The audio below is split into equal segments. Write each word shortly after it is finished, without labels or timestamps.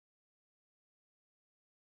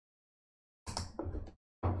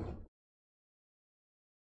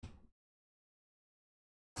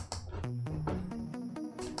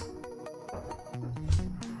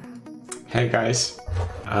Hey guys,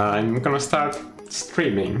 I'm gonna start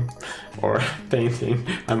streaming or painting.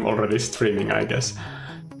 I'm already streaming, I guess.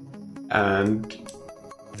 And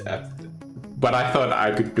what I thought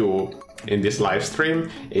I could do in this live stream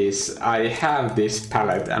is I have this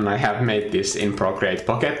palette and I have made this in Procreate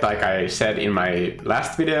Pocket, like I said in my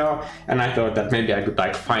last video, and I thought that maybe I could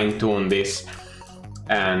like fine-tune this.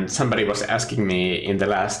 And somebody was asking me in the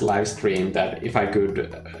last live stream that if I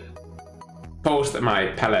could post my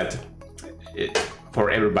palette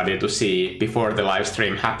for everybody to see before the live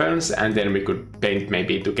stream happens, and then we could paint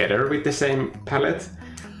maybe together with the same palette.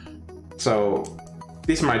 So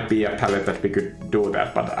this might be a palette that we could do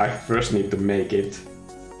that, but I first need to make it.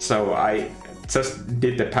 So I just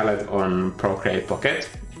did the palette on Procreate Pocket,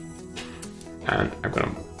 and I'm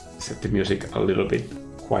gonna set the music a little bit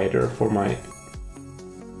quieter for my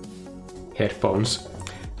headphones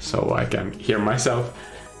so I can hear myself.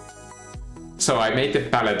 So I made the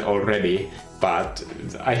palette already, but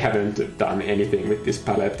I haven't done anything with this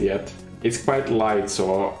palette yet. It's quite light,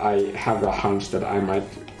 so I have a hunch that I might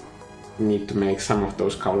need to make some of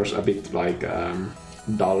those colors a bit like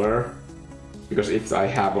duller, because if I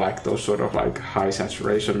have like those sort of like high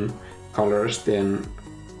saturation colors, then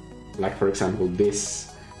like for example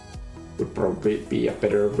this would probably be a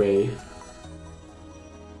better way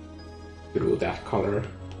to do that color.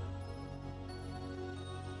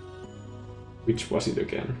 Which was it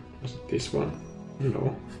again? Was it this one?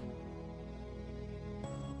 No.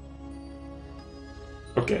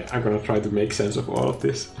 Okay, I'm gonna try to make sense of all of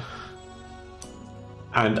this.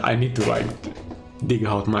 And I need to like dig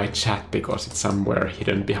out my chat because it's somewhere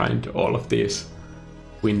hidden behind all of these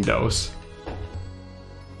windows.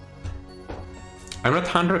 I'm not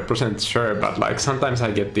 100% sure, but like sometimes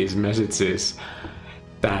I get these messages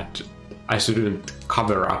that I shouldn't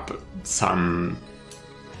cover up some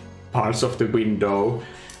parts of the window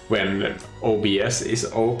when OBS is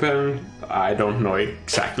open. I don't know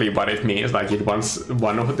exactly what it means, like it wants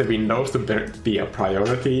one of the windows to be a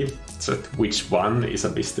priority, so which one is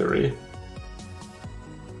a mystery.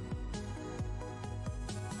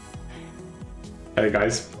 Hey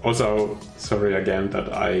guys, also sorry again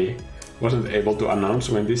that I wasn't able to announce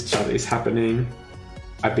when this chat is happening.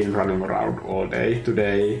 I've been running around all day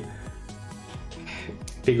today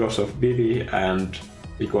because of Vivi and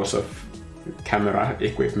because of camera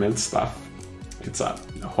equipment stuff. It's a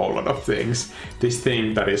whole lot of things. This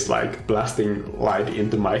thing that is like blasting light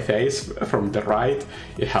into my face from the right,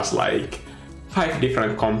 it has like 5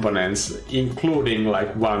 different components, including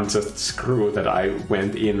like one just screw that I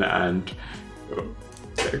went in and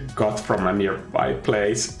got from a nearby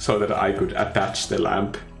place so that I could attach the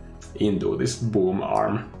lamp into this boom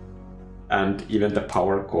arm. And even the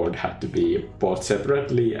power cord had to be bought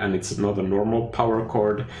separately, and it's not a normal power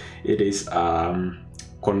cord, it is a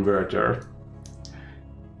converter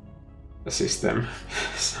system.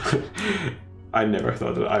 So I never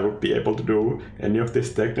thought that I would be able to do any of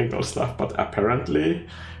this technical stuff, but apparently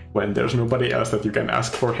when there's nobody else that you can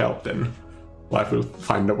ask for help, then life will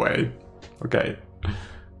find a way. Okay.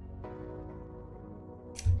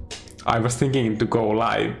 I was thinking to go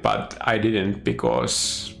live, but I didn't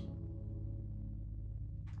because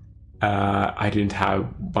I didn't have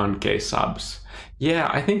 1K subs. Yeah,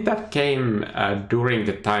 I think that came during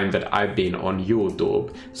the time that I've been on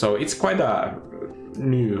YouTube, so it's quite a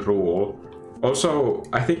new rule. Also,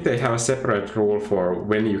 I think they have a separate rule for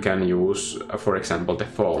when you can use, for example, the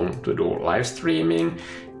phone to do live streaming,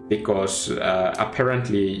 because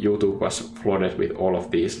apparently YouTube was flooded with all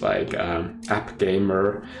of these like app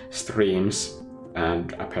gamer streams,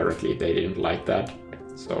 and apparently they didn't like that.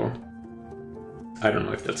 So I don't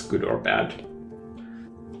know if that's good or bad,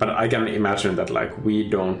 but I can imagine that like we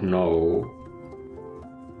don't know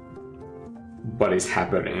what is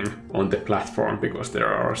happening on the platform because there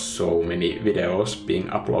are so many videos being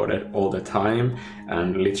uploaded all the time,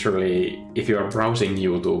 and literally if you are browsing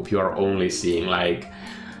YouTube, you are only seeing like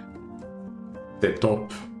the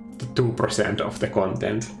top 2% of the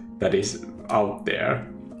content that is out there,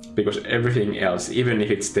 because everything else, even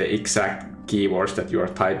if it's the exact keywords that you are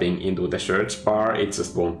typing into the search bar, it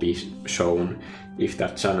just won't be shown if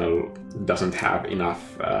that channel doesn't have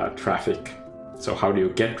enough traffic. So how do you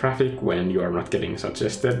get traffic when you are not getting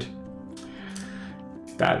suggested?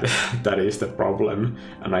 That is the problem,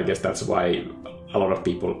 and I guess that's why a lot of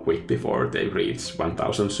people quit before they reach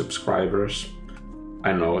 1,000 subscribers.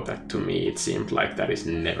 I know that to me it seemed like that is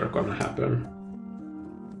never gonna happen.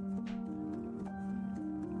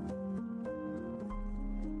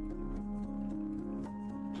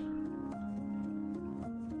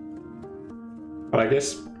 But I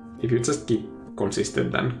guess if you just keep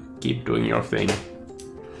consistent and keep doing your thing,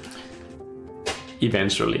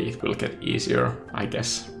 eventually it will get easier, I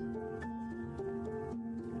guess.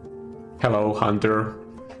 Hello, Hunter.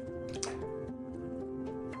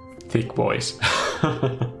 Thick voice.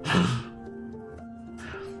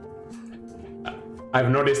 I've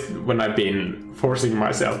noticed when I've been forcing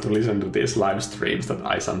myself to listen to these live streams that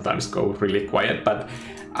I sometimes go really quiet, but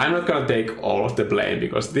I'm not gonna take all of the blame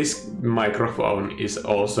because this microphone is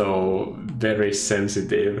also very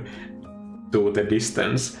sensitive to the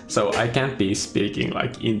distance, so I can't be speaking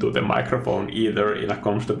like into the microphone either in a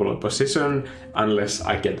comfortable position unless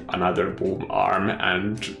I get another boom arm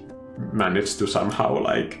and manage to somehow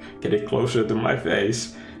like get it closer to my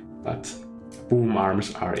face. But boom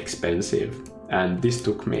arms are expensive, and this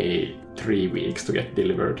took me 3 weeks to get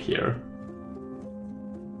delivered here.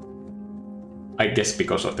 I guess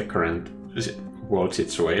because of the current world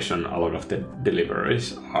situation, a lot of the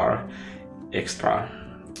deliveries are extra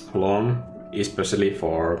long, especially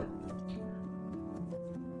for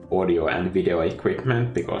audio and video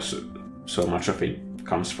equipment, because so much of it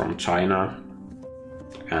comes from China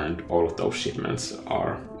and all of those shipments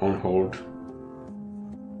are on hold.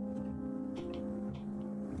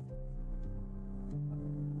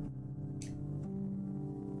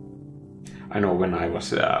 I know when I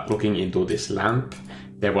was looking into this lamp,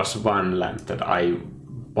 there was one lamp that I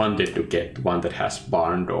wanted to get, one that has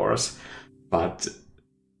barn doors, but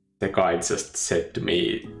the guy just said to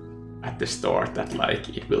me at the store that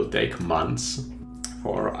like it will take months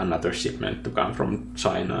for another shipment to come from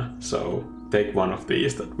China, so take one of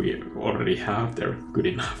these that we already have, they're good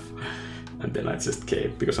enough. And then I just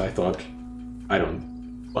came because I thought I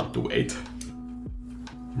don't want to wait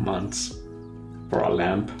months for a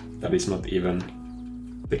lamp that is not even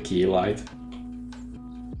the key light.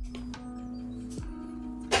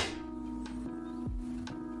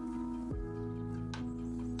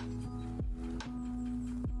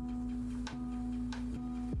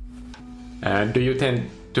 Do you tend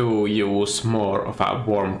to use more of a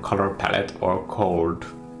warm color palette or cold?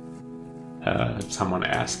 Someone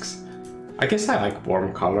asks. I guess I like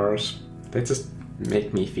warm colors. They just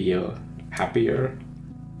make me feel happier.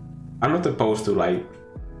 I'm not opposed to like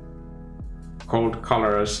cold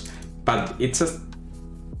colors, but it just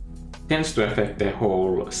tends to affect the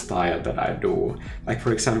whole style that I do. Like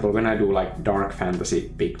for example, when I do like dark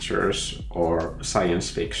fantasy pictures or science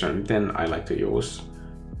fiction, then I like to use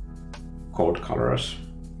cold colors.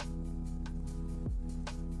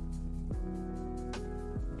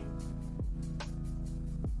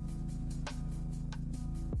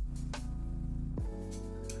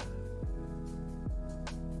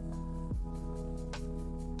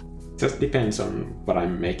 Just depends on what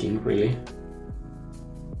I'm making, really.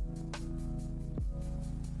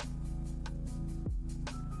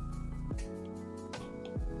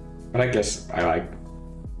 But I guess I like,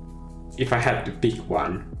 if I had to pick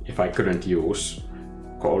one, if I couldn't use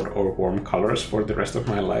cold or warm colors for the rest of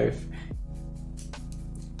my life,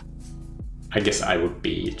 I guess I would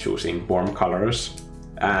be choosing warm colors.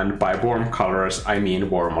 And by warm colors, I mean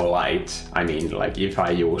warmer light. I mean, like, if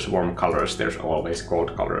I use warm colors, there's always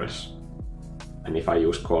cold colors. And if I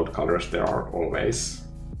use cold colors, there are always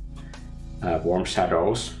warm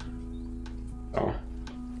shadows. So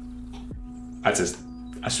I just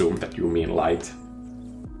assume that you mean light.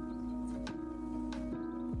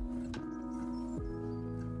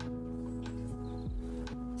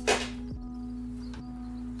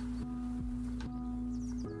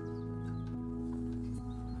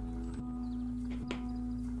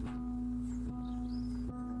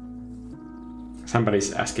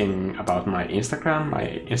 Somebody's asking about my Instagram.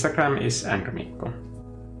 My Instagram is AngryMikko.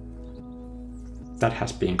 That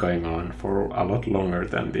has been going on for a lot longer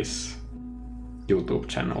than this YouTube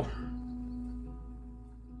channel.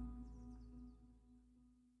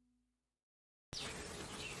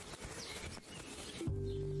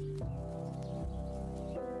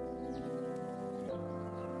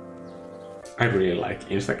 I really like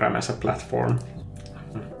Instagram as a platform.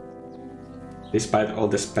 Despite all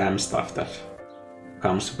the spam stuff that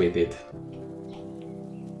comes with it,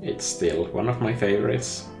 it's still one of my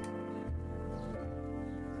favorites.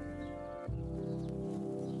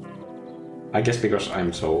 I guess because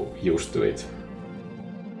I'm so used to it.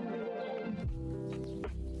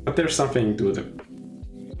 But there's something to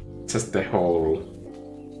just the whole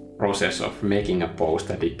process of making a post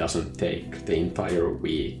that it doesn't take the entire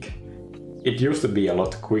week. It used to be a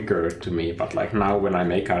lot quicker to me, but like now when I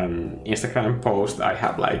make an Instagram post, I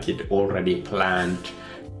have like it already planned.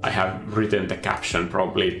 I have written the caption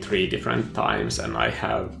probably 3 different times, and I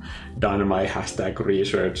have done my hashtag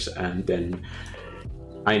research, and then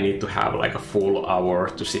I need to have like a full hour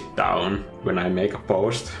to sit down when I make a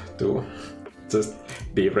post to just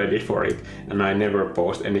be ready for it. And I never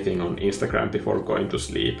post anything on Instagram before going to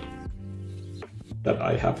sleep. That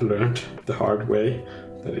I have learned the hard way,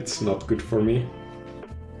 that it's not good for me.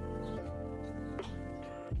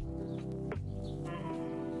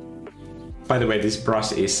 By the way, this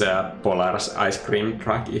brush is Polar's ice cream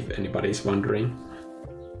truck, if anybody is wondering.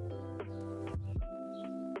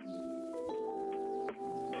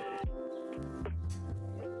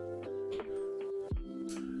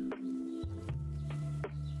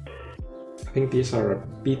 I think these are a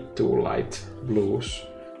bit too light blues,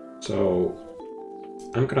 so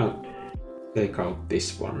I'm gonna take out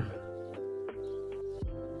this one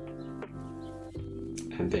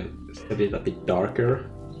and then set it a bit darker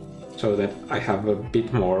so that I have a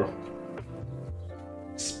bit more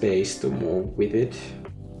space to move with it.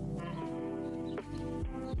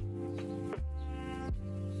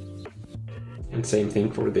 And same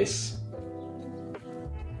thing for this.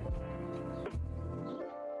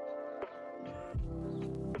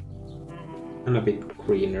 And a bit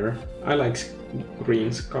greener. I like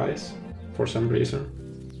green skies for some reason.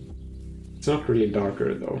 It's not really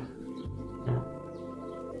darker though. No.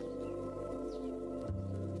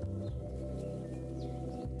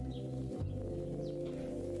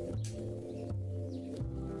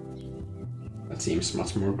 That seems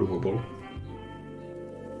much more doable.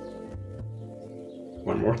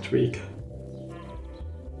 One more tweak.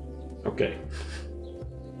 Okay.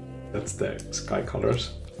 That's the sky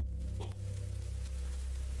colors.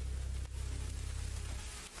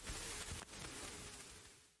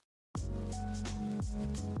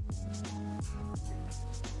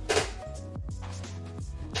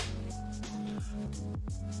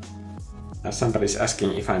 Somebody's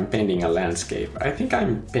asking if I'm painting a landscape. I think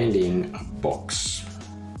I'm painting a box.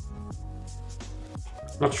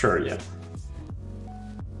 Not sure yet.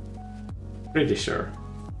 Pretty sure.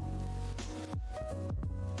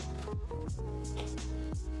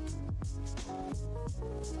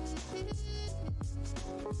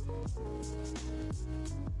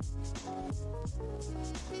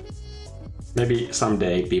 Maybe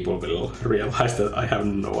someday people will realize that I have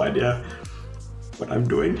no idea what I'm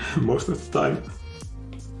doing most of the time.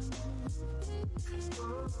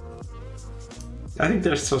 I think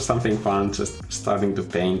there's just something fun just starting to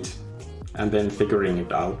paint and then figuring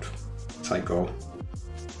it out as I go.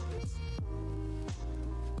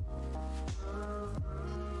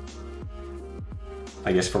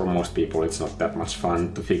 I guess for most people it's not that much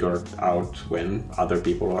fun to figure it out when other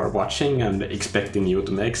people are watching and expecting you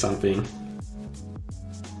to make something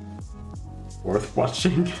worth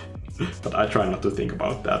watching. But I try not to think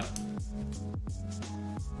about that.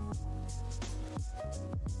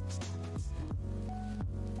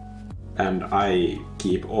 And I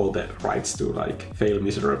keep all the rights to like fail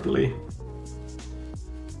miserably.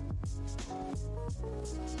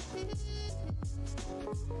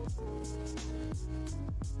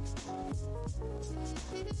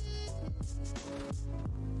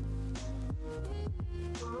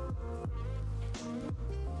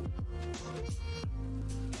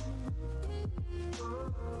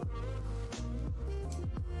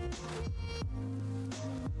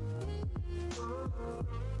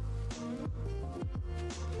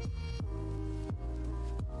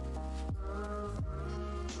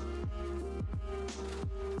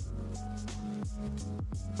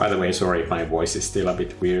 By the way, sorry if my voice is still a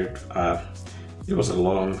bit weird. It was a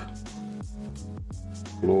long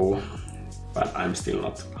flu, but I'm still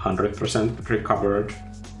not 100% recovered.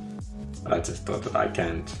 But I just thought that I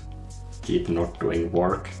can't keep not doing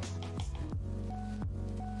work.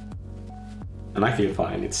 And I feel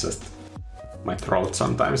fine, it's just my throat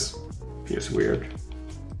sometimes feels weird.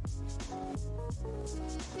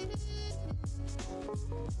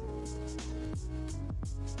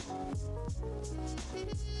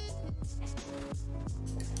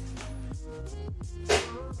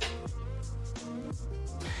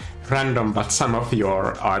 Random, but some of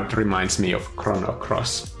your art reminds me of Chrono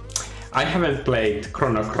Cross. I haven't played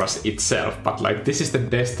Chrono Cross itself, but like this is the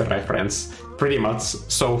best reference pretty much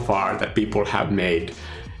so far that people have made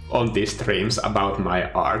on these streams about my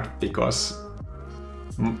art, because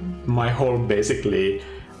my whole basically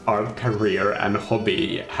art career and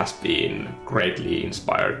hobby has been greatly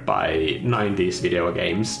inspired by 90s video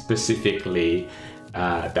games, specifically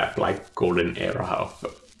that like golden era of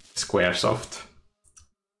Squaresoft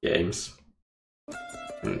games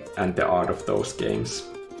and the art of those games.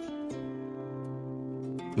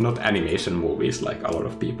 Not animation movies like a lot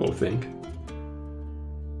of people think.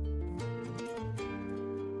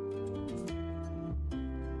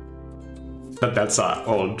 But that's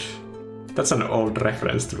an old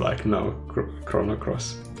reference to like no Chrono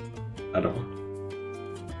Cross at all.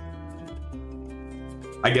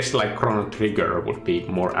 I guess like Chrono Trigger would be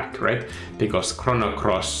more accurate, because Chrono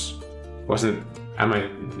Cross wasn't...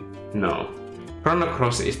 No. Chrono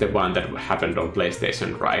Cross is the one that happened on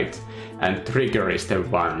PlayStation, right? And Trigger is the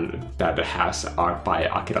one that has art by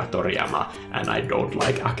Akira Toriyama, and I don't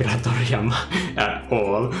like Akira Toriyama at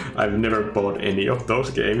all. I've never bought any of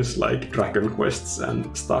those games, like Dragon Quests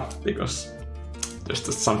and stuff, because there's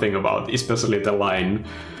just something about, especially the line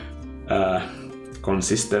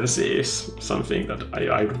consistency is something that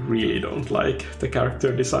I really don't like, the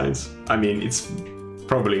character designs. I mean, it's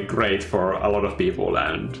probably great for a lot of people,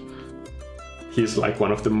 and he's like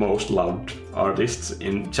one of the most loved artists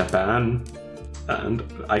in Japan, and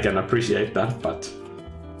I can appreciate that, but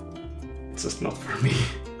it's just not for me.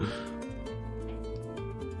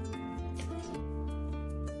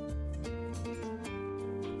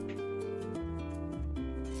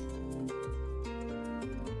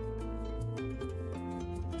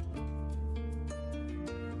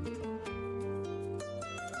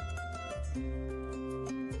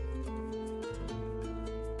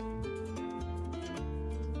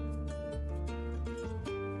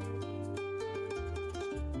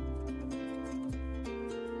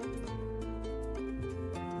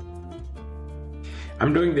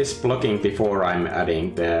 I'm doing this blocking before I'm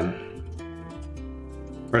adding the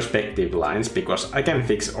perspective lines, because I can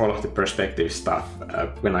fix all of the perspective stuff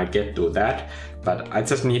when I get to that, but I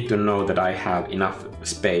just need to know that I have enough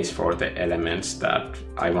space for the elements that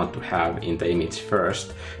I want to have in the image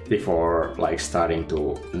first, before like starting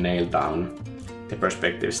to nail down the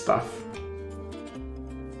perspective stuff.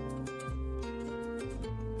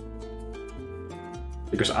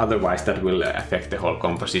 Because otherwise that will affect the whole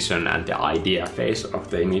composition and the idea phase of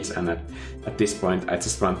the image, and at this point I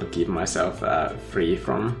just want to keep myself free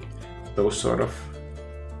from those sort of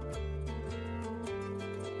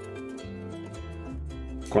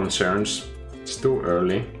concerns. It's too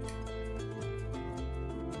early.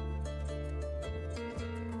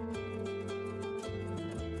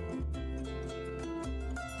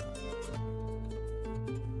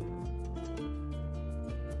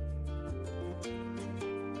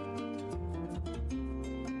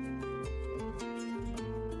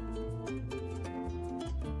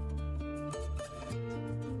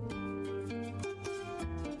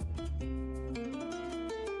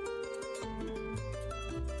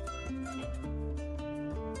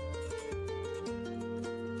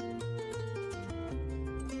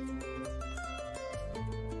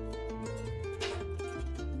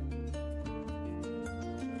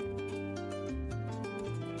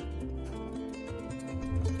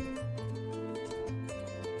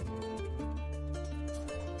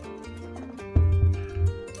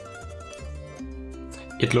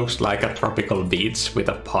 It looks like a tropical beach with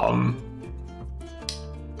a palm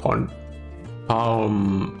front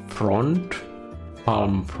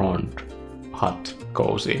hut,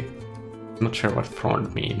 cozy. Not sure what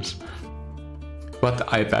front means. What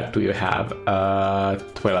iPad do you have?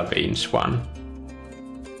 12-inch one.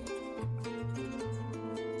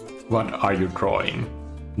 What are you drawing?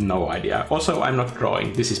 No idea. Also, I'm not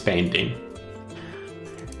drawing. This is painting.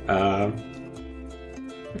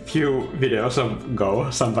 A few videos ago,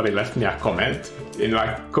 somebody left me a comment in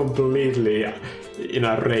like completely in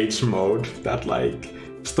a rage mode that like,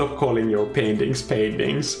 stop calling your paintings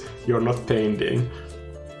paintings, you're not painting.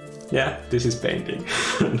 Yeah, this is painting.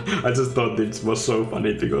 I just thought it was so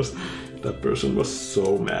funny because that person was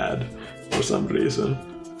so mad for some reason.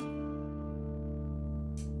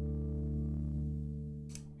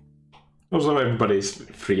 Also, everybody's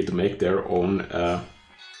free to make their own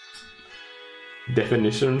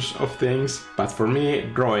definitions of things, but for me,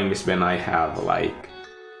 drawing is when I have like,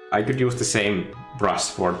 I could use the same brush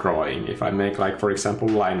for drawing. If I make like, for example,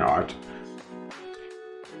 line art,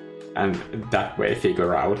 and that way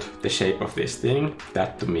figure out the shape of this thing,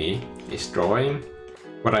 that to me is drawing.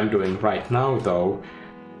 What I'm doing right now though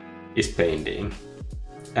is painting.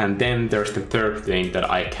 And then there's the third thing that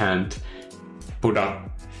I can't put a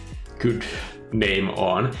good name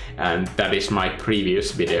on, and that is my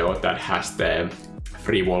previous video that has the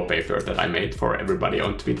free wallpaper that I made for everybody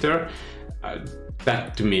on Twitter.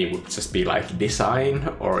 That to me would just be like design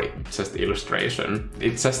or just illustration.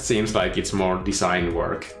 It just seems like it's more design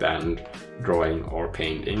work than drawing or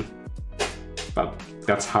painting. But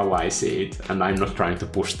that's how I see it, and I'm not trying to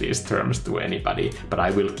push these terms to anybody, but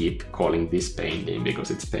I will keep calling this painting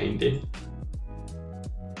because it's painting.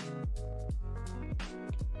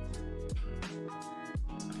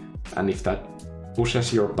 And if that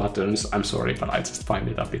pushes your buttons, I'm sorry, but I just find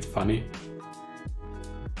it a bit funny.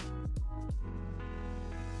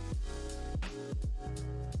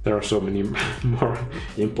 There are so many more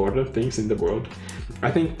important things in the world. I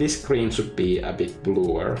think this screen should be a bit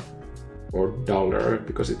bluer or duller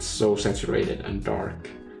because it's so saturated and dark.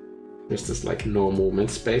 There's just like no movement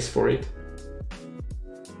space for it.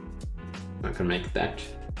 I can make that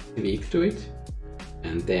tweak to it.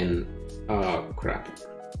 And then, oh crap.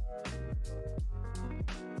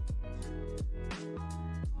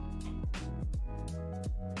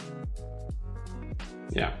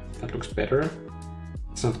 Yeah, that looks better.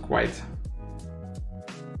 It's not quite.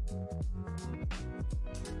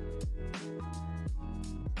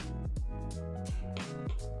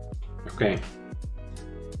 Okay,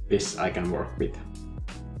 this I can work with.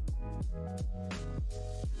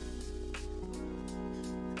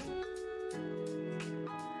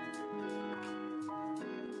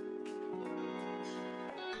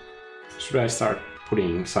 Should I start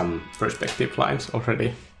putting some perspective lines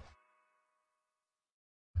already?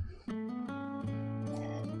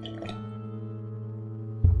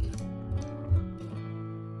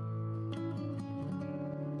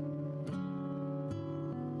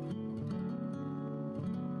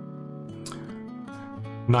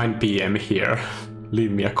 "9 p.m. here."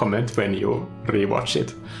 Leave me a comment when you rewatch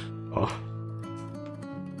it. Oh.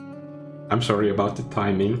 I'm sorry about the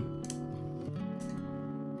timing.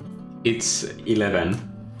 It's 11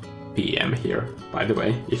 p.m. here, by the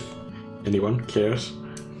way, if anyone cares.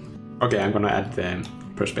 Okay, I'm gonna add the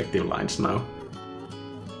perspective lines now.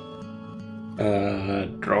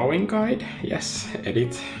 Drawing guide, yes,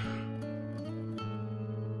 edit.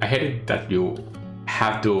 I hate it that you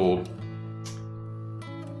have to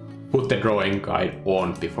put the drawing guide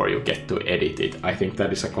on before you get to edit it. I think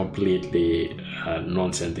that is a completely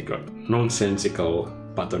nonsensical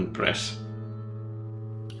button press.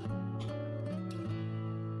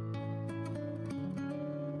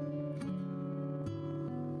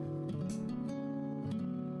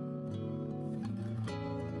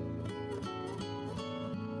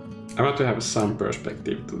 I want to have some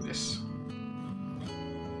perspective to this.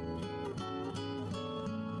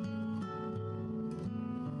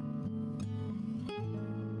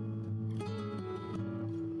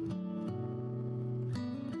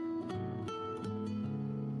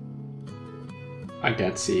 I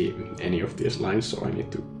can't see any of these lines, so I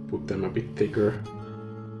need to put them a bit thicker.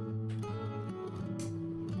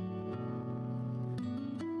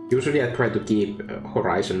 Usually I try to keep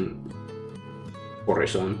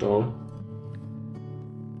horizontal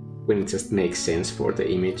when it just makes sense for the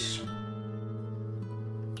image.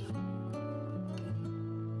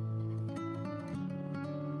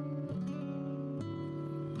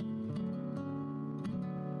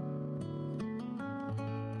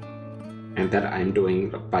 And that I'm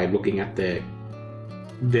doing by looking at the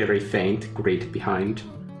very faint grid behind.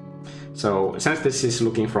 So since this is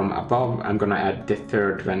looking from above, I'm gonna add the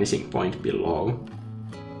third vanishing point below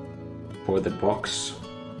for the box.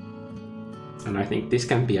 And I think this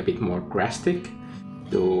can be a bit more drastic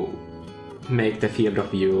to make the field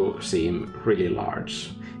of view seem really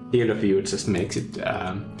large. Field of view just makes it,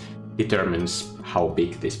 determines how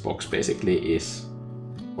big this box basically is,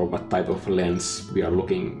 or what type of lens we are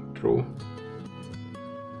looking through.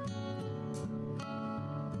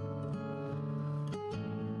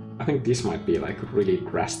 I think this might be like really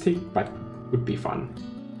drastic, but would be fun.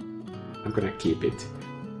 I'm gonna keep it.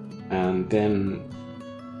 And then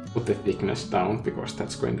put the thickness down because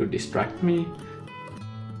that's going to distract me.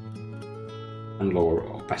 And lower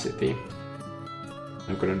opacity.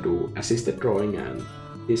 I'm gonna do assisted drawing and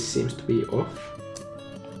this seems to be off.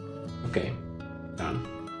 Okay, done.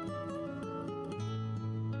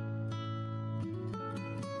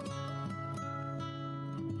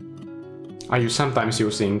 Are you sometimes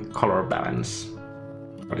using color balance?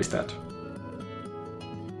 What is that?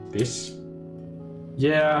 This?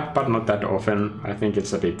 Yeah, but not that often. I think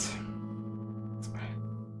it's a bit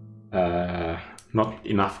not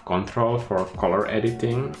enough control for color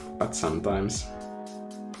editing, but sometimes.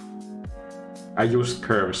 I use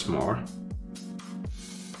curves more.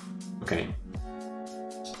 Okay.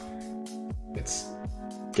 Let's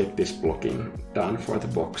get this blocking done for the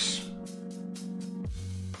box.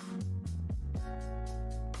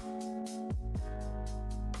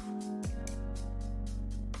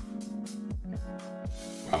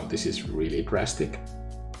 Wow, this is really drastic.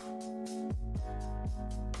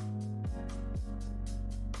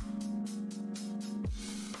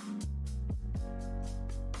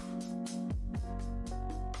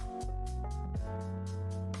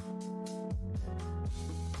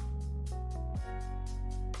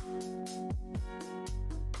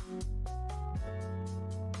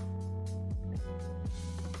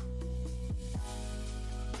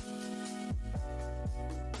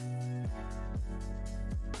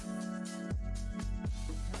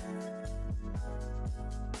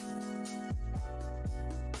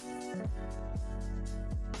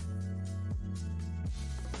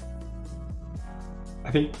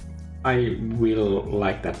 I think I will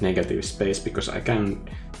like that negative space because I can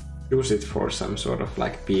use it for some sort of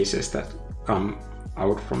like pieces that come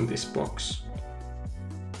out from this box.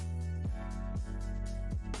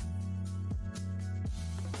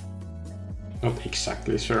 Not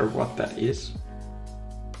exactly sure what that is.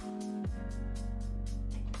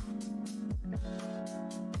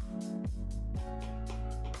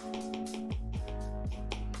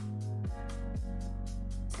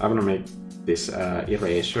 I'm gonna make this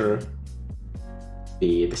eraser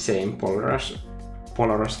be the same polarized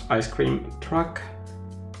ice cream truck,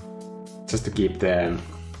 just to keep the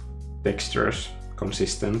textures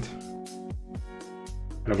consistent.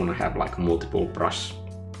 I don't want to have like multiple brush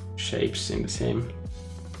shapes in the same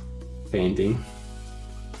painting.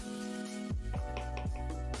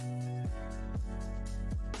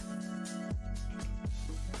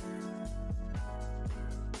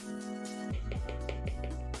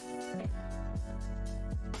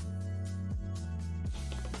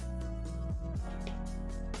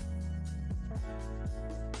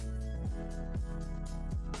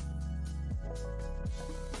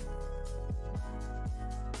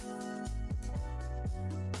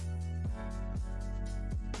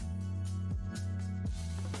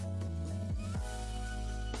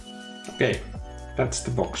 Okay, that's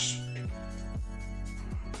the box.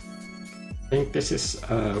 I think this is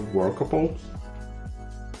workable.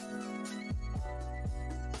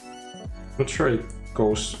 Not sure it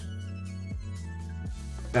goes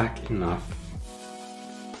back enough.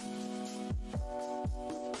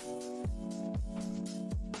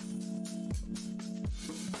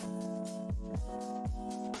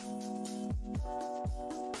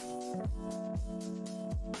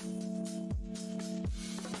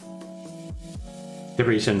 The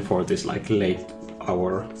reason for this like late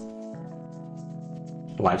hour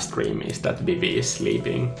live stream is that Vivi is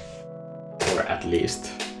sleeping, or at least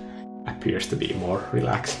appears to be more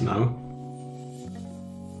relaxed now.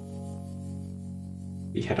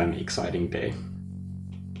 We had an exciting day.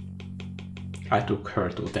 I took her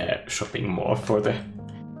to the shopping mall for the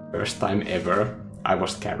first time ever. I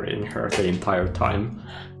was carrying her the entire time,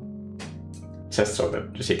 just so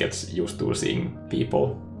that she gets used to seeing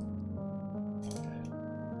people.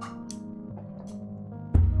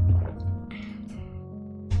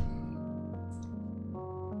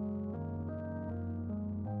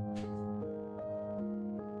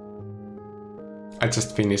 I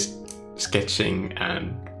just finished sketching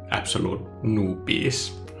an absolute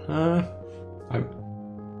noobies. I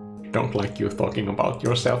don't like you talking about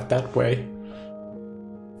yourself that way.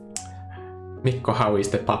 Mikko, how is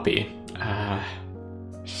the puppy?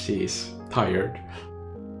 She's tired.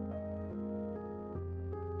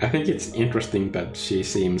 I think it's interesting that she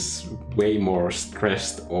seems way more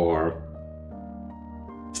stressed or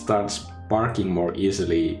starts barking more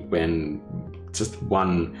easily when just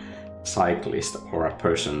one cyclist or a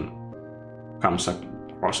person comes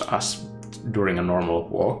across us during a normal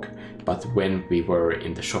walk. But when we were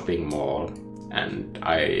in the shopping mall and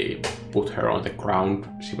I put her on the ground,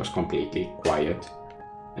 she was completely quiet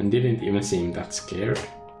and didn't even seem that scared.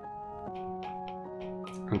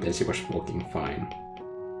 And then she was walking fine.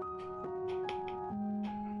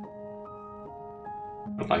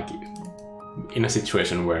 But like in a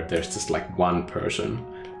situation where there's just like one person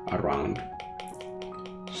around,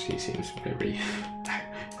 she seems very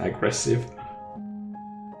aggressive.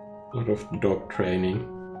 A lot of dog training.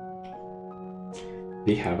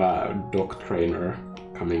 We have a dog trainer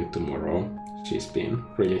coming tomorrow. She's been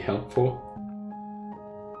really helpful.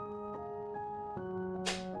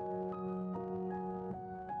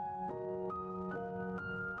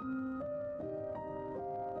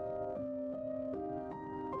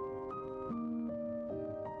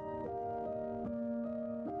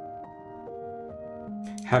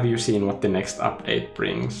 Have you seen what the next update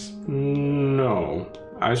brings? No.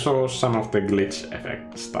 I saw some of the glitch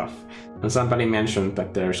effect stuff, and somebody mentioned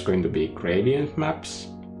that there's going to be gradient maps,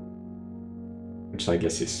 which I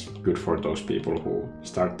guess is good for those people who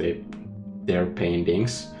start their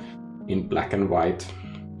paintings in black and white.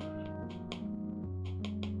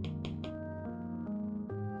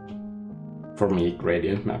 For me,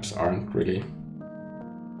 gradient maps aren't really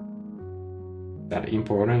that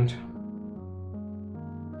important.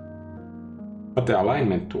 But the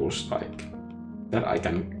alignment tools, like, that I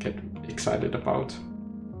can get excited about,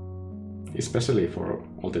 especially for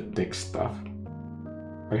all the text stuff.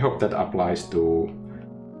 I hope that applies to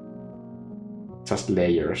just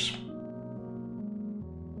layers,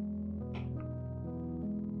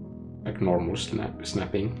 like normal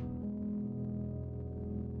snapping.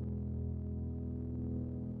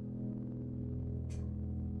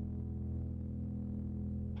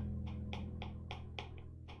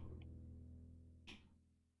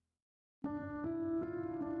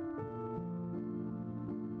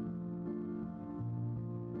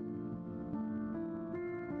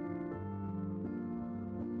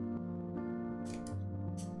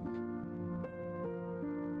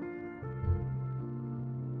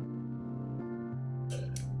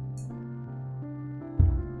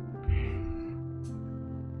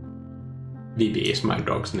 Vivi is my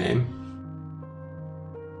dog's name.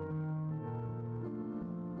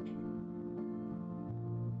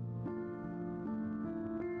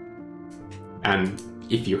 And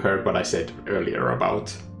if you heard what I said earlier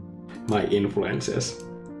about my influences,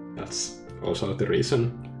 that's also the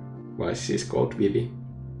reason why she's called Vivi.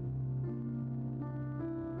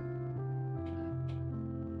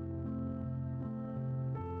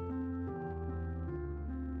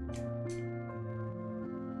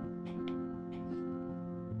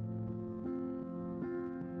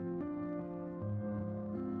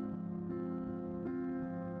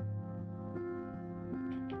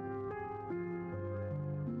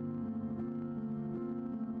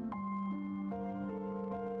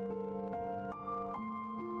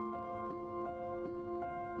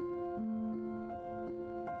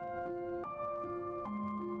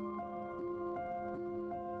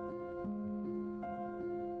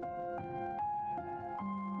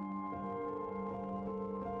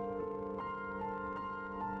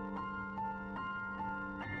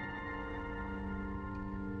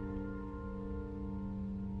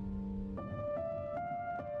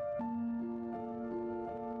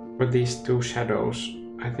 For these two shadows,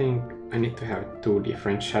 I think I need to have two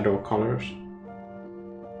different shadow colors.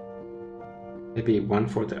 Maybe one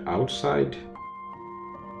for the outside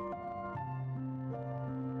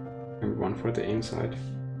and one for the inside.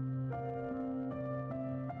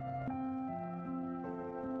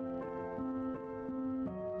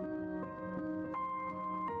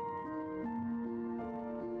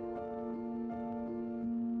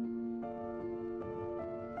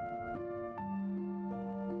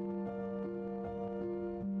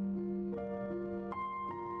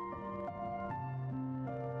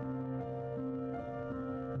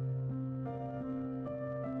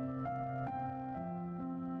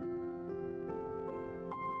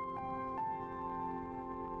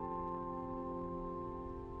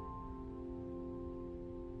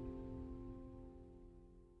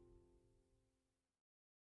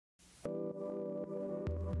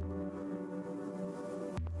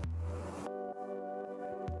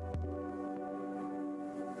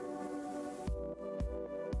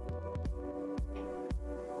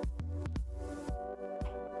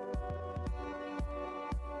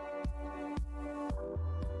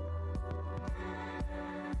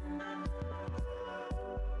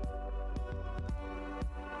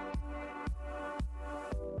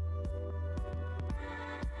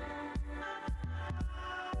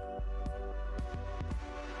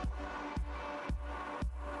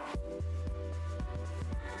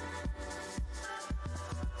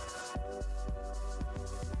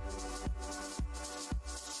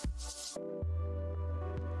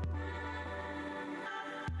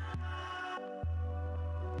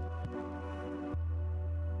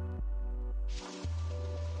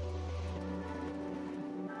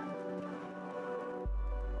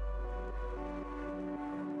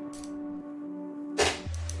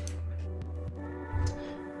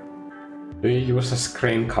 Do you use a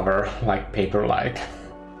screen cover like Paper-like?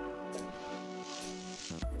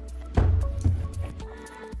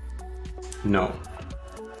 No.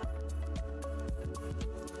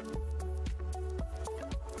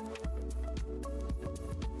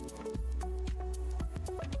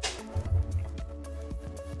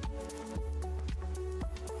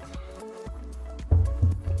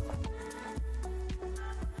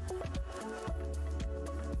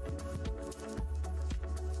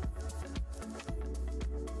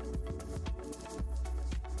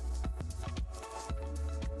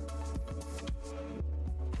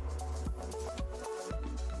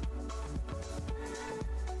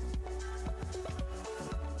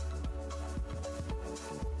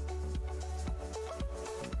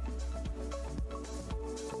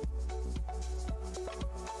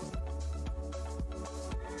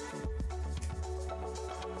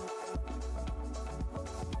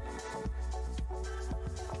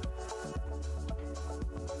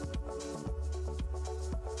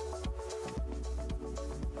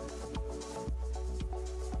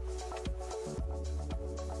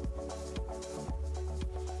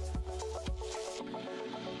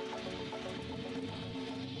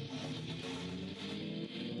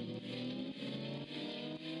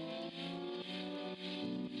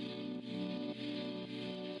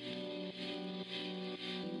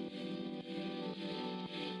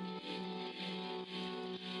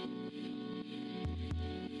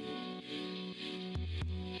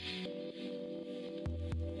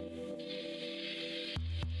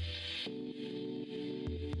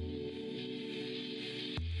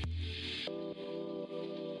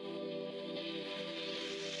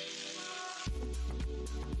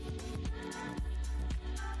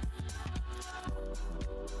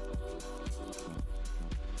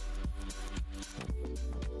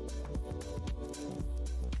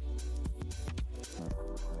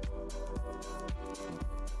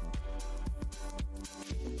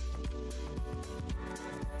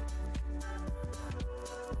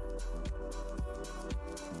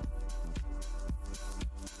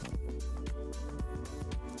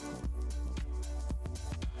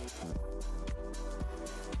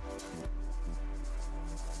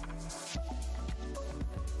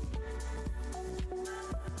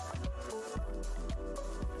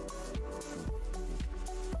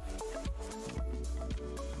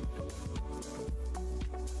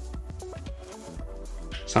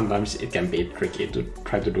 sometimes it can be tricky to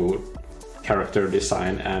try to do character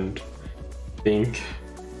design and think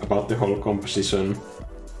about the whole composition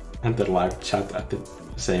and the live chat at the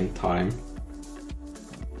same time.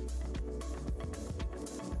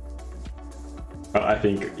 But I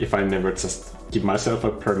think if I never just give myself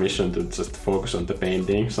a permission to just focus on the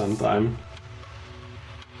painting sometime,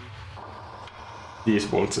 these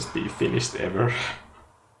won't just be finished ever.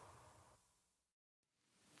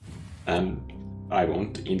 And I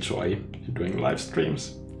won't enjoy doing live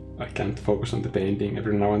streams. I can't focus on the painting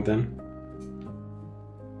every now and then.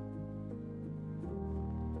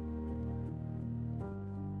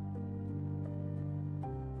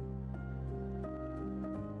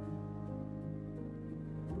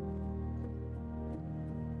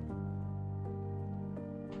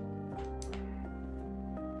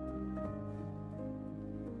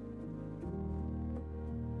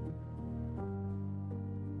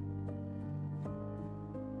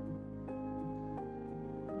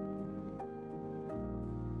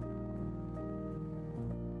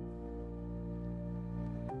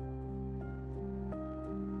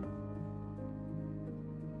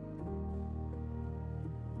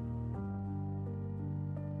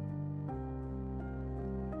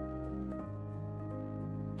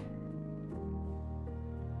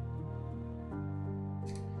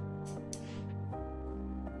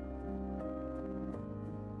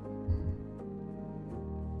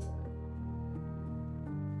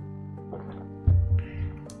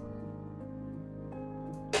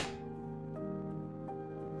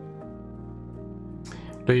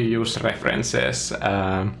 Do you use references?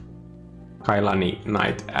 Kailani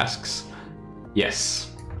Knight asks.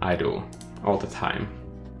 Yes, I do, all the time.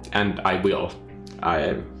 And I will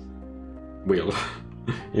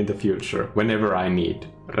in the future. Whenever I need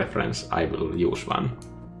reference, I will use one.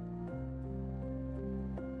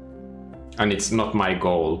 And it's not my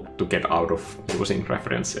goal to get out of using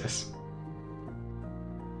references.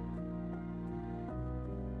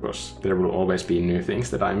 Because there will always be new things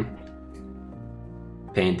that I'm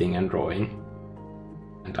painting and drawing,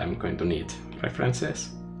 and I'm going to need references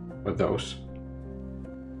for those.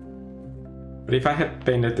 But if I had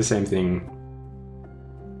painted the same thing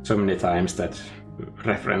so many times that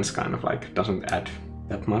reference kind of like doesn't add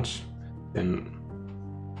that much, then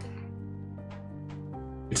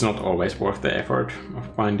it's not always worth the effort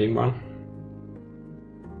of finding one.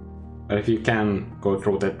 But if you can go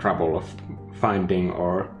through the trouble of finding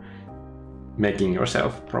or making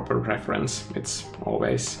yourself proper reference, it's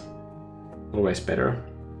always better.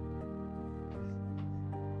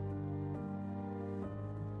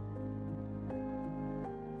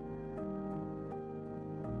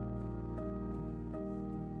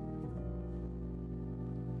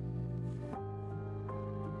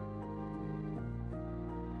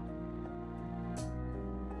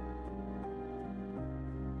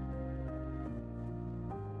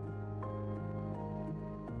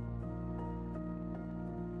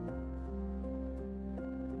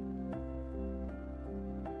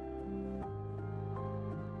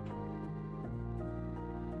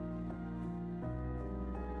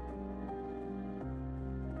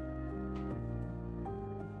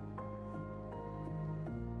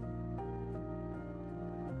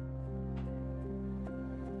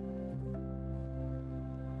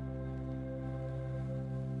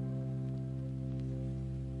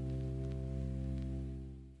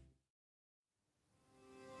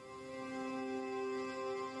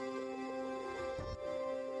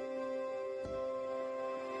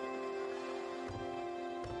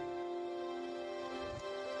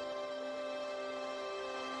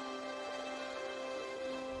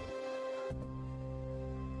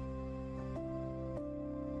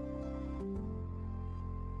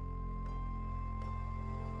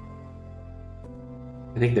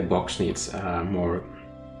 I think the box needs more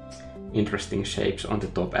interesting shapes on the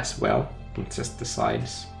top as well, not just the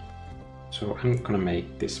sides. So I'm gonna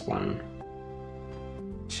make this one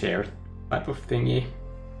chair type of thingy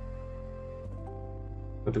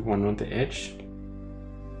for the one on the edge.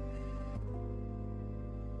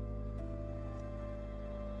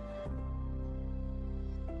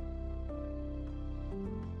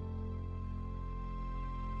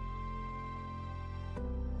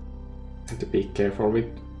 Have to be careful with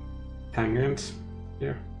tangents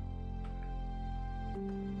here.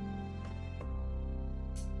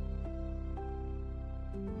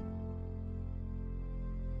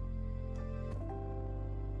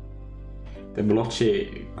 The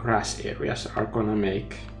blotchy grass areas are gonna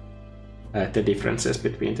make the differences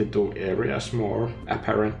between the two areas more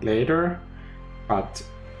apparent later, but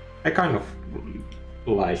I kind of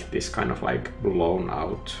like this kind of like blown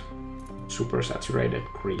out super saturated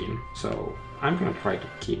green, so I'm gonna try to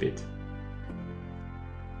keep it.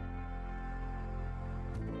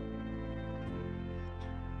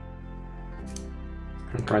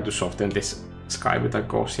 And try to soften this sky with a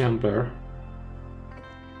Gaussian blur.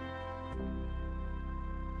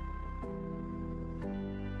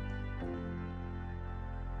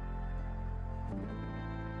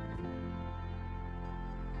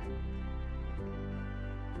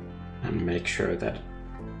 And make sure that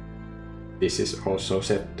this is also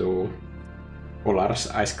set to Olar's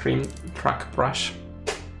ice cream truck brush.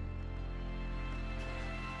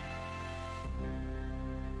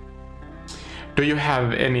 Do you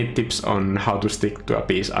have any tips on how to stick to a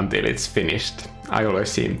piece until it's finished? I always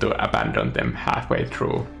seem to abandon them halfway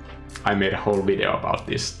through. I made a whole video about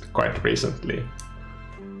this quite recently.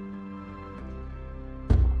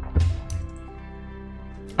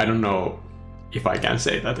 I don't know if I can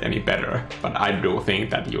say that any better, but I do think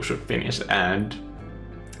that you should finish, and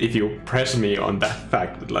if you press me on that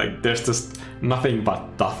fact, like, there's just nothing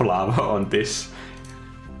but tough love on this,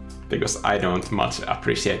 because I don't much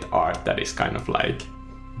appreciate art that is kind of like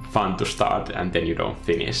fun to start and then you don't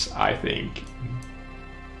finish. I think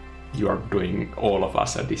you are doing all of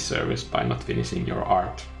us a disservice by not finishing your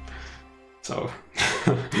art. So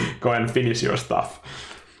go and finish your stuff.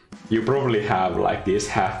 You probably have like these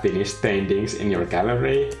half-finished paintings in your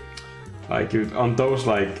gallery. Like on those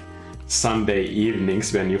like Sunday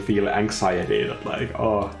evenings when you feel anxiety that like,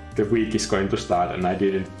 oh, the week is going to start and I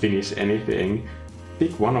didn't finish anything.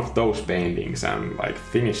 Pick one of those paintings and like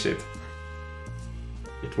finish it.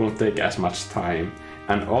 It won't take as much time.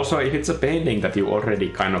 And also if it's a painting that you already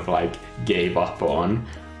kind of like gave up on,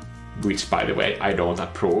 which by the way I don't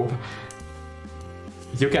approve,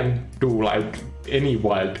 you can do like any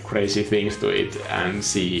wild crazy things to it and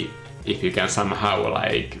see if you can somehow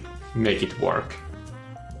like make it work.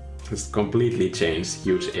 Just completely change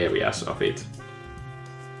huge areas of it.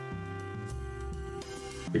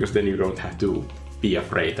 Because then you don't have to be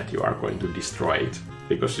afraid that you are going to destroy it,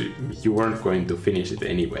 because you weren't going to finish it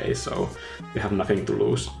anyway, so you have nothing to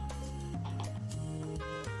lose.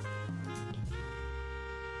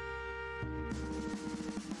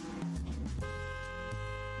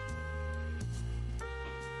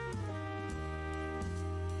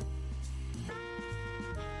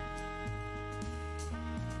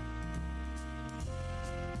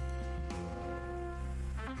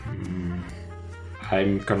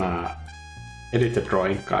 I'm gonna edit the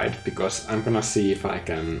drawing guide because I'm gonna see if I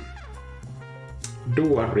can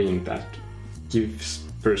do a ring that gives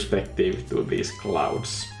perspective to these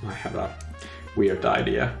clouds. I have a weird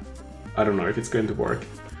idea. I don't know if it's going to work,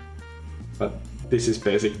 but this is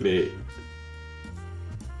basically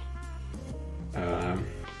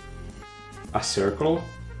a circle,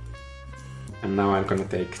 and now I'm gonna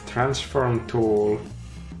take transform tool,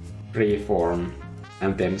 freeform,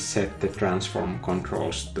 and then set the transform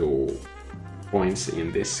controls to points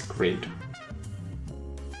in this grid.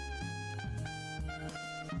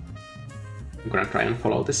 I'm gonna try and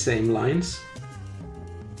follow the same lines.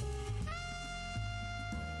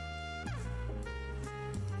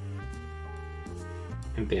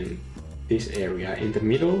 And then this area in the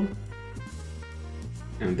middle.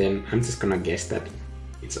 And then I'm just gonna guess that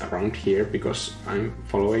it's around here because I'm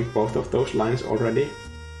following both of those lines already.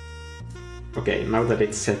 Okay, now that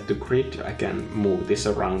it's set to grid, I can move this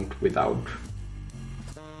around without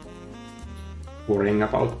worrying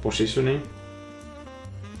about positioning.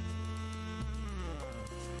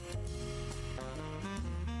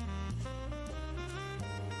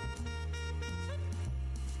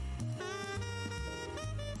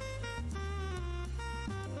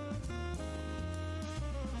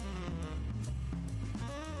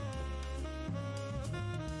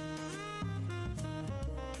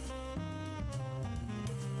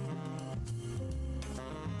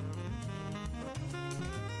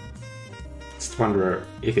 Just wonder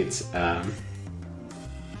if it's the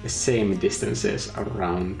same distances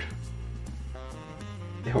around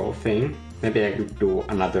the whole thing. Maybe I could do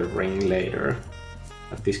another ring later,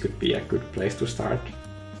 but this could be a good place to start.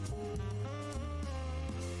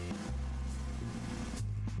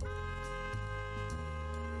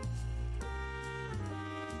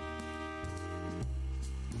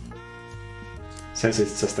 Since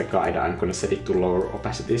it's just a guide, I'm gonna set it to lower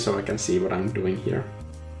opacity so I can see what I'm doing here.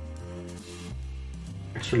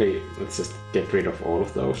 Actually, let's just get rid of all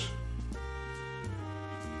of those.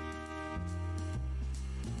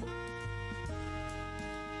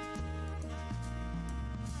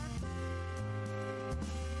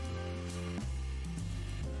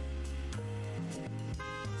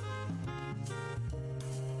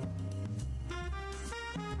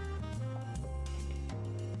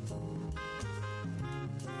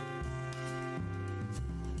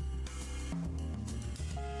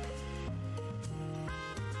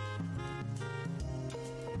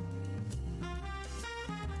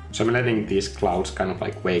 So I'm letting these clouds kind of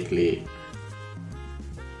like vaguely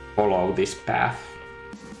follow this path,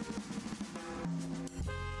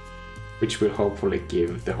 which will hopefully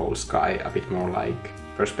give the whole sky a bit more like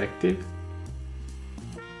perspective.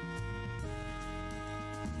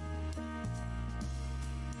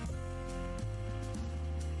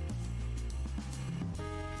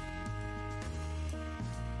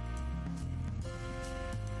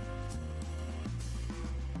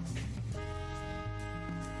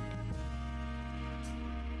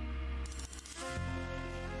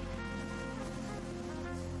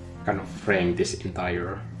 Kind of frame this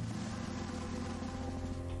entire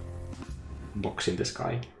box in the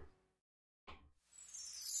sky.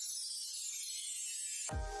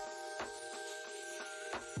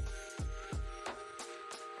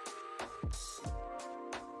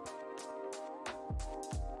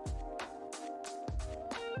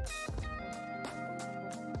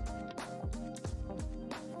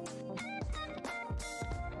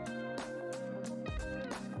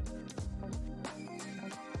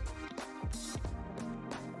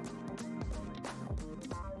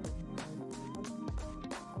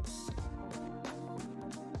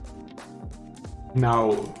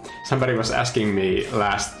 Now, somebody was asking me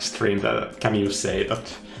last stream that can you say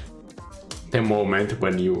that the moment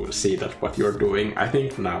when you see that what you're doing, I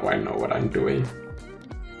think now I know what I'm doing.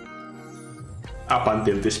 Up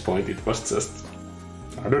until this point it was just,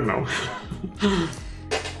 I don't know.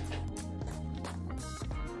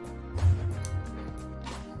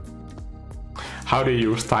 How do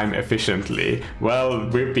you use time efficiently? Well,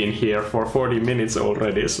 we've been here for 40 minutes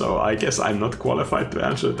already, so I guess I'm not qualified to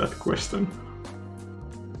answer that question.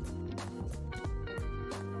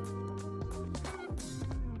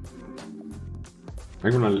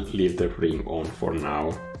 I'm gonna leave the ring on for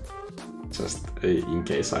now, just in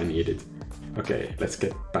case I need it. Okay, let's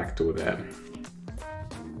get back to the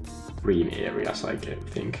green areas, I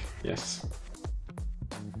think. Yes.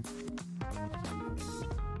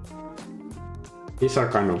 These are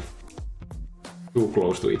kind of too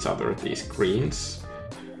close to each other, these greens.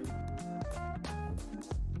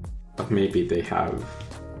 But maybe they have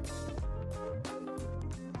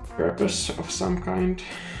purpose of some kind.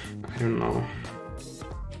 I don't know.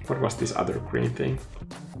 What was this other green thing?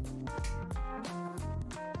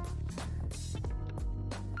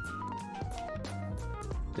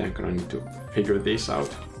 Yeah, I'm gonna need to figure this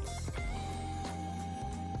out.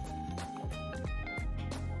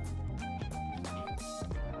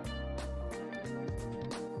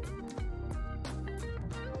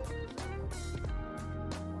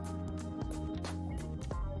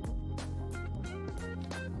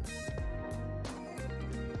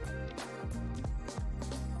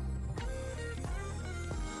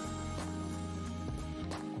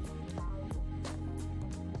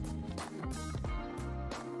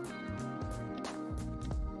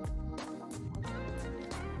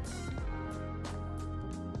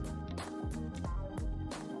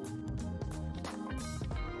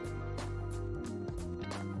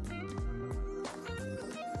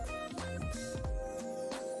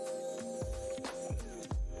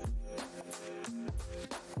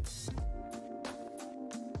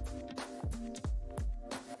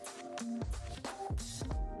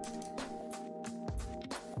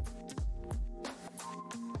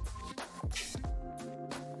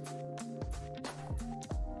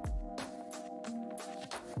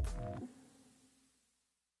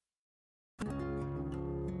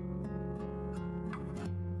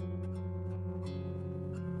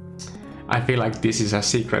 I feel like this is a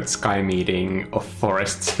secret sky meeting of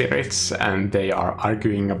forest spirits and they are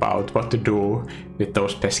arguing about what to do with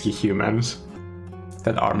those pesky humans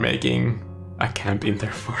that are making a camp in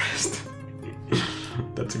their forest.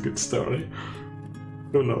 That's a good story.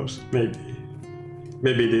 Who knows?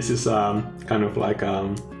 Maybe this is kind of like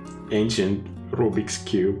an ancient Rubik's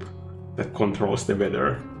Cube that controls the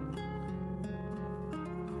weather.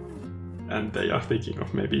 And they are thinking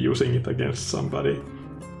of maybe using it against somebody.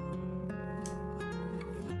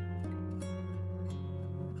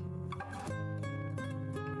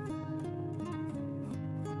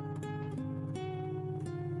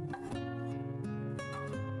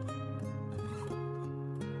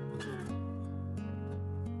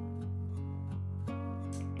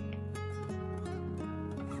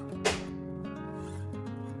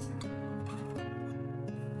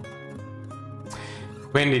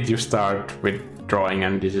 When did you start with drawing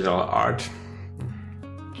and digital art?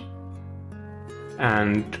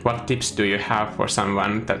 And what tips do you have for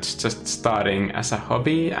someone that's just starting as a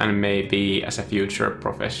hobby and maybe as a future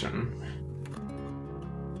profession?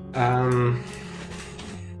 Are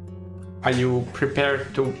you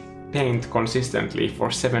prepared to paint consistently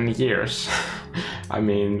for 7 years. I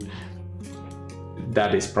mean,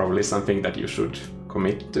 that is probably something that you should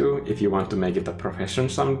commit to if you want to make it a profession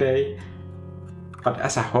someday. But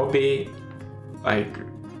as a hobby, like,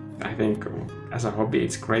 I think as a hobby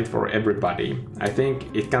it's great for everybody. I think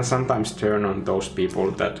it can sometimes turn on those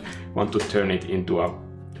people that want to turn it into a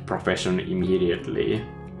profession immediately,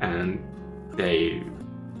 and they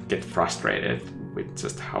get frustrated with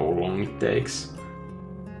just how long it takes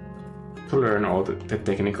to learn all the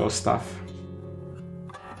technical stuff.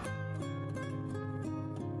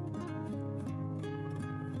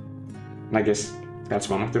 I guess that's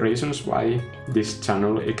one of the reasons why this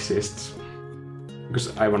channel exists.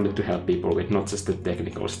 Because I wanted to help people with not just the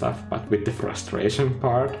technical stuff, but with the frustration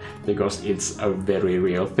part, because it's a very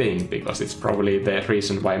real thing, because it's probably the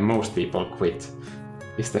reason why most people quit,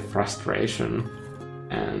 is the frustration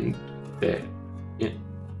and the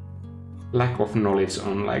lack of knowledge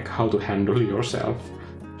on like how to handle yourself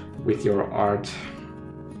with your art,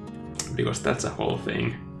 because that's a whole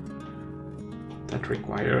thing that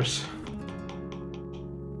requires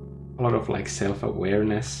a lot of like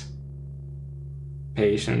self-awareness,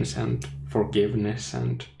 patience and forgiveness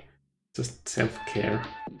and just self-care.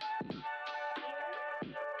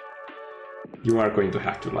 You are going to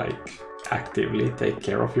have to like actively take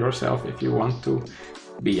care of yourself if you want to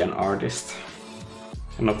be an artist,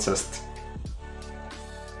 and not just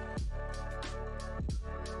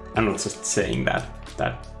saying that.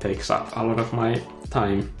 That takes up a lot of my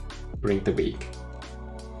time during the week,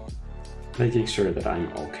 making sure that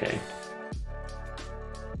I'm okay.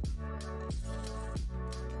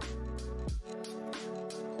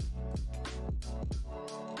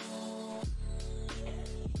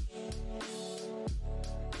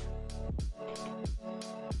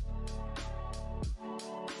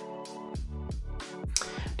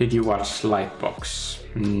 Did you watch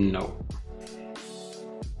Lightbox? No.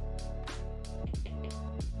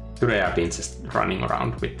 Today I've been just running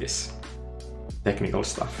around with this technical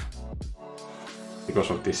stuff because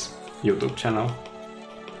of this YouTube channel.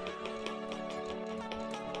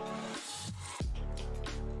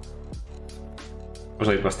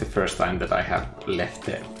 Also, it was the first time that I have left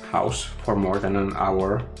the house for more than an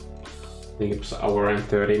hour. I think it was an hour and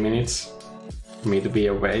 30 minutes for me to be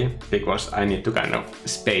away, because I need to kind of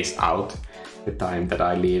space out the time that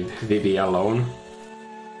I leave Vivi alone,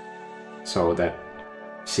 so that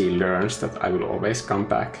she learns that I will always come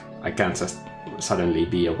back. I can't just suddenly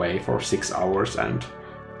be away for 6 hours and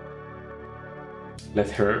let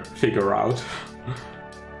her figure out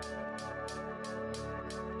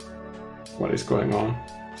what is going on.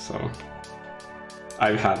 So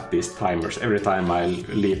I've had these timers. Every time I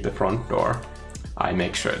leave the front door, I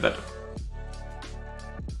make sure that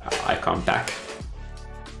I come back,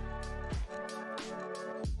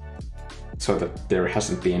 so that there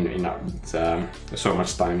hasn't been so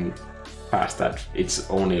much time past that it's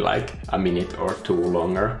only like a minute or two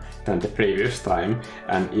longer than the previous time.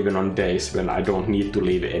 And even on days when I don't need to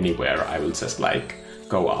leave anywhere, I will just like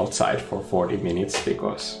go outside for 40 minutes,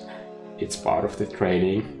 because it's part of the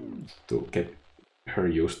training to get her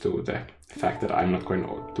used to the fact that I'm not going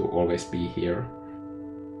to always be here.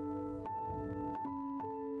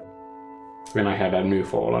 When I had a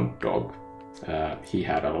Newfoundland dog, he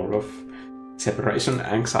had a lot of separation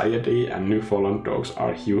anxiety, and Newfoundland dogs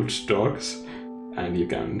are huge dogs, and you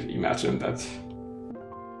can imagine that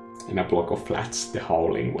in a block of flats the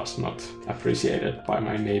howling was not appreciated by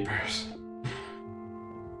my neighbors.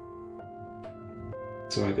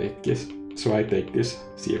 So I take this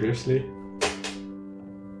seriously.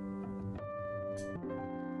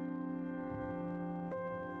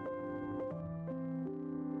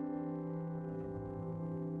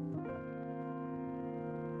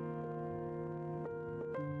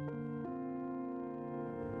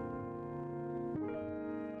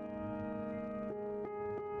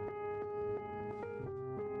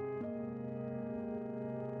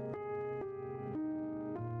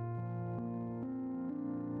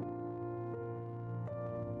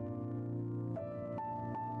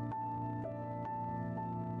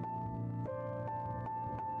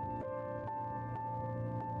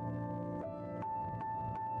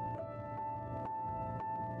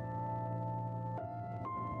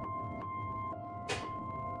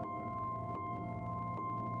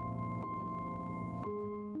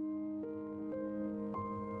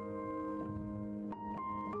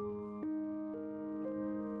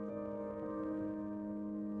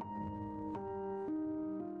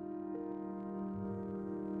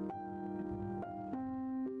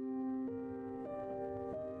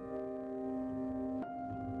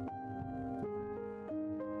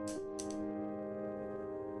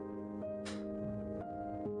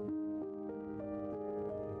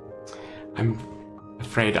 I'm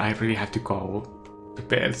afraid I really have to go to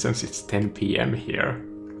bed since it's 10 p.m. here.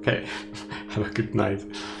 Okay, have a good night.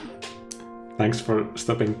 Thanks for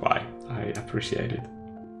stopping by. I appreciate it.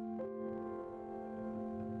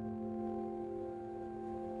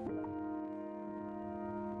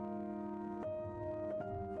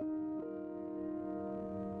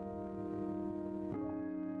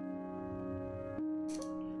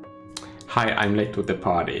 Hi, I'm late to the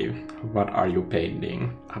party. What are you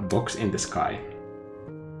painting? A box in the sky.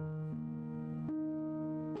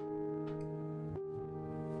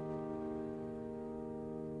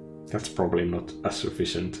 That's probably not a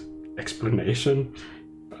sufficient explanation,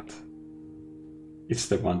 but it's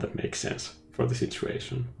the one that makes sense for the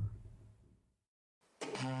situation.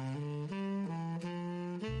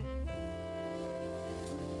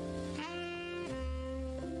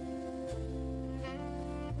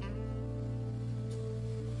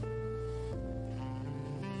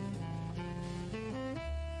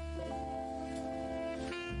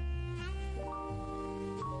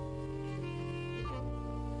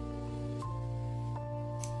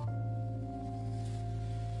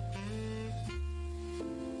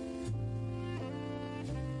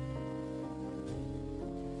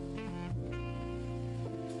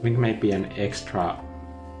 I think maybe an extra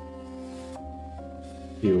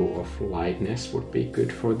view of lightness would be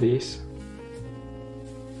good for these.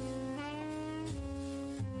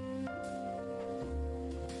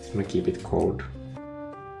 I'm gonna keep it cold.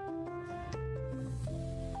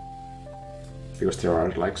 Because there are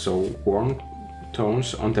like so warm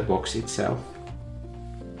tones on the box itself.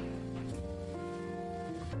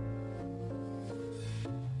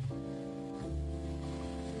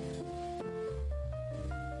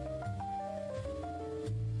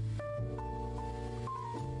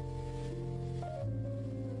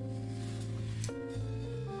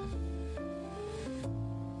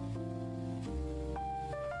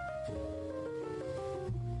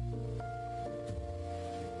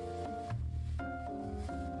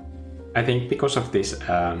 I think because of this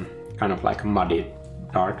kind of like muddy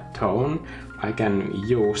dark tone, I can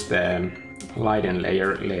use the lighten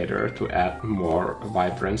layer later to add more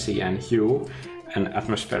vibrancy and hue and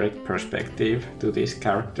atmospheric perspective to these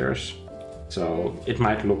characters. So it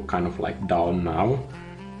might look kind of like dull now,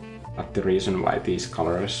 but the reason why these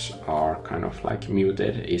colors are kind of like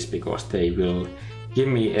muted is because they will give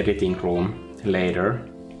me editing room later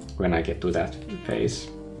when I get to that phase.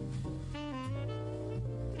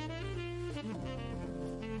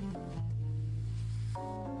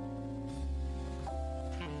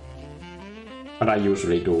 But I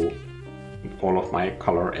usually do all of my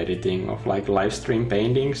color editing of like live stream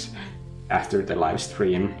paintings after the live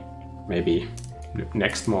stream, maybe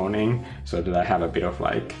next morning, so that I have a bit of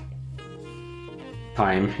like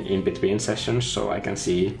time in between sessions so I can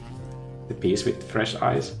see the piece with fresh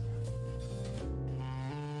eyes.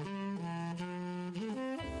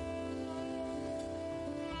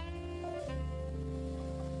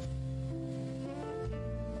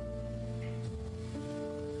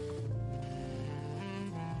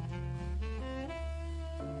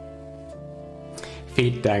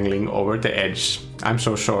 Feet dangling over the edge. I'm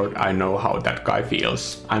so short, I know how that guy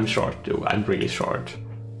feels. I'm short too, I'm really short.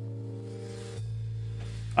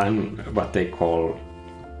 I'm what they call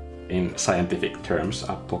in scientific terms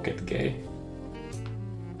a pocket gay.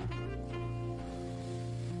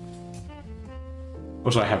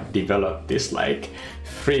 Also, I have developed this like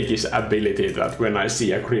freakish ability that when I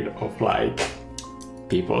see a grid of like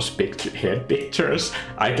people's head pictures,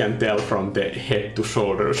 I can tell from the head to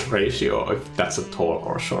shoulders ratio if that's a tall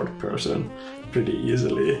or short person pretty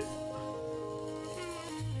easily.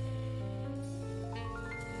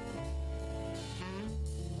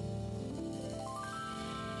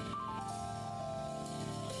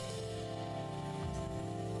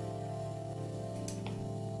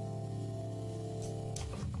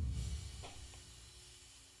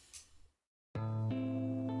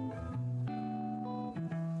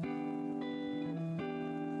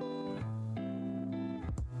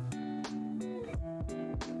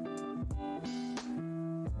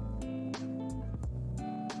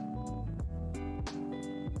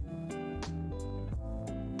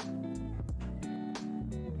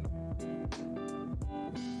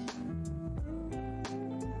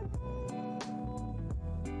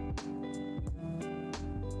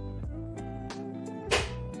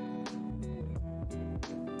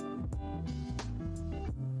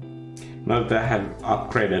 Now that I have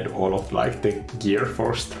upgraded all of like the gear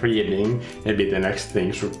for streaming, maybe the next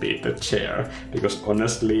thing should be the chair, because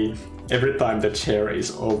honestly, every time the chair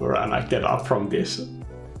is over and I get up from this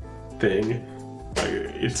thing,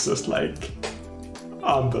 it's just like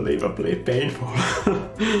unbelievably painful.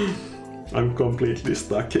 I'm completely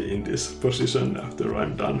stuck in this position after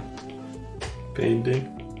I'm done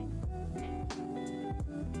painting.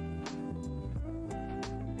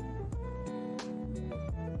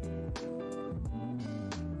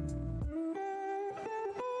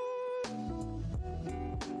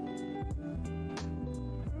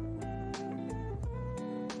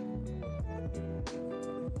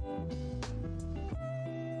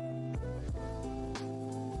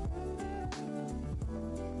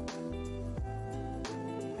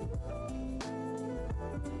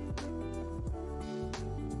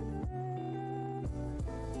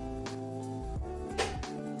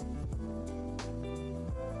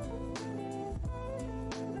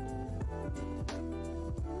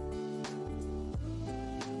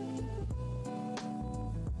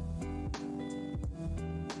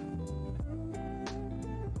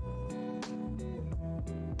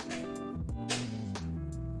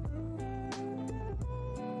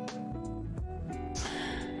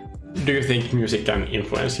 Do you think music can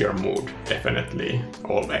influence your mood? Definitely,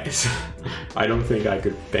 always. I don't think I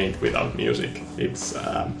could paint without music. It's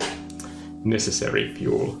necessary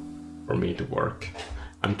fuel for me to work.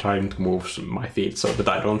 I'm trying to move my feet so that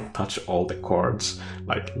I don't touch all the cords,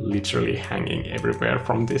 like literally hanging everywhere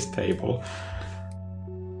from this table.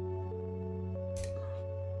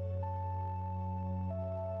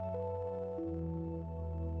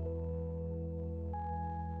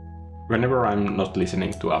 Whenever I'm not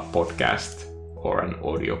listening to a podcast or an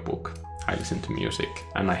audiobook, I listen to music,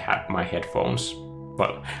 and I have my headphones.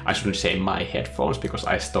 Well, I shouldn't say my headphones because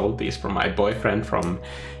I stole these from my boyfriend from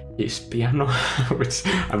his piano, which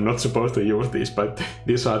I'm not supposed to use these, but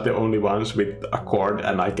these are the only ones with a cord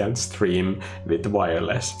and I can't stream with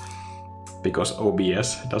wireless because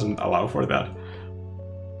OBS doesn't allow for that.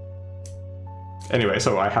 Anyway,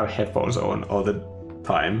 so I have headphones on all the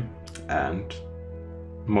time and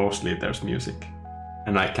mostly there's music,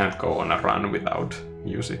 and I can't go on a run without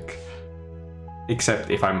music,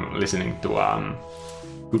 except if I'm listening to a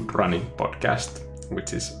good running podcast,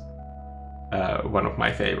 which is one of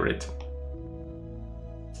my favorite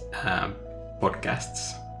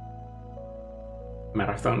podcasts,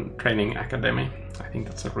 Marathon Training Academy. I think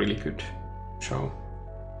that's a really good show.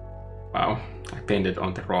 Wow, I painted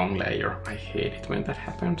on the wrong layer. I hate it when that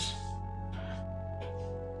happens.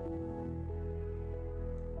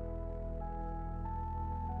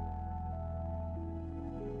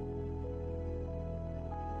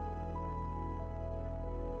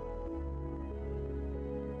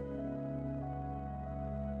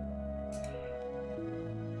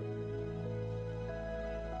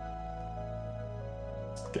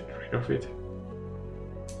 Get rid of it.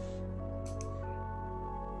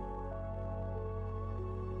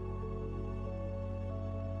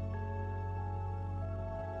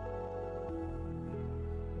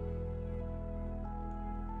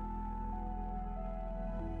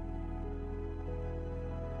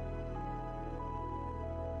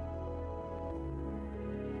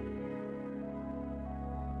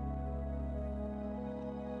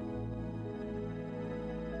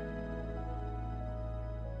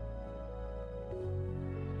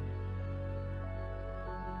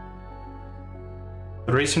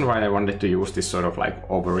 The reason why I wanted to use this sort of like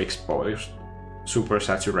overexposed, super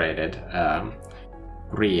saturated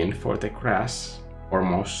green for the grass or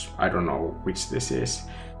moss, I don't know which this is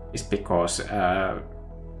because I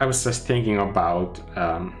was just thinking about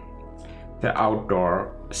the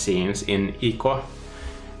outdoor scenes in Ico.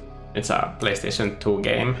 It's a PlayStation 2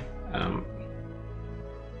 game,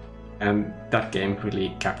 and that game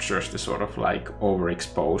really captures the sort of like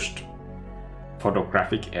overexposed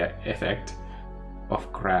photographic effect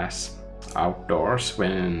of grass outdoors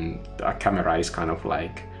when the camera is kind of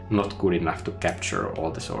like not good enough to capture all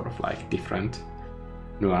the sort of like different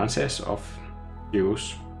nuances of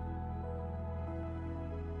hues.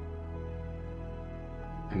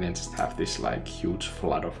 And then just have this like huge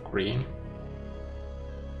flood of green.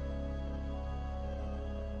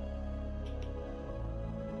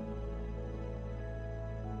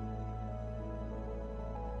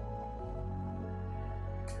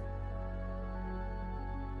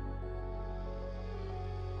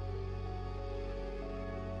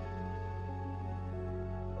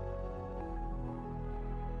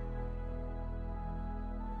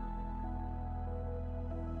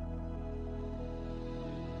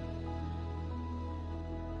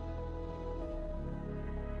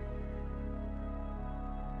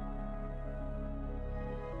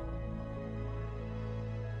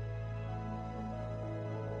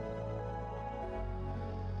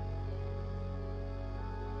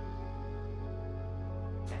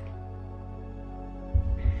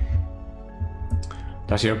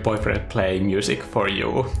 Does your boyfriend play music for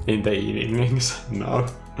you in the evenings? No.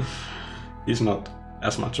 He's not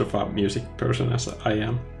as much of a music person as I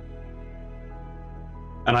am.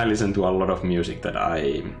 And I listen to a lot of music that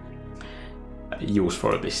I use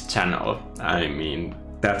for this channel. I mean,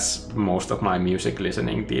 that's most of my music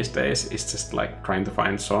listening these days, is just like trying to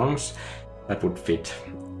find songs that would fit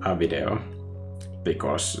a video,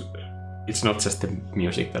 because it's not just the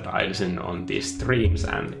music that I listen on these streams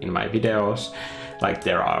and in my videos. Like,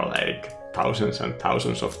 there are like thousands and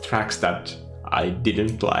thousands of tracks that I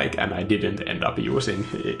didn't like and I didn't end up using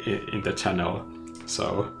in the channel,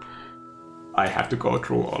 so I have to go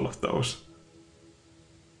through all of those.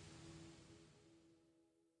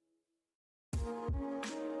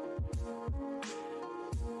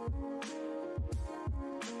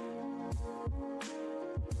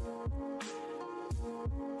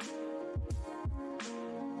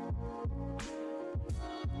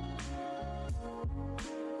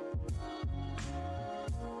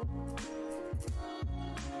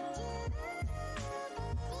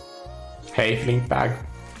 Hey, Flinkbag.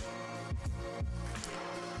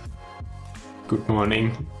 Good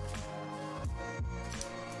morning.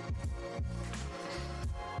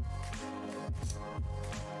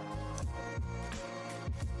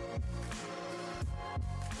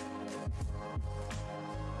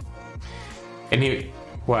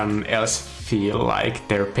 Anyone else feel like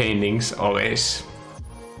their paintings always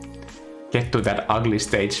get to that ugly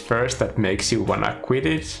stage first that makes you wanna quit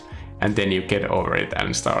it, and then you get over it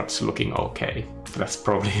and starts looking okay? That's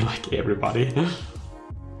probably like everybody.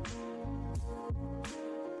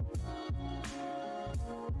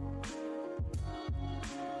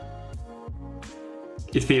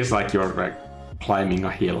 It feels like you're like climbing a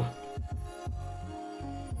hill,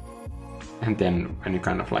 and then when you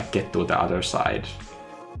kind of like get to the other side,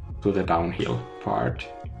 to the downhill part,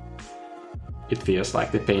 it feels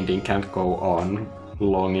like the painting can't go on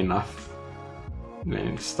long enough. Then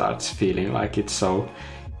it starts feeling like it's so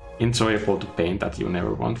enjoyable to paint that you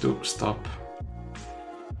never want to stop.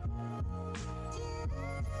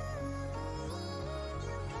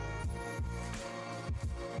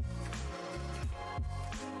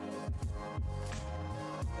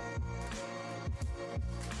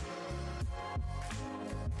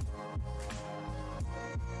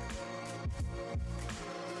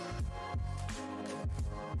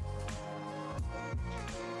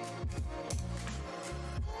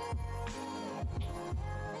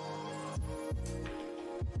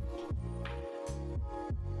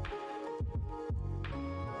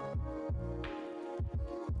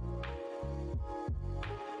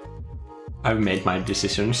 I've made my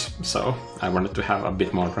decisions, so I wanted to have a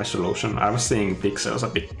bit more resolution. I was seeing pixels a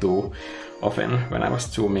bit too often when I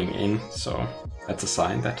was zooming in, so that's a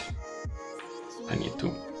sign that I need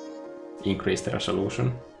to increase the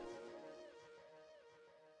resolution.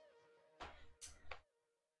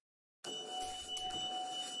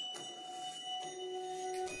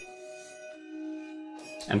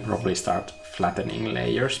 And probably start flattening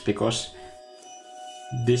layers, because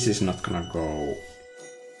this is not gonna go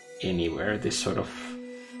anywhere, this sort of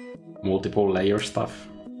multiple layer stuff.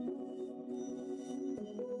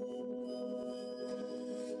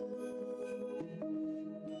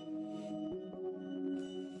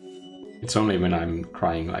 It's only when I'm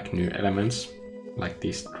trying like new elements, like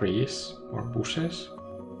these trees or bushes.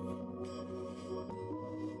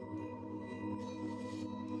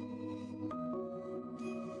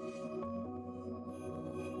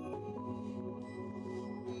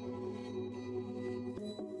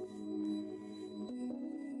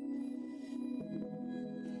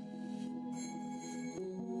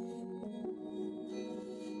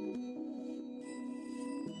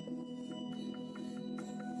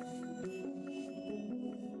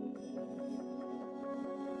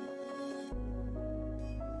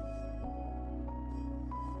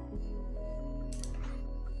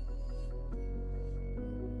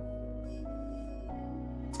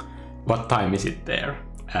 What time is it there?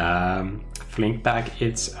 Flinkbag,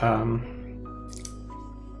 it's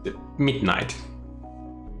midnight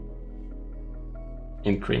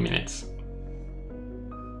in 3 minutes.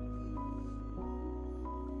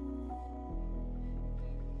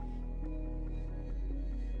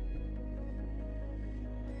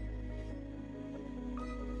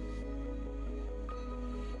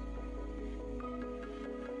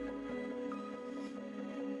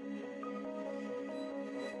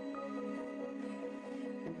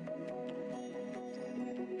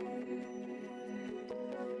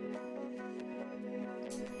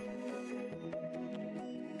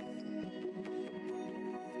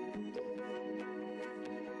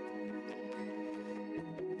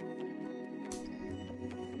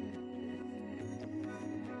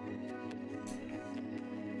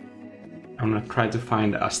 I'm gonna try to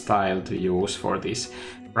find a style to use for these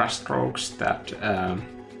brush strokes that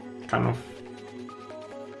kind of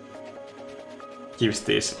gives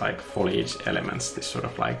these like foliage elements this sort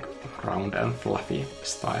of like round and fluffy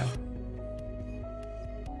style.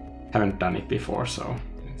 Haven't done it before, so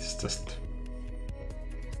it's just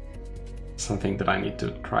something that I need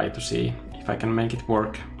to try to see if I can make it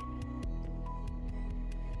work.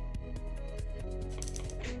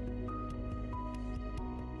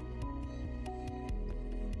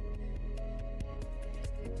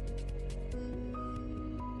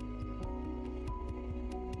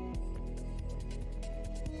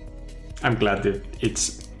 I'm glad that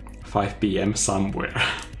it's 5 p.m. somewhere,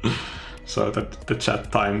 so that the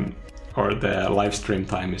chat time or the live stream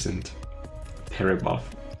time isn't terrible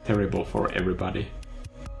for everybody.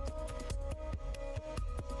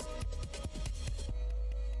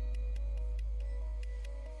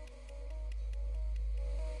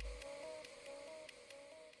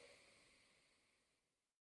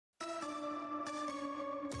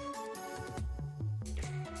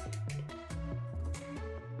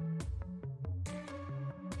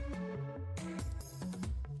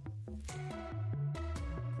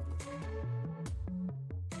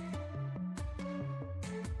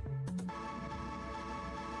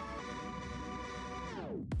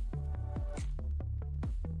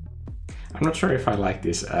 I'm not sure if I like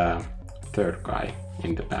this third guy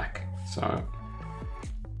in the back, so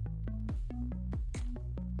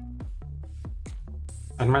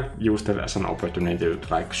I might use that as an opportunity to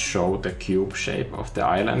like show the cube shape of the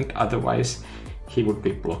island, otherwise he would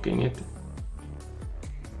be blocking it.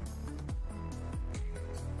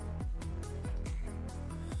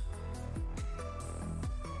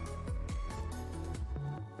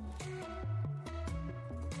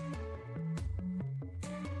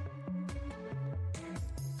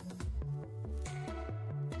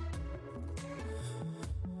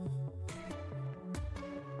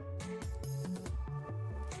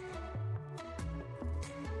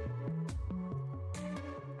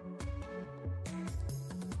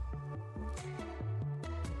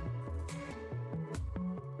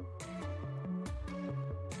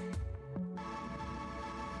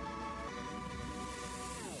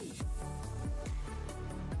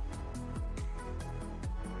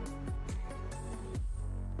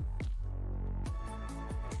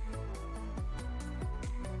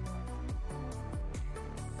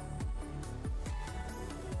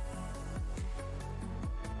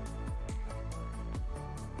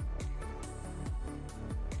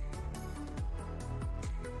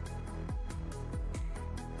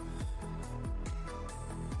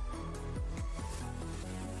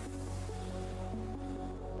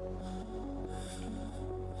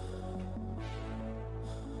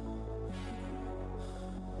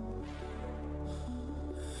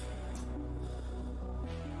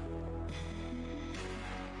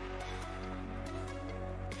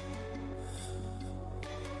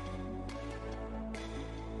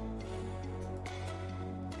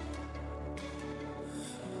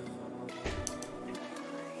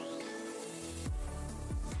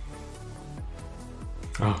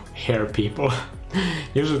 Oh, hair people.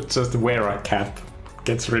 You should just wear a cap.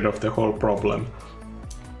 Gets rid of the whole problem.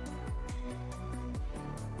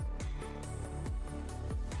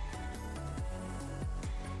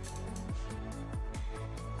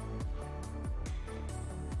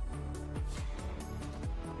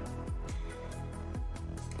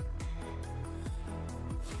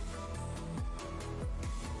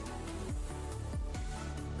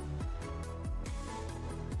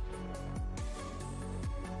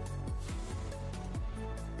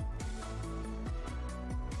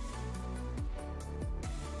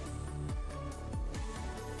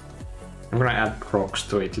 I'm gonna add rocks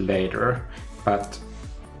to it later, but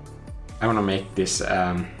I wanna make this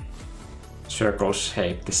circle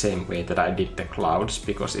shape the same way that I did the clouds,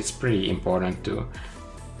 because it's pretty important to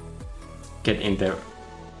get in the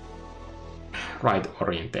right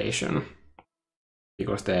orientation,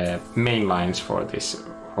 because the main lines for this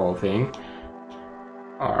whole thing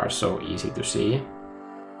are so easy to see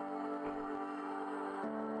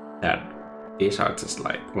that these are just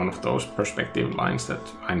like one of those perspective lines that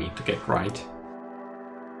I need to get right.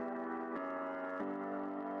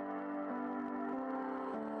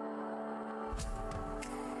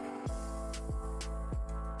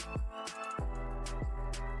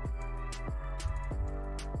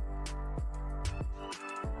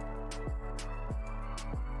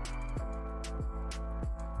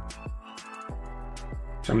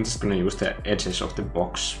 So I'm just going to use the edges of the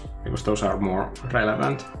box, because those are more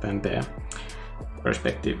relevant than the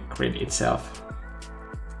perspective grid itself.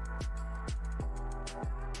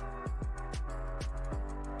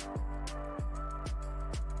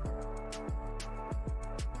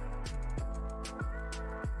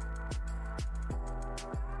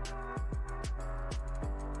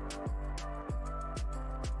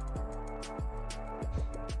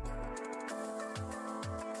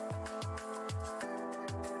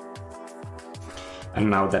 And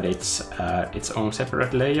now that it's its own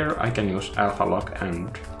separate layer, I can use alpha lock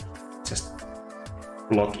and just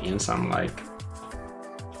lock in some like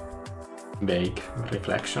vague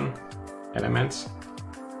reflection elements.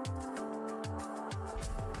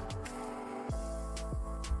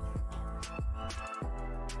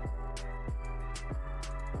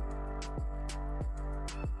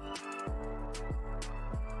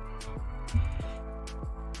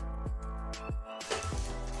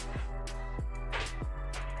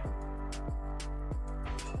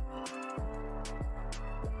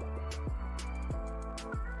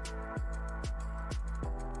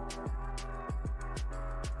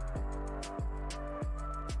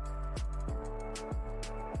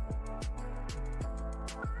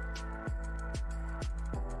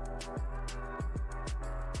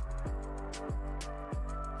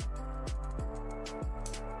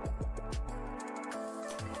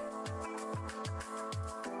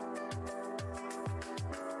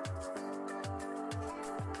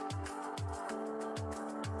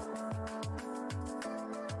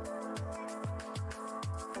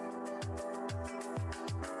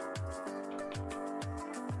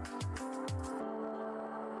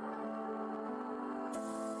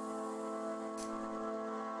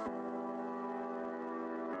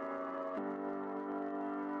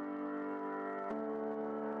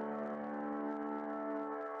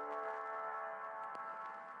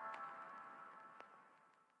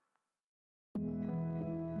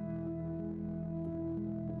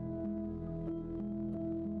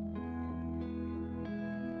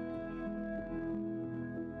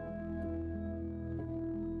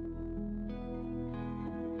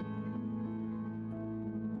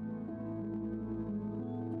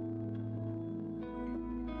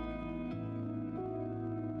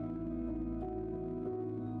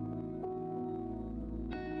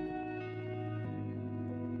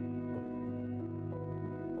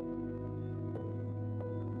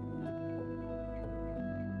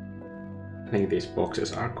 I think these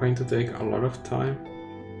boxes are going to take a lot of time.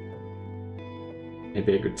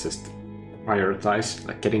 Maybe I could just prioritize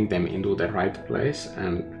like getting them into the right place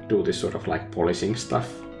and do this sort of like polishing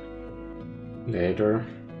stuff later,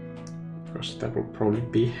 because that will probably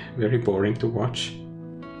be very boring to watch.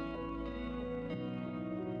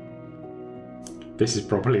 This is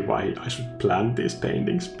probably why I should plan these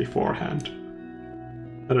paintings beforehand.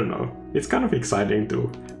 I don't know, it's kind of exciting to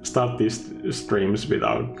start these streams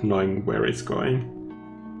without knowing where it's going.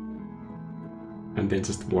 And then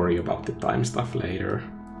just worry about the time stuff later.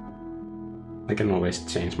 I can always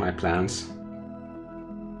change my plans.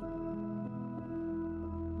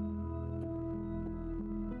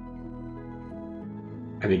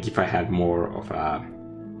 I think if I had more of a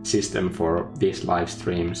system for these live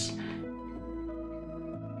streams,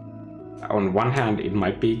 on one hand it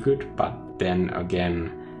might be good, but then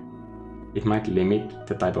again it might limit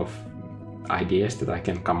the type of ideas that I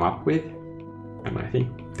can come up with. And I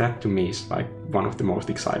think that to me is like one of the most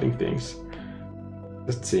exciting things.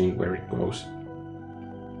 Just seeing where it goes.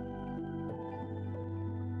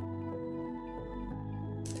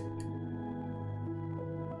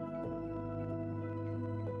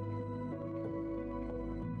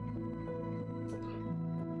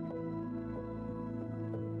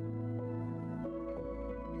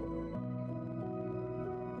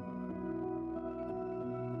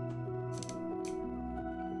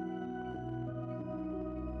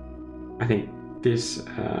 I think this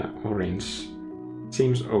orange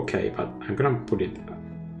seems okay, but I'm gonna put it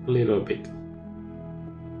a little bit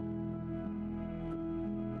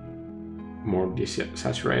more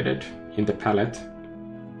desaturated in the palette,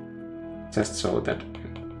 just so that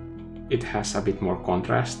it has a bit more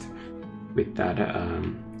contrast with that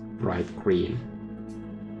bright green.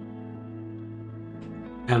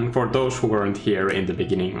 And for those who weren't here in the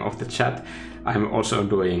beginning of the chat, I'm also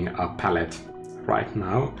doing a palette right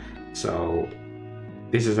now. So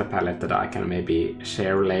this is a palette that I can maybe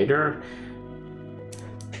share later.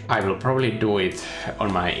 I will probably do it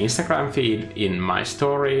on my Instagram feed in my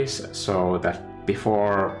stories, so that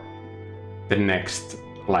before the next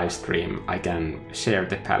live stream I can share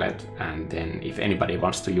the palette, and then if anybody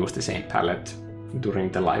wants to use the same palette during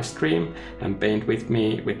the live stream and paint with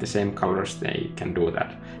me with the same colors, they can do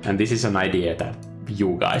that. And this is an idea that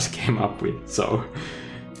you guys came up with, so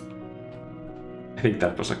I think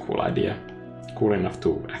that was a cool idea. Cool enough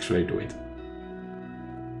to actually do it.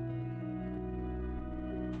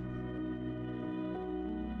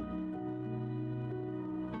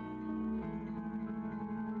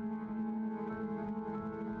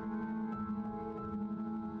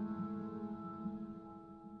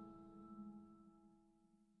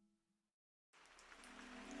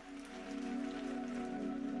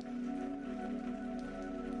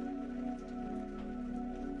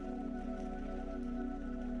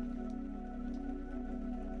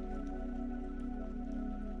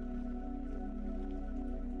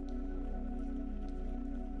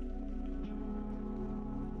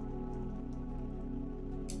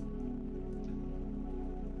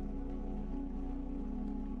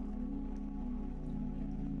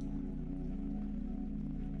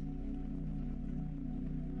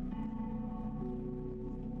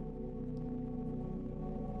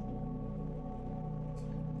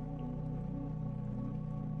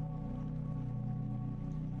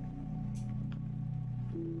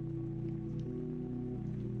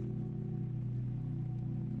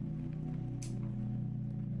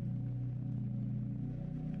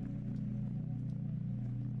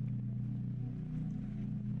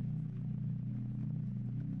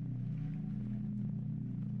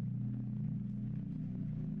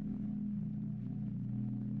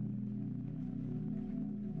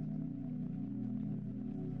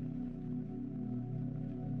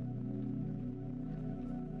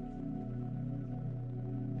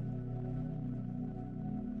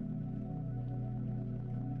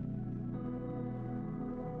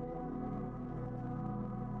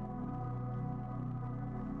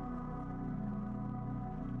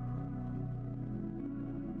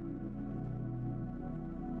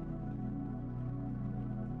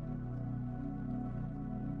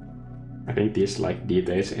 I think these like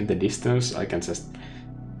details in the distance, I can just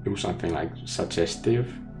do something like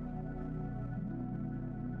suggestive.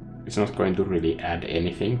 It's not going to really add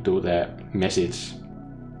anything to the message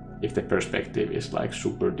if the perspective is like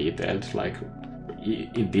super detailed, like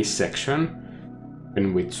in this section.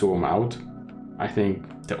 When we zoom out, I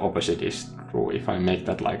think the opposite is true. If I make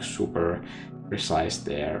that like super precise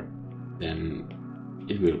there, then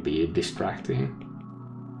it will be distracting.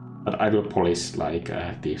 But I will polish like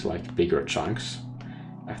these like bigger chunks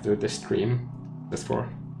after the stream, just for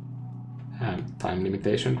time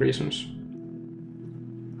limitation reasons.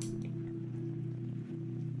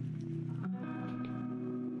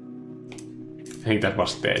 I think that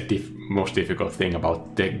was the most difficult thing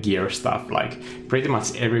about the gear stuff. Like pretty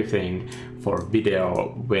much everything for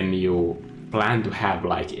video, when you plan to have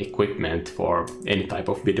like equipment for any type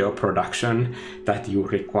of video production that you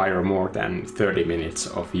require more than 30 minutes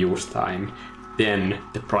of use time, then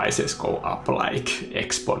the prices go up like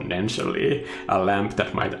exponentially. A lamp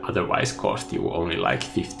that might otherwise cost you only like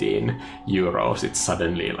 15 euros, it's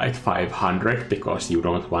suddenly like 500 because you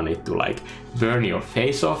don't want it to like burn your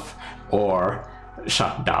face off or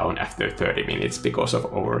shut down after 30 minutes because of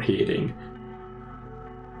overheating.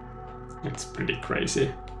 It's pretty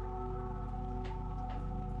crazy.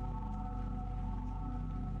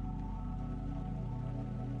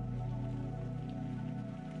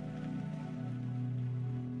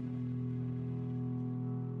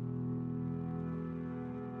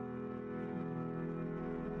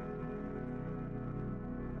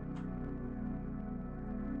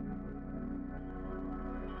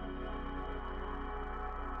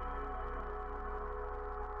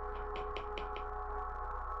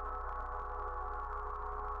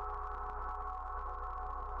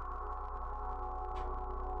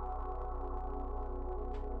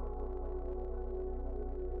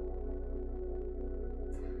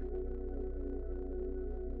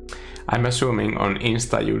 I'm assuming on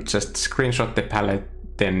Insta you just screenshot the palette,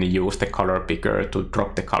 then use the color picker to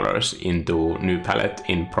drop the colors into new palette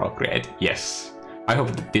in Procreate. Yes. I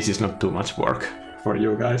hope that this is not too much work for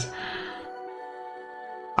you guys.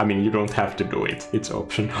 I mean, you don't have to do it, it's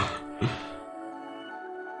optional.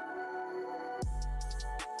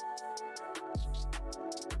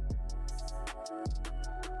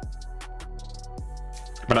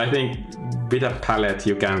 But I think with a palette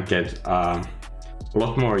you can get a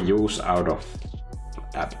lot more use out of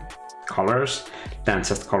colors than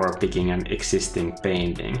just color picking an existing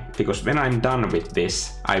painting. Because when I'm done with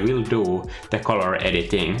this, I will do the color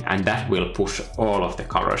editing, and that will push all of the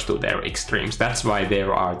colors to their extremes. That's why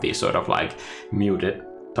there are these sort of like muted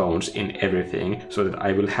tones in everything, so that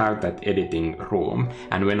I will have that editing room.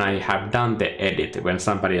 And when I have done the edit, when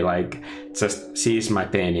somebody like just sees my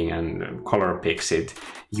painting and color picks it,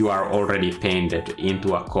 you are already painted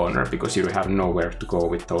into a corner because you have nowhere to go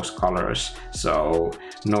with those colors. So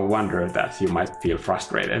no wonder that you might feel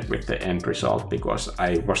frustrated with the end result, because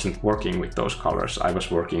I wasn't working with those colors. I was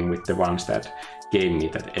working with the ones that gave me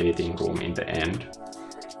that editing room in the end.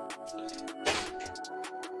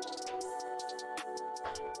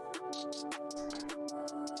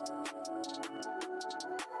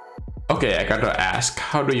 Okay, I gotta ask,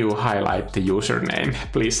 how do you highlight the username?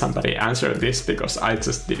 Please somebody answer this, because I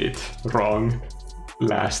just did it wrong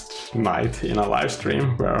last night in a live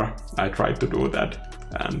stream where I tried to do that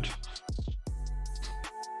and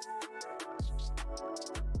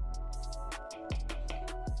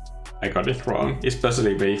I got it wrong,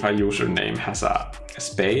 especially if a username has a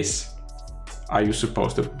space. Are you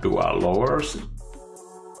supposed to do a lower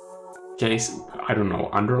case, I don't know,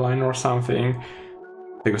 underline or something?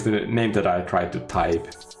 Because the name that I tried to type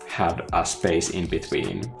had a space in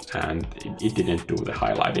between and it didn't do the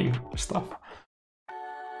highlighting stuff.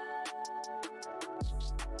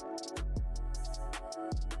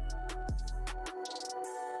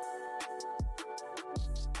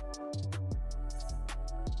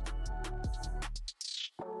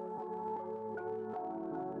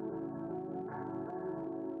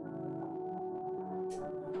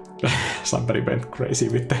 Somebody went crazy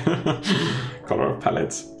with the color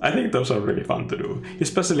palettes. I think those are really fun to do,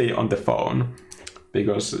 especially on the phone,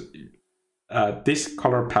 because this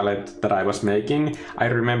color palette that I was making, I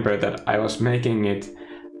remember that I was making it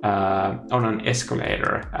on an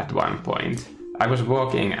escalator at one point. I was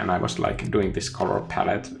walking and I was like doing this color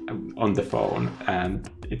palette on the phone, and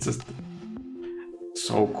it's just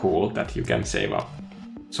so cool that you can save up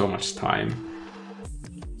so much time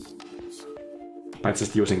by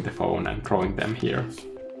just using the phone and drawing them here.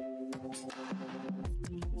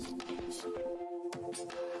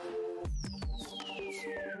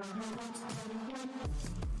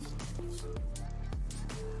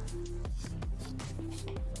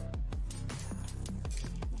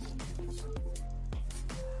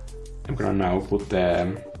 I'm gonna now put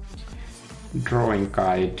the drawing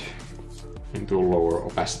guide into lower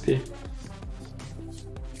opacity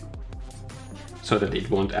so that it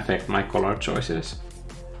won't affect my color choices.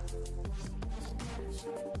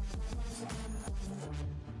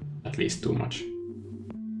 At least too much.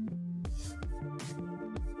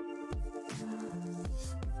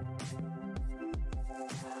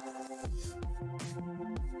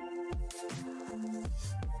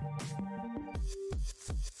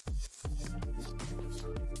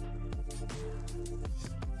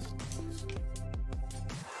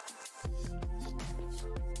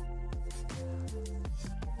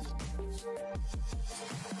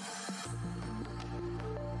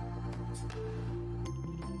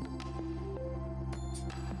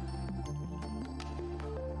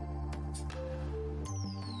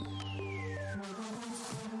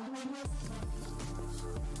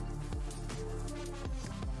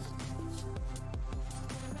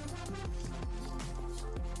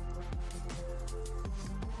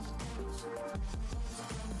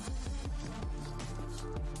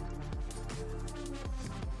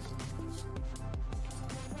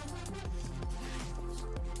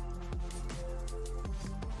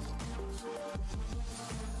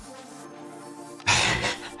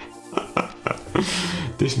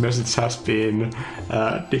 This message has been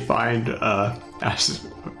defined as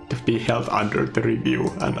to be held under the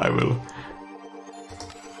review, and I will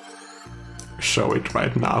show it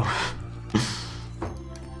right now.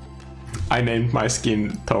 I named my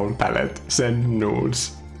skin tone palette Zen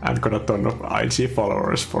Nudes and got a ton of IG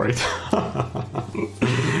followers for it.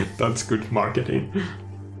 That's good marketing.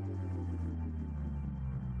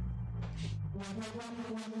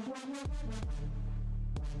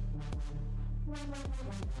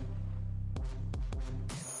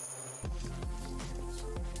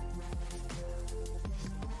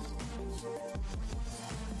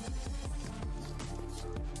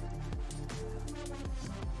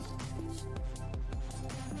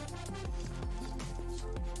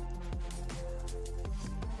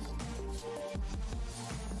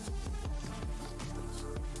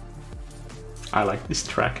 I like this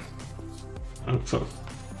track. So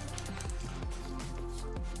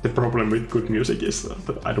the problem with good music is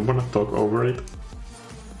that I don't want to talk over it.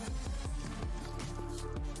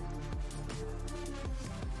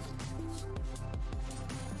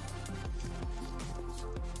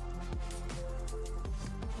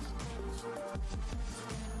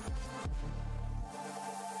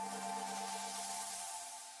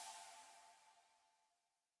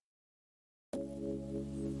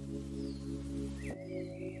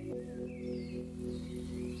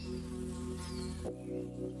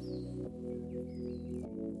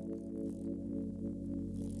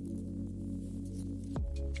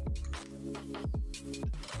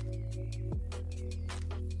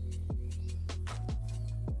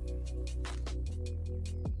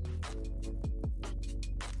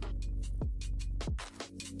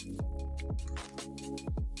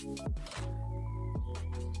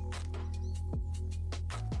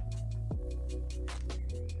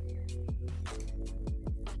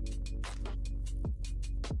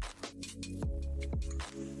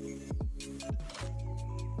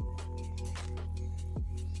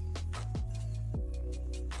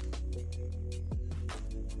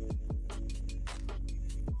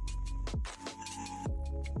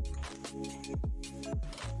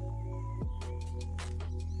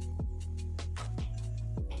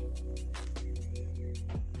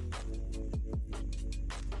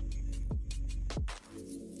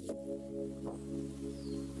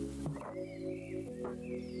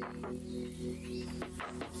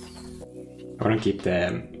 I want to keep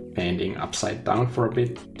the painting upside down for a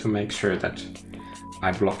bit to make sure that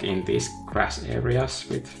I block in these grass areas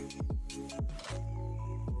with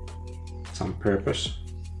some purpose.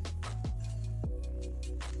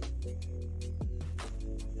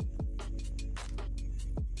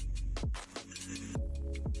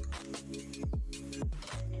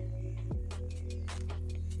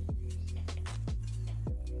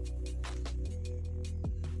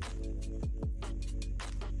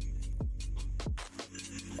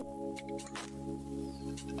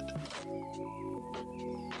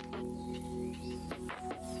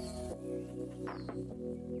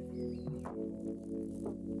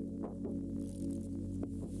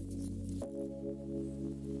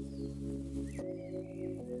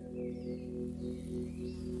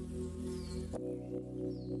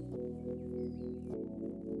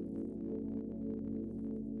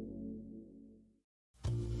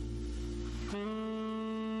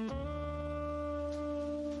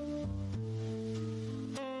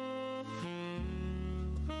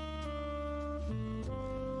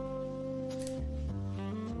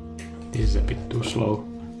 This is a bit too slow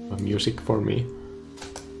of music for me.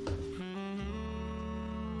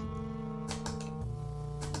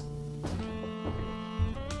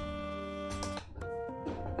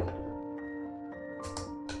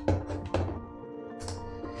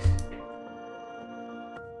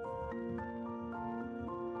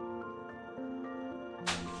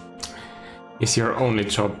 Is your only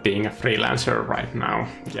job being a freelancer right now?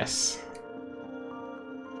 Yes.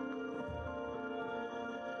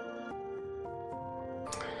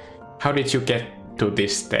 How did you get to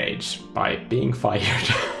this stage? By being fired.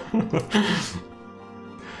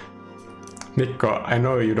 Mikko, I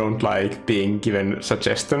know you don't like being given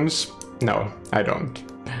suggestions. No, I don't.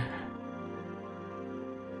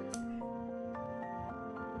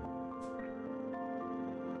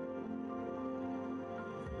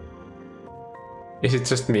 Is it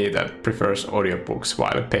just me that prefers audiobooks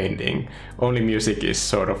while painting? Only music is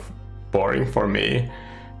sort of boring for me.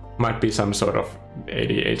 Might be some sort of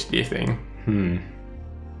ADHD thing.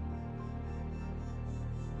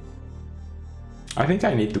 I think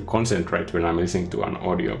I need to concentrate when I'm listening to an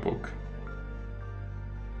audiobook.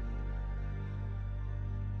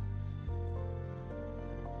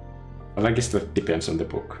 But I guess that depends on the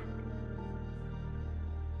book.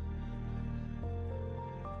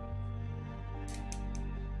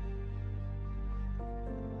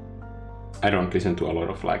 I don't listen to a lot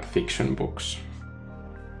of like fiction books.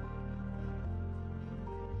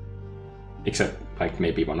 Except like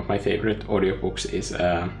maybe one of my favorite audiobooks is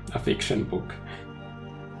a fiction book.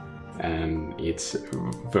 And it's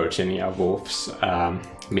Virginia Woolf's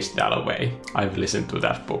Miss Dalloway. I've listened to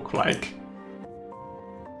that book like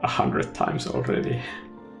 100 times already.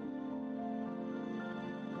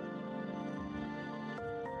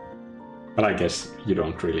 But I guess you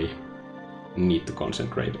don't really need to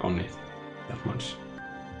concentrate on it that much.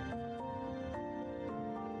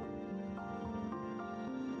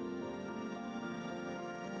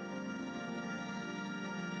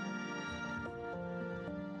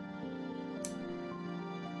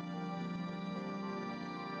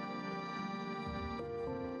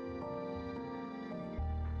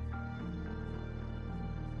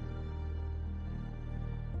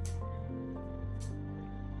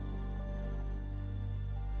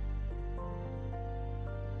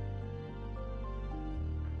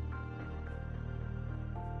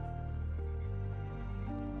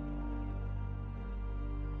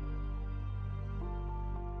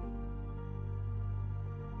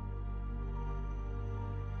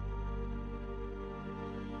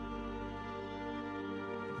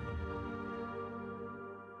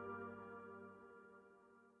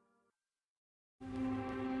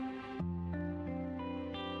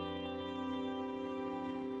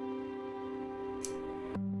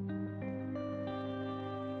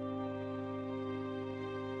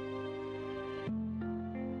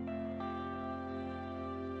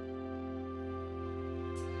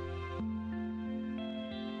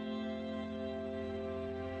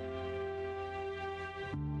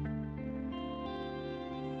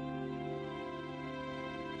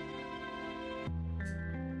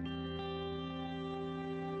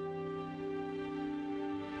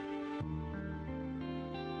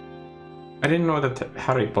 I didn't know that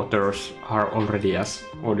Harry Potters are already as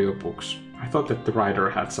audiobooks. I thought that the writer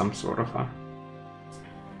had some sort of a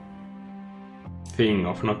thing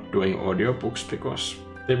of not doing audiobooks because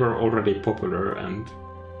they were already popular and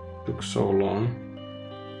took so long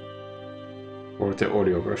for the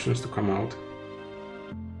audio versions to come out.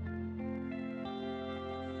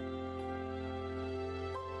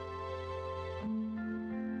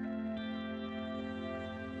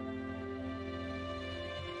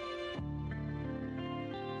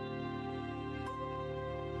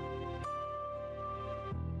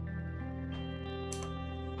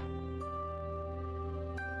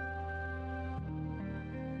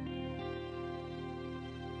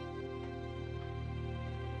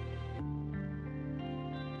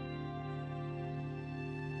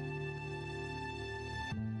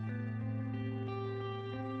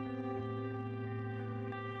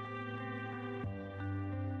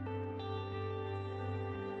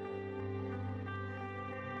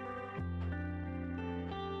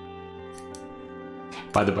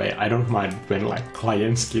 By the way, I don't mind when like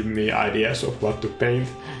clients give me ideas of what to paint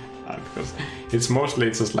because it's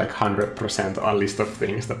mostly just like 100% a list of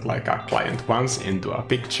things that like a client wants into a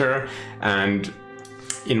picture, and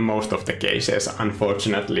in most of the cases,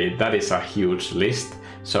 unfortunately, that is a huge list.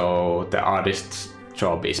 So the artist's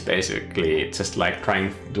job is basically just like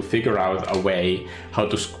trying to figure out a way how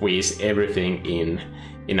to squeeze everything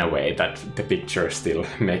in a way that the picture still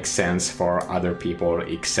makes sense for other people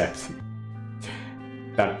except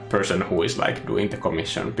that person who is like doing the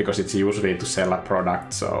commission, because it's usually to sell a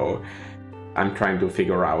product. So I'm trying to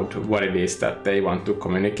figure out what it is that they want to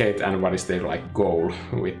communicate and what is their like goal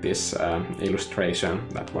with this illustration.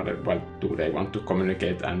 That what do they want to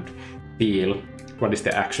communicate and feel? What is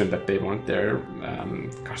the action that they want their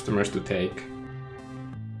customers to take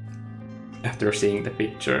after seeing the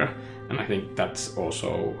picture? And I think that's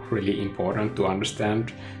also really important to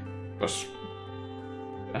understand, because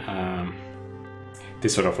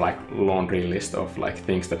this sort of like laundry list of like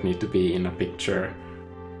things that need to be in a picture,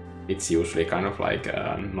 it's usually kind of like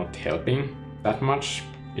not helping that much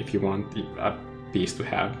if you want a piece to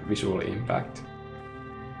have visual impact.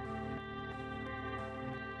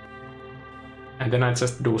 And then I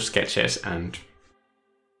just do sketches, and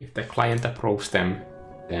if the client approves them,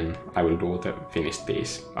 then I will do the finished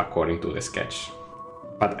piece according to the sketch.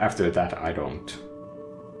 But after that, I don't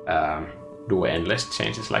do endless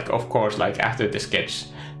changes. Like, of course, like after the sketch,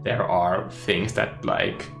 there are things that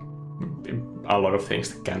like a lot of things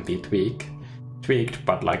that can be tweaked,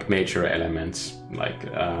 but like major elements,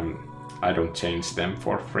 like I don't change them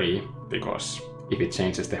for free, because if it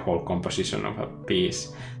changes the whole composition of a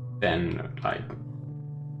piece, then like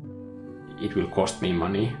it will cost me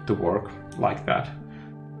money to work like that.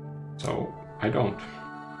 So I don't.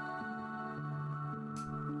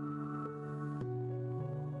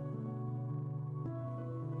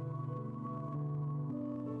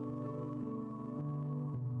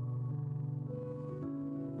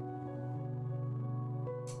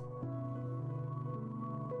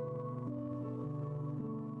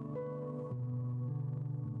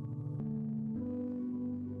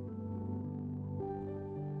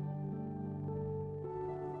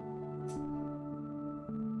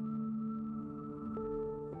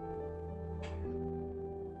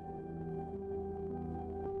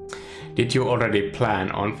 Did you already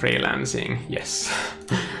plan on freelancing? Yes.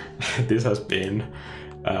 This has been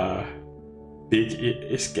a big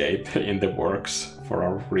escape in the works for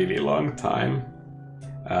a really long time.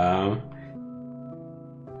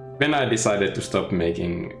 When I decided to stop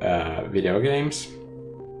making video games,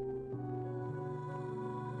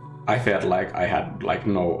 I felt like I had like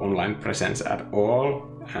no online presence at all,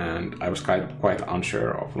 and I was quite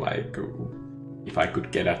unsure of like if I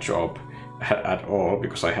could get a job at all,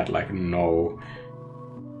 because I had like no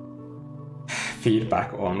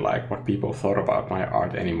feedback on like what people thought about my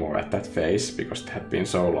art anymore at that phase, because it had been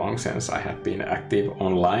so long since I had been active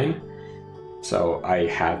online. So I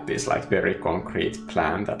had this like very concrete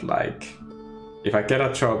plan that like if I get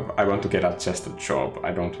a job, I want to get just a job.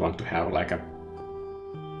 I don't want to have like a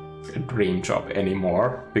dream job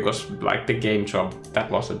anymore, because like the game job, that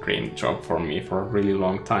was a dream job for me for a really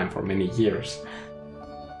long time, for many years.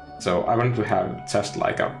 So I wanted to have just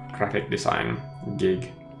like a graphic design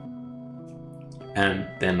gig, and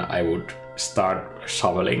then I would start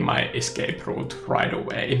shoveling my escape route right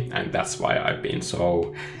away. And that's why I've been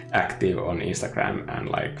so active on Instagram and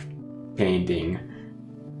like painting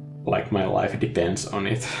like my life depends on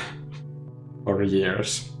it for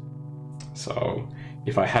years. So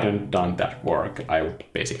if I hadn't done that work, I would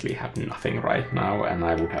basically have nothing right now, and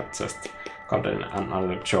I would have just gotten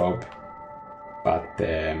another job. But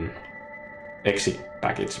the exit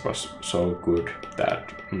package was so good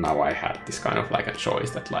that now I had this kind of like a choice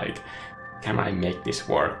that like, can I make this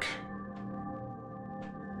work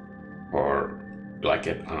or do I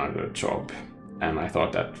get another job? And I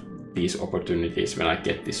thought that these opportunities, when I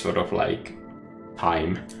get this sort of like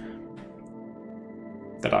time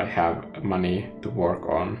that I have money to work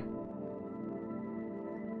on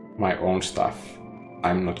my own stuff,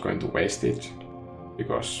 I'm not going to waste it,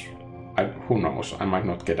 because who knows, I might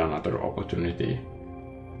not get another opportunity.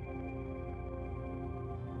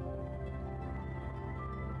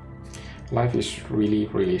 Life is really,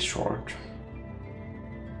 really short.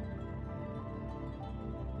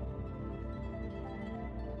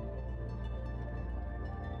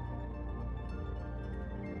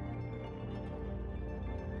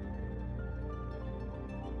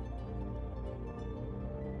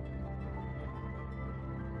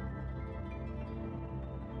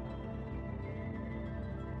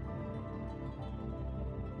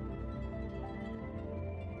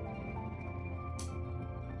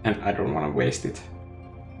 And I don't want to waste it.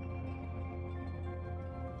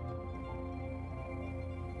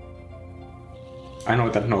 I know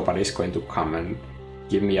that nobody is going to come and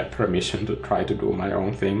give me a permission to try to do my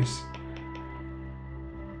own things.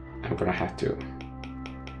 I'm gonna have to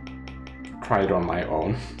try it on my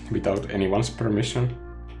own without anyone's permission.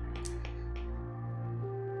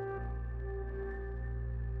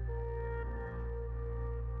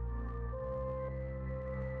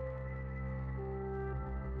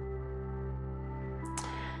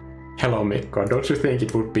 Hello Mikko, don't you think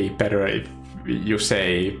it would be better if you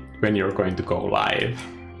say when you're going to go live?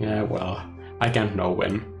 Yeah, well, I can't know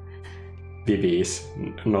when Vivi is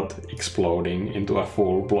not exploding into a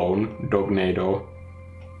full-blown dognado.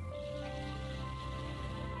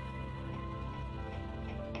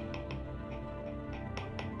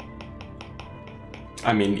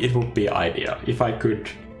 I mean, it would be ideal. If I could,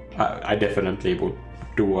 I definitely would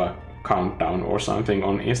do a countdown or something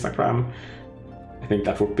on Instagram. I think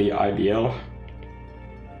that would be ideal.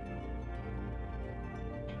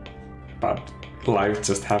 But life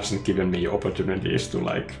just hasn't given me opportunities to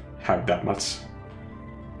like have that much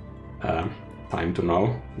time to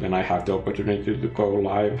know when I have the opportunity to go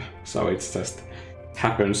live. So it's just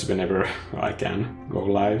happens whenever I can go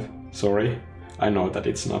live. Sorry, I know that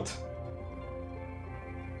it's not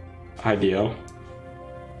ideal.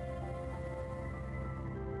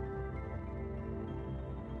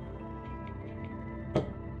 But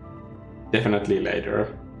definitely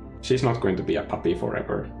later. She's not going to be a puppy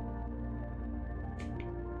forever.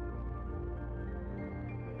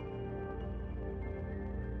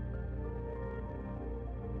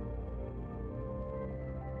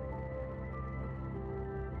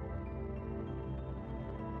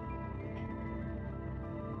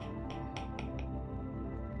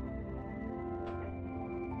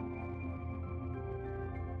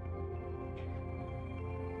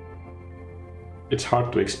 It's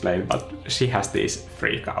hard to explain, but she has these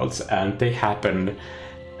freakouts and they happen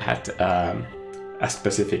at a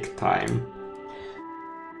specific time.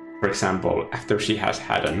 For example, after she has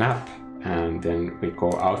had a nap and then we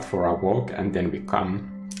go out for a walk and then we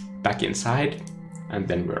come back inside and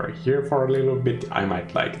then we're here for a little bit. I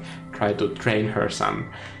might like try to train her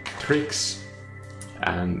some tricks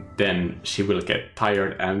and then she will get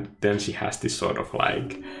tired and then she has this sort of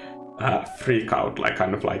like freak out, like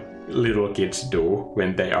kind of like little kids do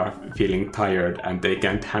when they are feeling tired and they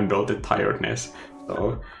can't handle the tiredness.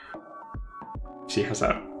 So she has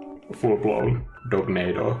a full-blown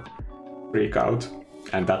dognado freak out,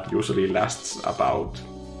 and that usually lasts about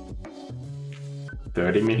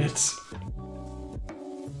 30 minutes.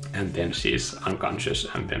 And then she's unconscious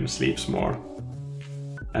and then sleeps more.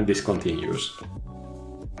 And this continues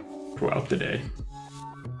throughout the day.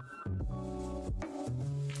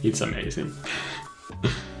 It's amazing.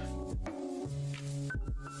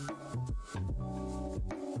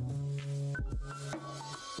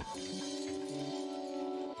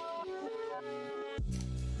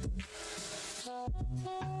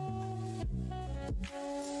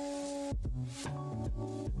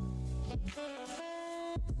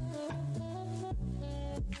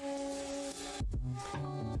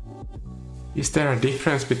 Is there a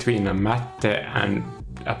difference between a matte and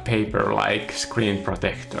a paper-like screen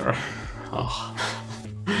protector? Oh.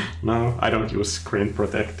 No, I don't use screen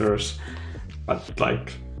protectors, but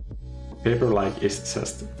like paper-like is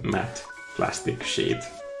just matte plastic sheet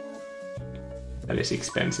that is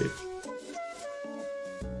expensive.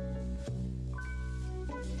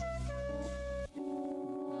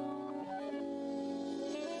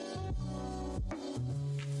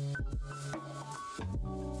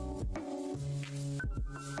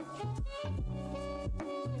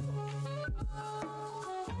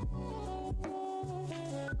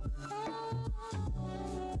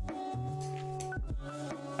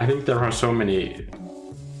 I think there are so many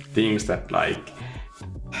things that like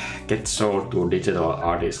get sold to digital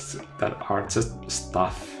artists that are just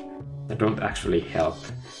stuff that don't actually help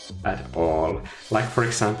at all. Like for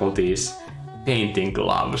example these painting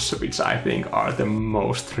gloves, which I think are the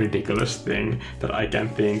most ridiculous thing that I can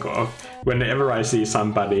think of. Whenever I see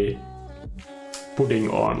somebody putting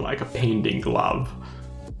on like a painting glove,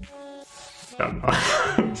 I don't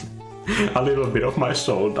know. A little bit of my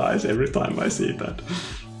soul dies every time I see that.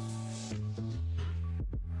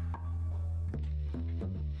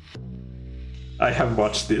 I have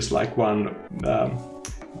watched this like one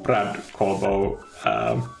Brad Colbo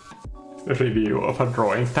review of a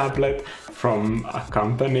drawing tablet from a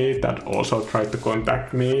company that also tried to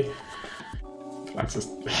contact me. I just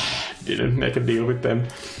didn't make a deal with them.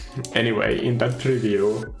 Anyway, in that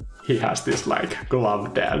review, he has this like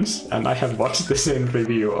glove dance, and I have watched the same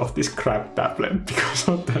review of this crap tablet because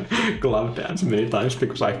of the glove dance many times,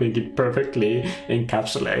 because I think it perfectly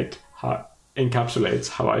encapsulates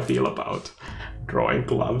how I feel about drawing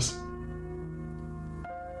gloves.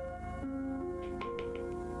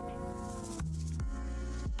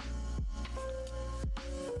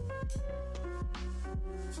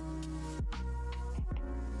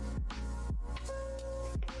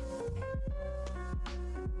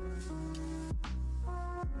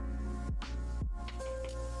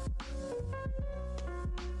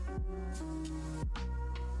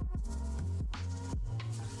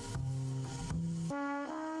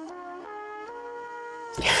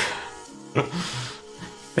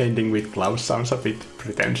 Painting with gloves sounds a bit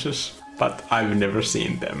pretentious, but I've never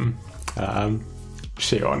seen them.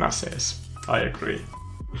 Shiona says, I agree.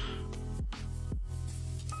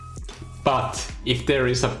 But if there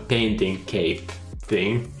is a painting cape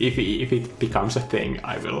thing, if it becomes a thing,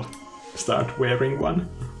 I will start wearing one.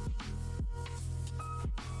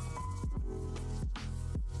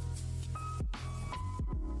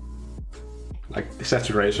 Like the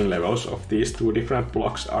saturation levels of these two different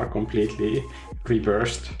blocks are completely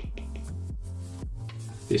reversed.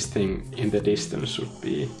 This thing in the distance should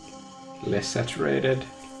be less saturated,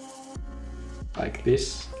 like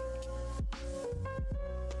this.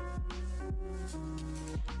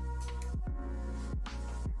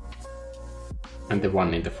 And the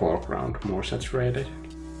one in the foreground more saturated.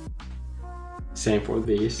 Same for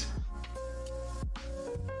these.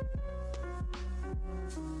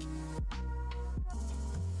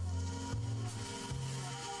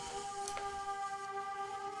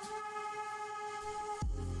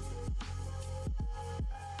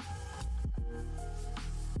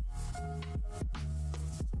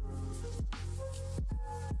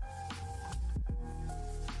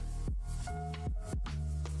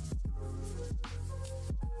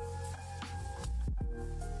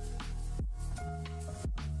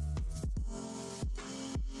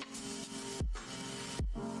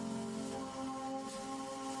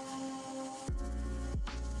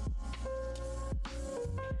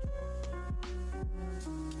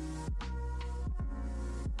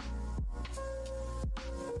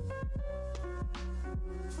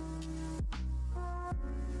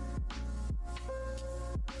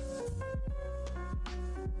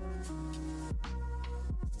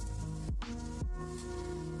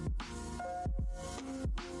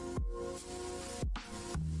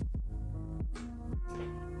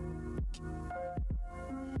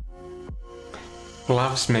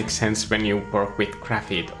 Gloves make sense when you work with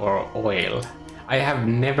graphite or oil. I have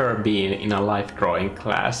never been in a life drawing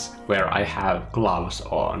class where I have gloves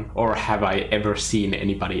on, or have I ever seen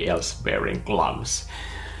anybody else wearing gloves.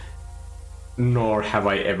 Nor have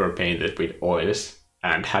I ever painted with oils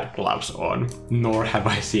and had gloves on, nor have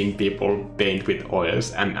I seen people paint with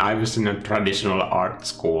oils, and I was in a traditional art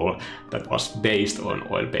school that was based on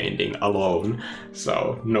oil painting alone,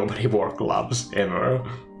 so nobody wore gloves ever.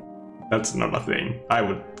 That's not a thing.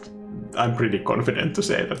 I'm pretty confident to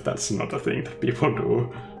say that that's not a thing that people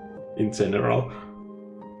do in general.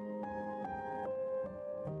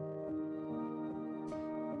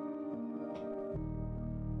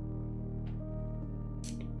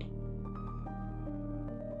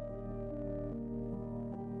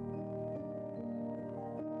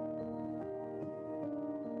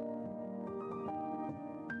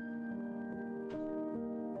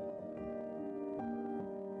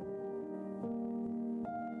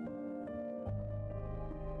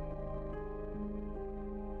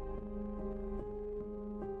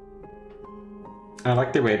 I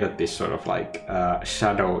like the way that this sort of like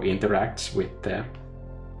shadow interacts with the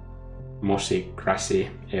mossy,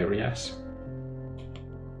 grassy areas.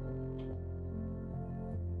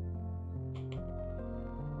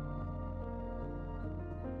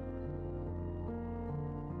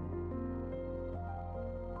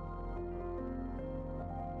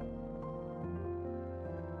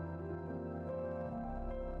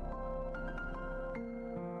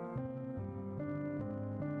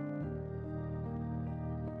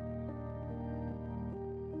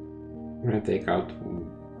 I'm gonna take out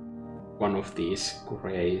one of these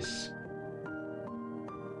grays.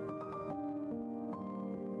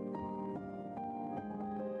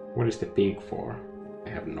 What is the pink for? I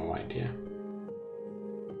have no idea.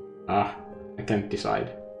 I can't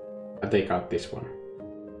decide. I'll take out this one.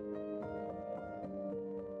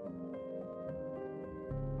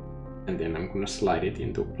 And then I'm gonna slide it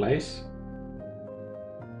into place.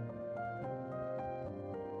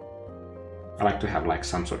 I like to have like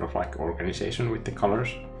some sort of like organization with the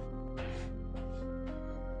colors.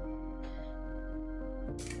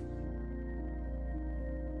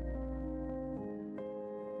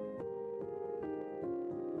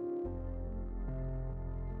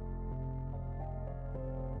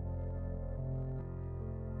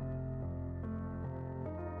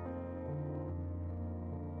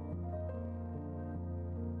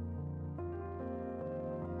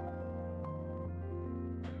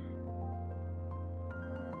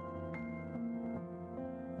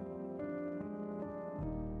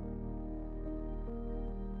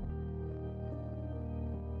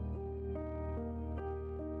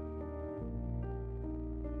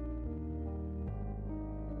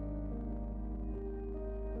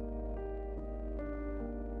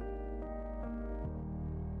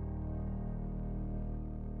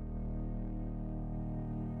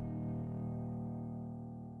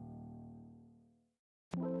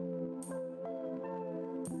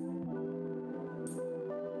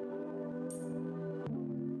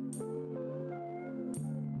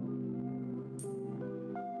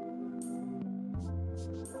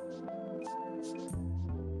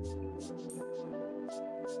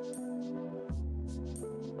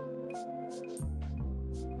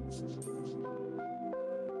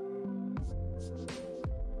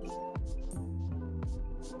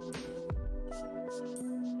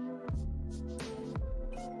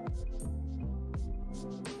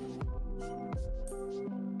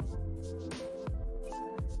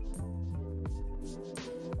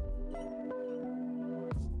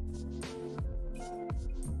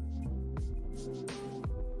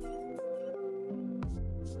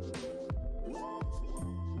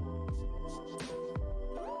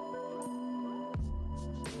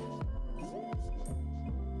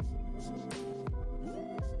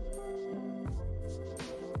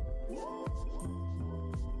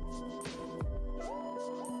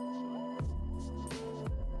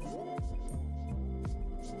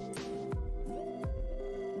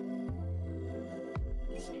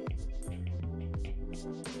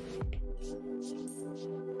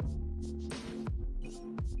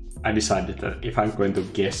 I decided that if I'm going to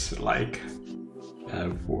guess like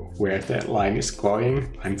where the line is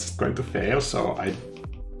going, I'm just going to fail, so I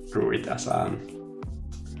drew it as a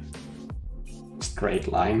straight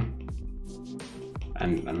line.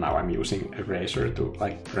 And now I'm using eraser to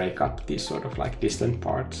like break up these sort of like distant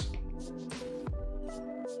parts.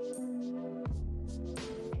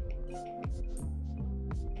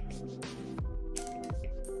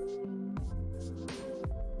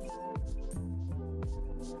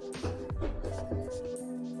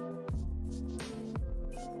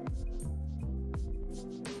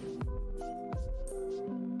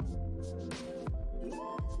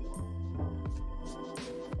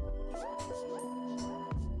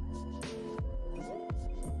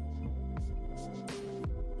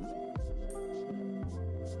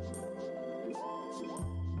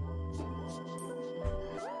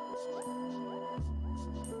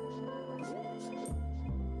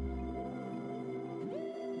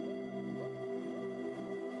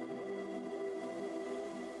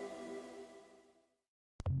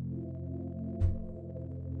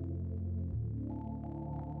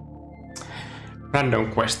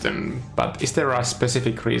 Random question, but is there a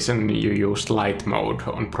specific reason you use light mode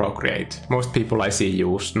on Procreate? Most people I see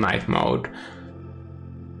use night mode.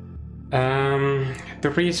 The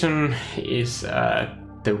reason is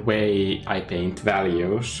the way I paint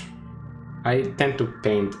values. I tend to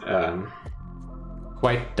paint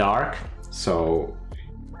quite dark, so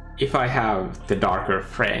if I have the darker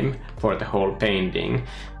frame for the whole painting,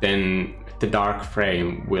 then the dark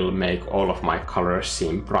frame will make all of my colors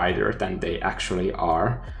seem brighter than they actually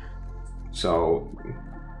are. So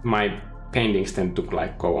my paintings tend to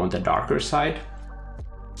like go on the darker side.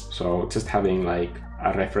 So just having like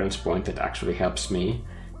a reference point that actually helps me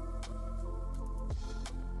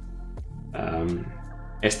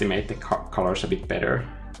estimate the colors a bit better.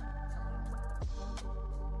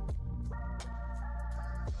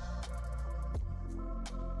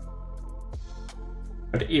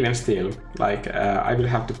 But even still, like I will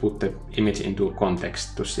have to put the image into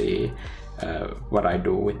context to see what I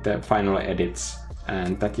do with the final edits,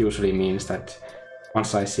 and that usually means that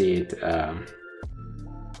once I see it on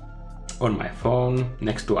my phone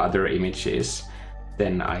next to other images,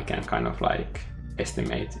 then I can kind of like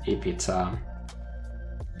estimate if it's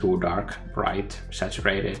too dark, bright,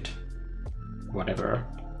 saturated, whatever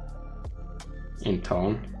in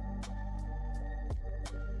tone.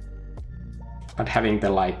 But having the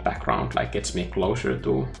light background like gets me closer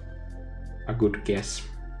to a good guess.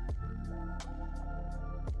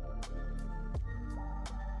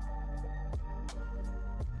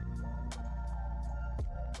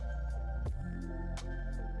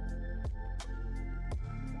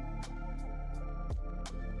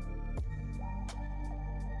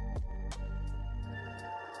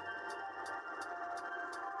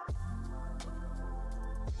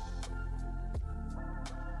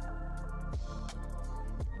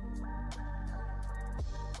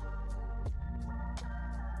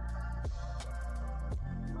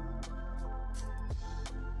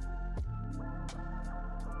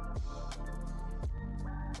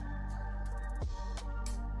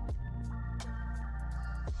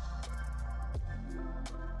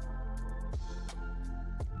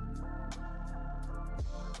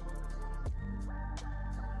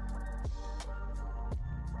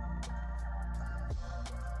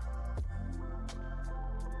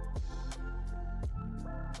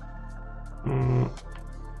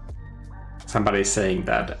 Somebody is saying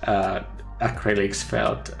that acrylics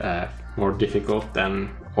felt more difficult than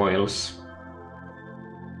oils.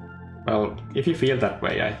 Well, if you feel that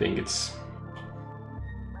way, I think it's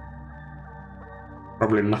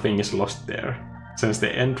probably nothing is lost there, since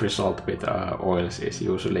the end result with oils is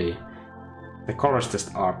usually the colors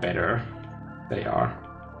just are better. They are.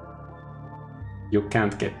 You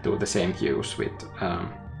can't get to the same hues with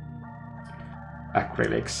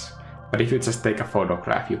acrylics. But if you just take a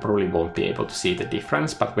photograph, you probably won't be able to see the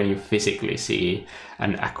difference. But when you physically see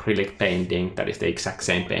an acrylic painting that is the exact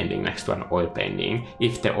same painting next to an oil painting,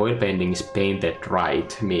 if the oil painting is painted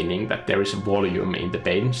right, meaning that there is volume in the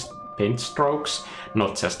paint strokes,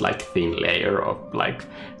 not just like thin layer of like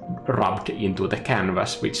rubbed into the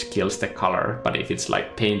canvas, which kills the color. But if it's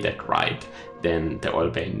like painted right, then the oil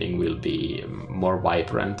painting will be more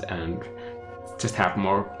vibrant and just have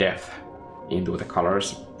more depth into the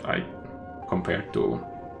colors, like compared to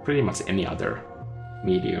pretty much any other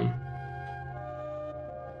medium.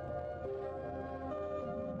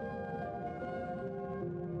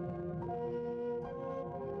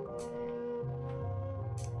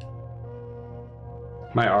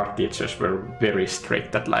 My art teachers were very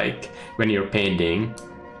strict that like when you're painting,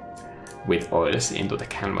 with oils into the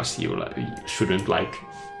canvas, you shouldn't like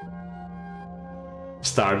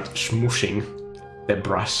start smooshing the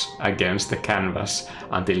brush against the canvas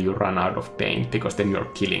until you run out of paint, because then you're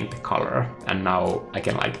killing the color. And now I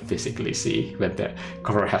can like physically see when the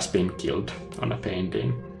color has been killed on a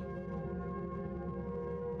painting.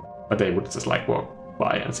 But they would just like walk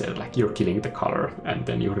by and say like, you're killing the color, and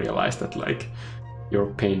then you realize that like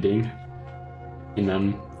you're painting in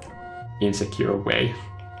an insecure way.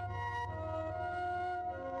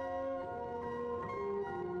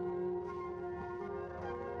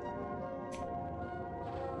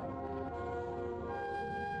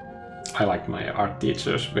 I like my art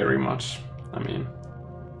teachers very much. I mean,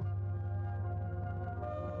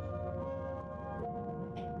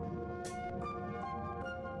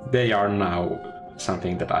 they are now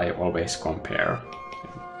something that I always compare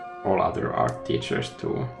all other art teachers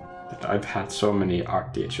to. That I've had so many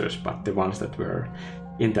art teachers, but the ones that were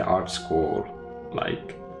in the art school,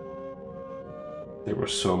 like, they were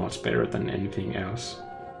so much better than anything else.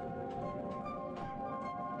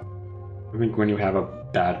 I think when you have a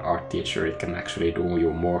bad art teacher, it can actually do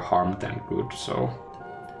you more harm than good, so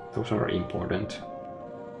those are important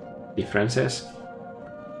differences.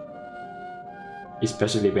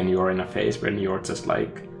 Especially when you're in a phase when you're just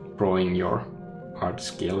like growing your art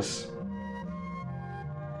skills.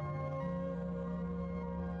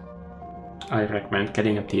 I recommend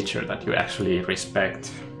getting a teacher that you actually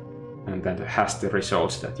respect and that has the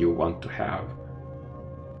results that you want to have.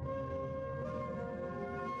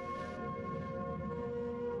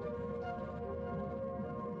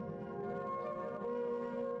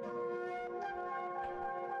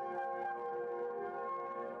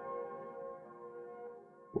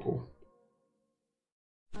 Oh.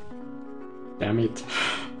 Damn it.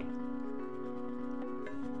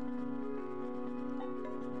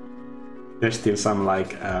 There's still some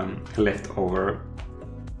like leftover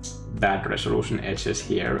bad resolution edges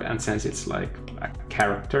here, and since it's like a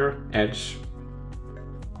character edge,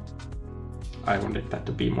 I wanted that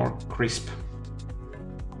to be more crisp.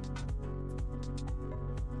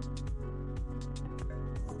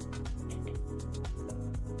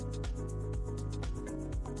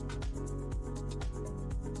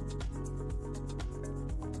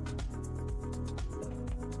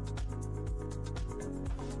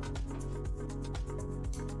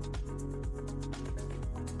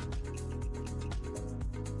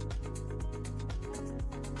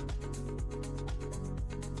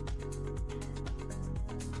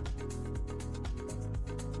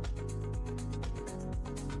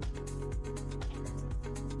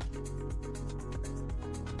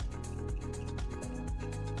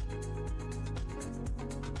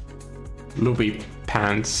 Luby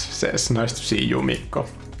Pants says, nice to see you, Mikko.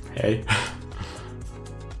 Hey.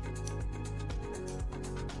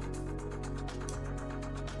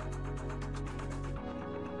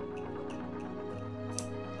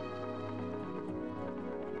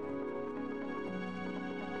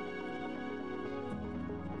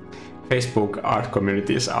 Facebook art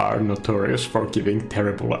communities are notorious for giving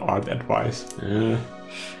terrible art advice.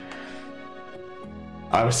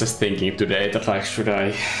 I was just thinking today that like, should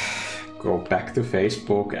I go back to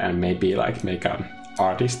Facebook and maybe like make an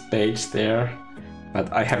artist page there?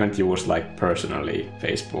 But I haven't used like personally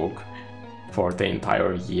Facebook for the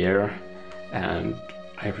entire year, and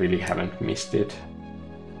I really haven't missed it.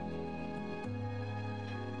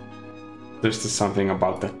 There's just something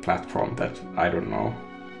about that platform that, I don't know,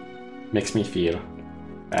 makes me feel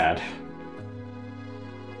bad.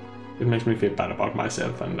 It makes me feel bad about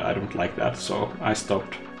myself, and I don't like that, so I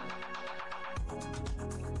stopped.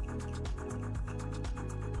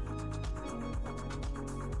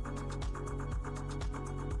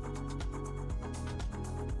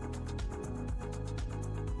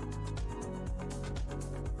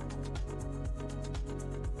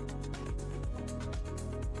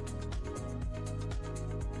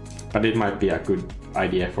 But it might be a good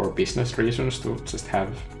idea for business reasons to just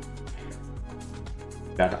have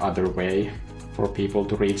that other way for people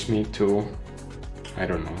to reach me too. I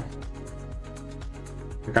don't know.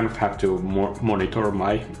 I kind of have to monitor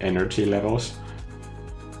my energy levels.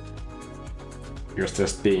 Because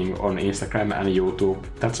just being on Instagram and YouTube,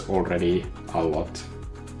 that's already a lot.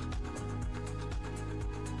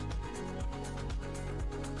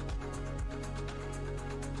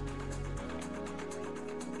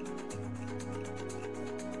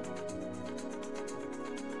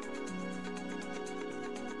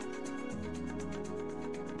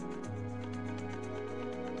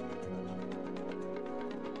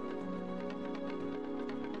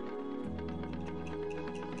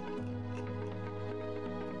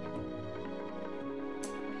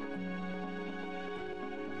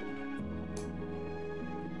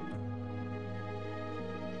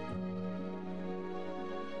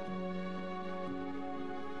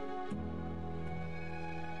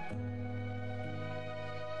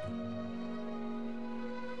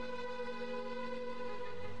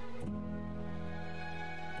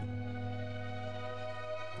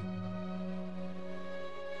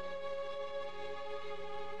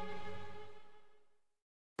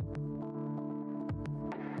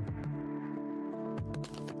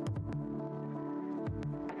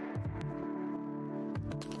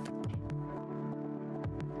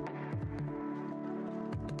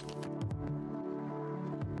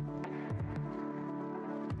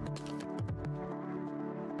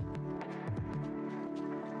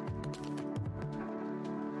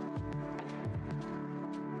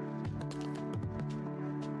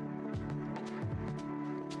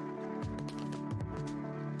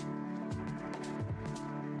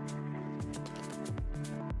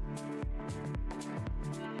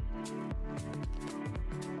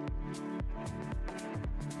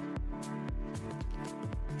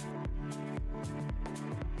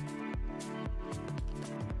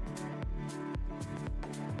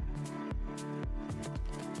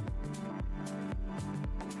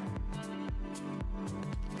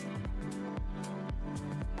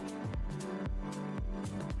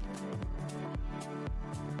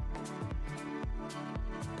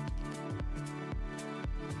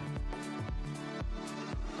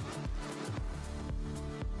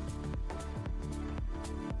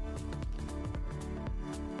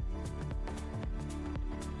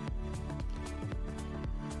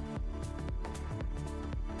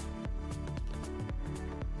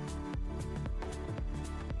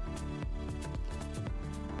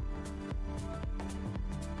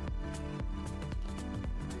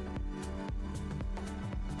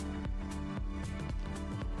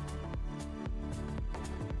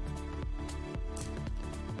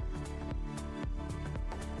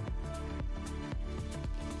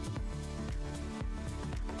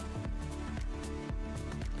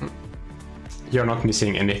 You're not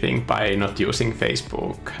missing anything by not using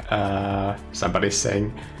Facebook. Somebody's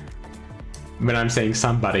saying. When I'm saying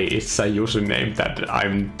somebody, it's a username that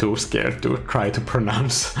I'm too scared to try to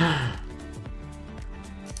pronounce.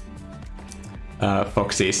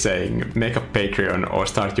 Foxy is saying, make a Patreon or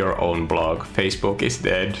start your own blog. Facebook is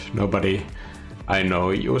dead. Nobody I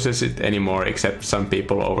know uses it anymore except some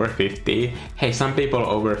people over 50. Hey, some people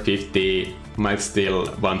over 50 might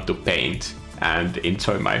still want to paint and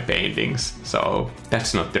enjoy my paintings, so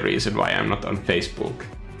that's not the reason why I'm not on Facebook.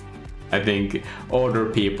 I think older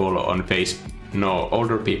people on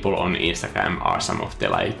older people on Instagram are some of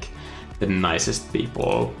the nicest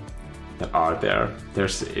people that are there.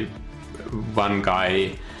 There's one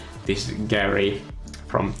guy, this Gary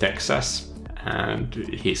from Texas, and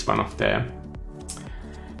he's one of the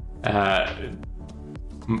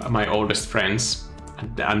my oldest friends,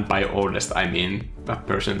 and by oldest I mean a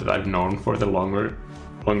person that I've known for the longer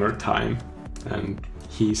time, and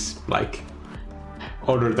he's like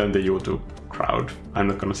older than the YouTube crowd. I'm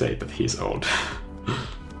not gonna say that he's old.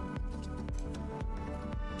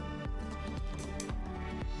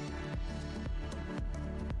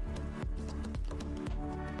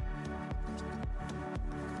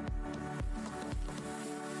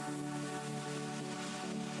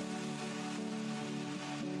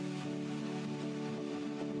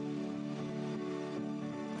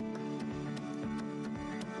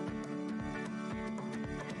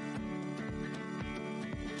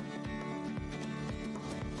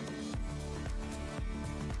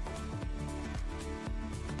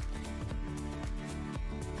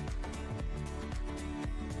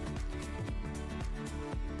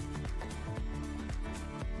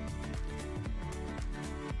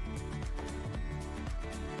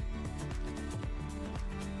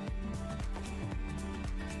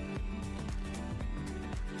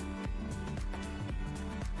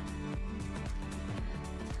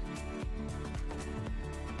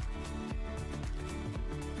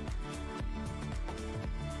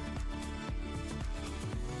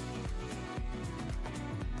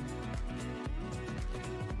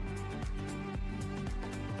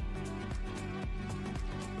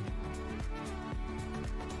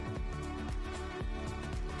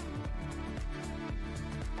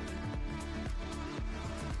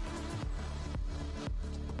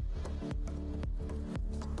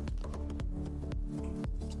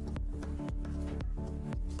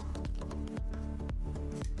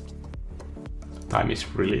 Time is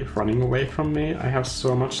really running away from me. I have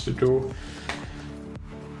so much to do.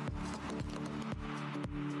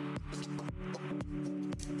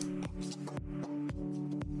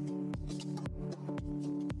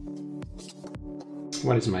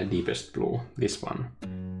 What is my deepest blue? This one.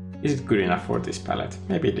 Is it good enough for this palette?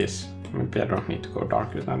 Maybe it is. Maybe I don't need to go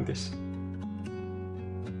darker than this.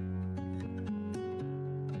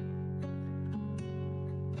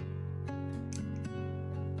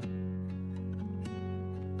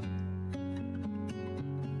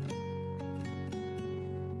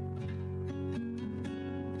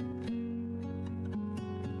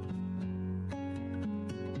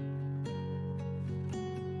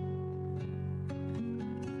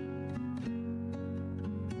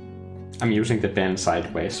 I'm using the pen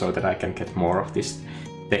sideways so that I can get more of this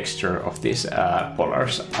texture of this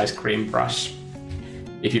Polar's ice cream brush.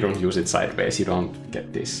 If you don't use it sideways, you don't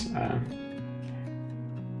get this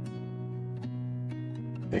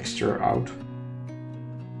texture out.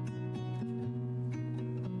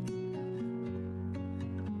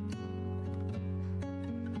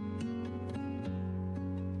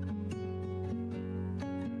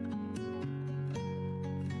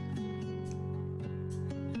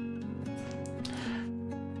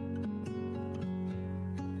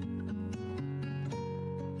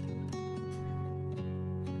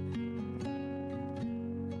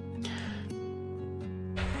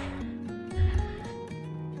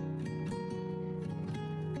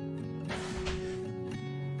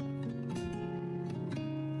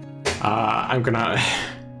 I'm gonna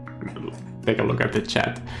take a look at the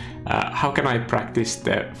chat. How can I practice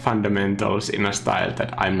the fundamentals in a style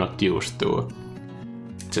that I'm not used to?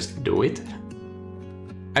 Just do it.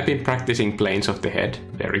 I've been practicing planes of the head.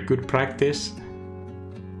 Very good practice.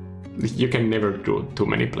 You can never do too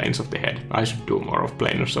many planes of the head. I should do more of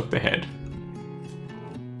planes of the head.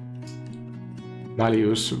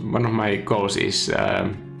 Values. One of my goals is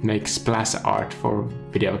make splash art for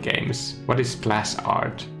video games. What is splash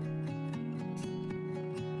art?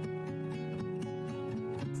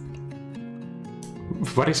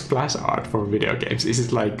 What is splash art for video games? Is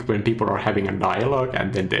it like when people are having a dialogue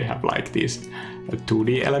and then they have like these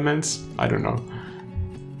 2D elements? I don't know.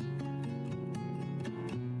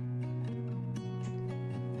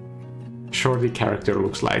 shorty character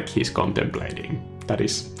looks like he's contemplating. That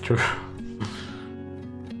is true.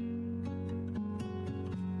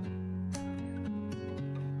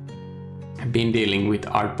 I've been dealing with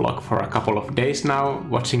art block for a couple of days now.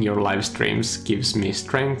 Watching your live streams gives me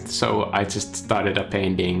strength, so I just started a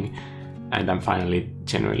painting and I'm finally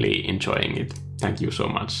genuinely enjoying it. Thank you so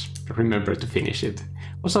much. Remember to finish it.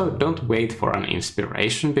 Also, don't wait for an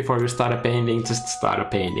inspiration before you start a painting. Just start a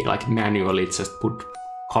painting, like manually just put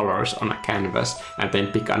colors on a canvas and then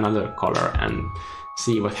pick another color and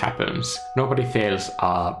see what happens. Nobody fails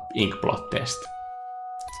a ink blot test.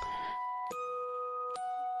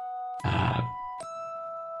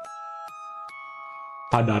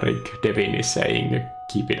 Padarik Devin is saying,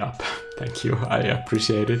 keep it up. Thank you, I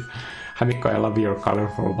appreciate it. Hamikko, I love your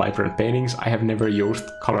colorful, vibrant paintings. I have never used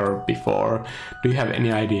color before. Do you have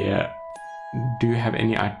any idea? Do you have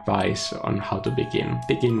any advice on how to begin?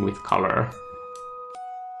 Begin with color.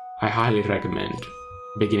 I highly recommend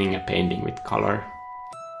beginning a painting with color.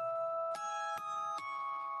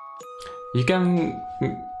 You can...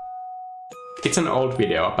 It's an old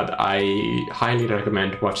video, but I highly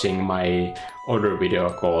recommend watching my older video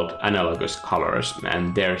called Analogous Colors,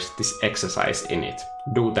 and there's this exercise in it.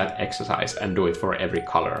 Do that exercise and do it for every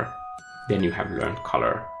color. Then you have learned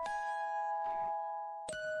color.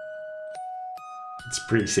 It's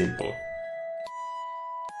pretty simple.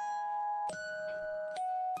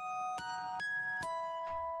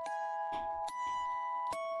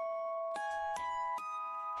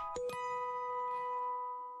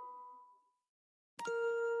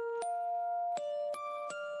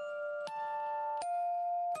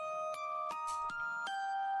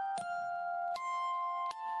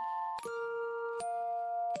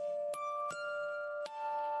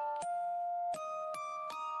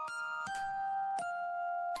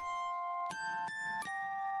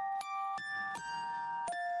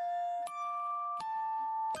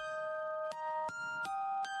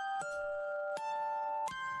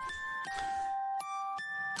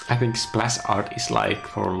 I think splash art is like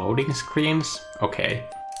for loading screens. Okay,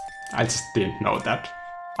 I just didn't know that.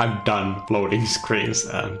 I've done loading screens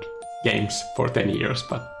and games for 10 years,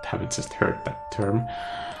 but haven't just heard that term.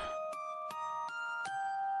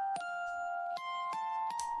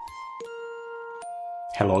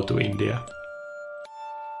 Hello to India.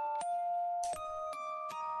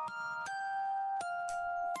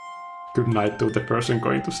 Good night to the person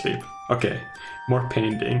going to sleep. Okay, more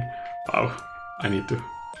painting. Wow, I need to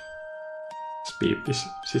speed this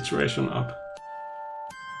situation up.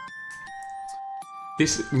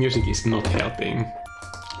 This music is not helping.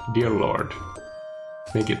 Dear Lord,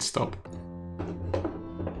 make it stop.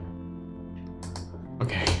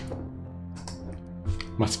 Okay,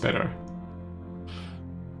 much better.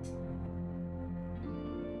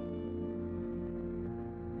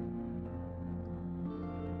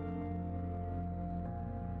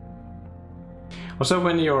 Also,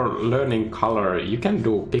 when you're learning color, you can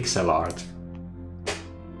do pixel art.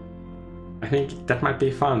 I think that might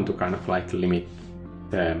be fun to kind of like limit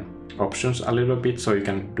the options a little bit so you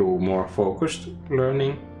can do more focused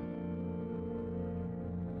learning.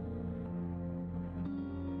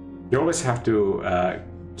 You always have to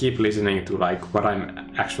keep listening to like what I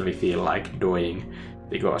actually feel like doing,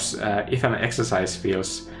 because if an exercise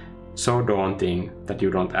feels so daunting that you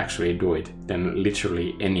don't actually do it, then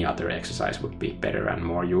literally any other exercise would be better and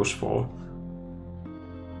more useful.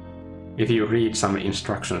 If you read some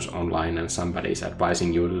instructions online and somebody is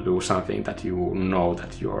advising you to do something that you know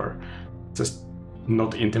that you're just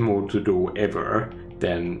not in the mood to do ever,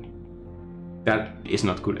 then that is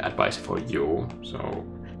not good advice for you. So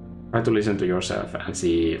try to listen to yourself and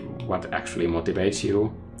see what actually motivates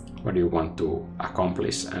you, what you want to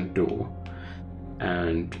accomplish and do.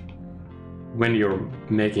 And when you're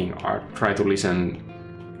making art, try to listen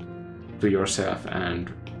to yourself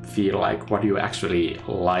and feel like what you actually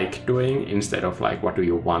like doing instead of like what do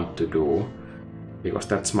you want to do, because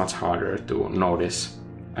that's much harder to notice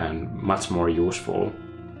and much more useful.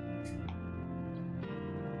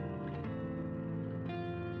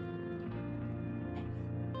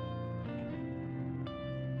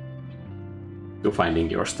 To finding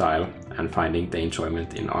your style and finding the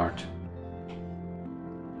enjoyment in art.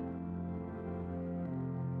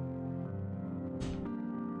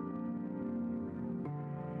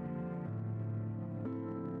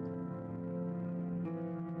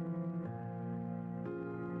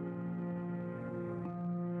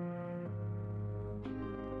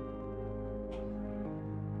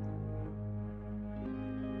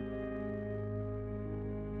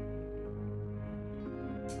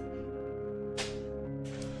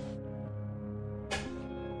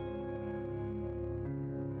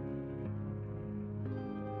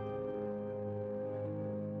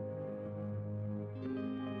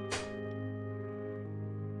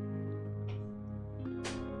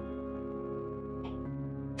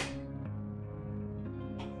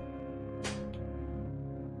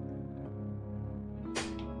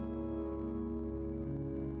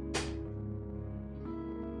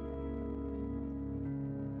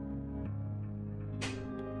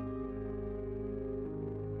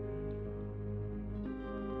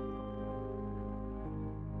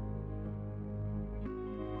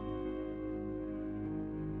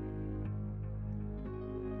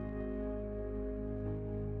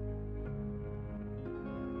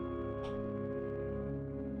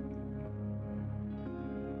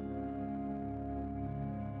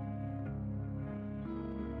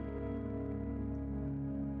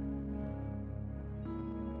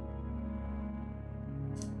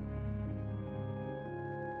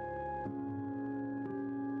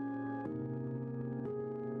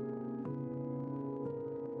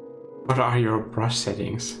 What are your brush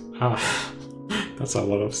settings? Ah, that's a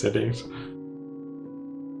lot of settings.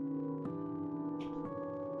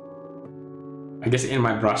 I guess in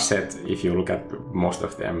my brush set, if you look at most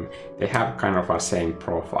of them, they have kind of a same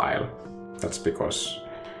profile. That's because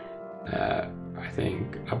I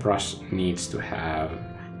think a brush needs to have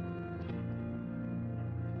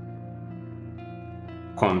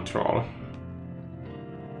control.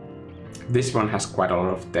 This one has quite a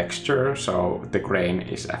lot of texture, so the grain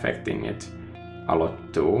is affecting it a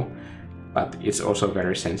lot too, but it's also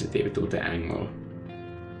very sensitive to the angle.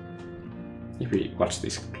 If we watch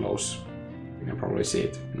this close, you can probably see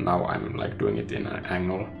it. Now I'm like doing it in an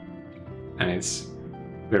angle, and it's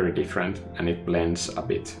very different, and it blends a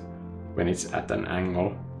bit when it's at an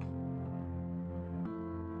angle.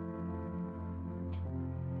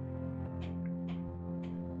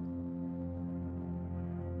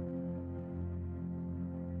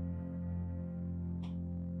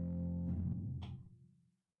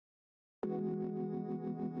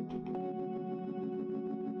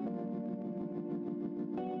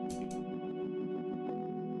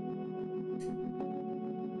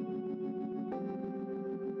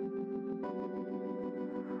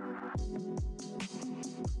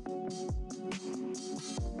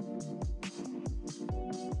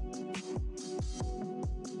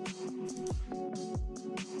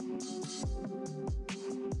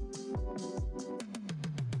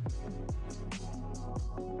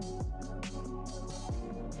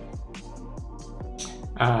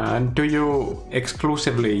 Do you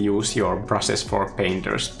exclusively use your brushes for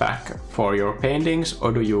Painter's Pack for your paintings,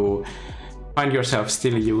 or do you find yourself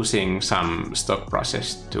still using some stock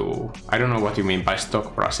brushes too? I don't know what you mean by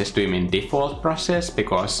stock brushes. Do you mean default brushes?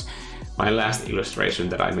 Because my last illustration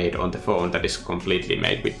that I made on the phone, that is completely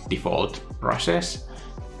made with default brushes.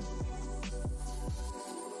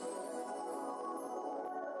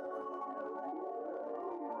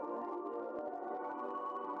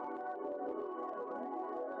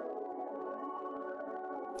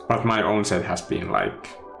 But my own set has been like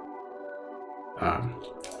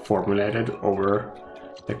formulated over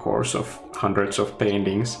the course of hundreds of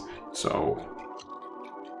paintings, so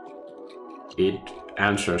it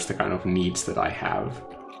answers the kind of needs that I have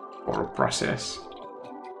for a process.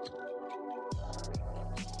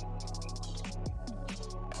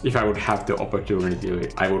 If I would have the opportunity,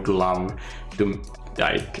 I would love to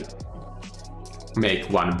like make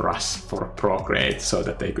one brush for Procreate so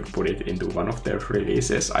that they could put it into one of their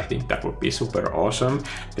releases. I think that would be super awesome,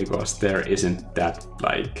 because there isn't that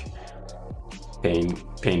like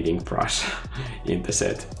painting brush in the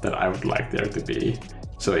set that I would like there to be.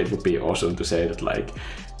 So it would be awesome to say that like,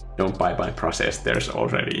 don't buy my process, there's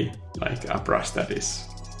already like a brush that is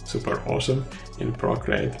super awesome in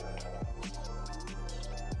Procreate.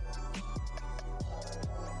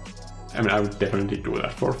 I mean, I would definitely do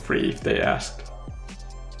that for free if they asked.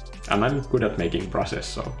 And I'm good at making brushes,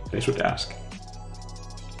 so they should ask.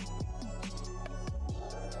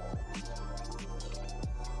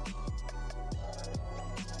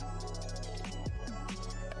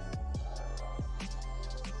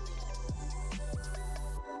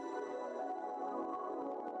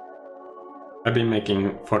 I've been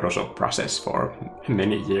making Photoshop brushes for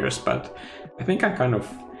many years, but I think I kind of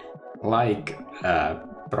like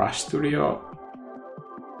Brush Studio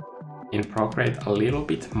in Procreate a little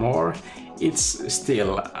bit more. It's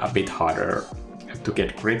still a bit harder to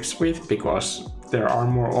get grips with because there are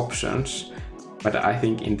more options, but I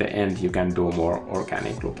think in the end you can do more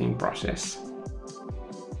organic looking brushes.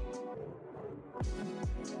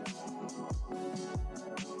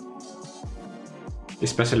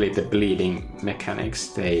 Especially the bleeding mechanics,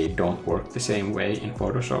 they don't work the same way in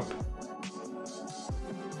Photoshop.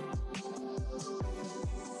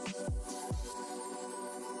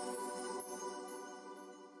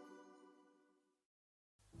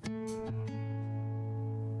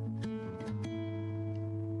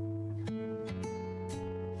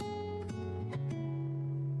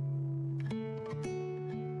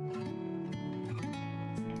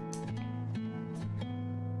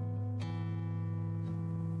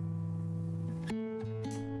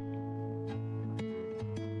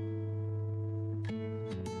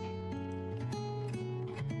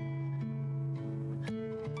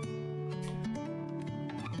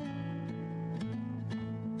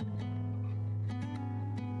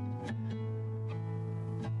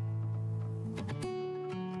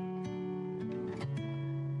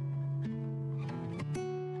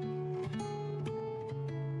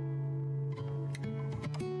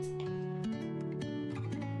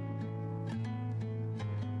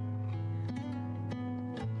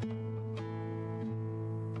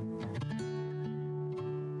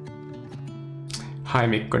 Hi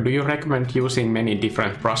Mikko, do you recommend using many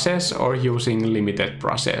different brushes or using limited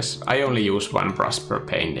brushes? I only use one brush per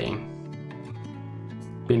painting.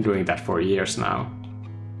 Been doing that for years now.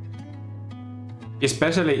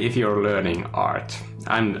 Especially if you're learning art.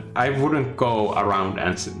 And I wouldn't go around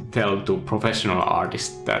and tell to professional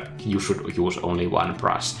artists that you should use only one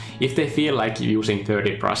brush. If they feel like using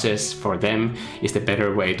 30 brushes for them is the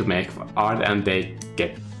better way to make art and they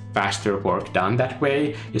get faster work done that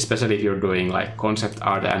way, especially if you're doing like concept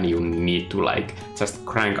art and you need to like just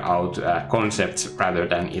crank out concepts rather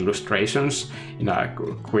than illustrations in a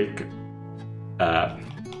quick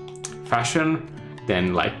fashion,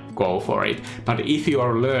 then like go for it. But if you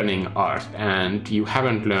are learning art and you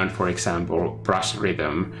haven't learned, for example, brush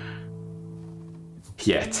rhythm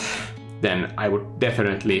yet, then I would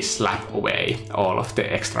definitely slap away all of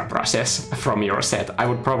the extra brushes from your set. I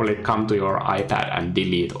would probably come to your iPad and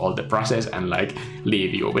delete all the brushes and like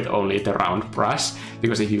leave you with only the round brush.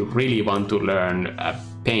 Because if you really want to learn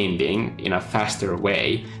painting in a faster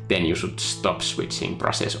way, then you should stop switching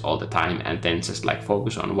brushes all the time and then just like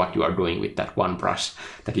focus on what you are doing with that one brush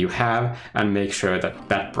that you have, and make sure that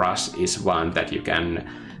that brush is one that you can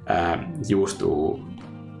use to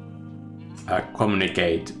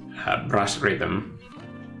communicate brush rhythm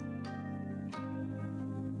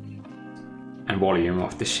and volume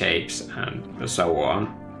of the shapes and so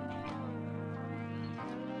on.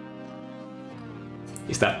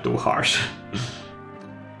 Is that too harsh?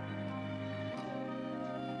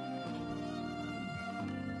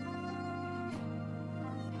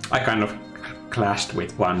 I kind of clashed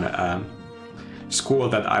with one school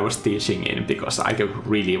that I was teaching in because I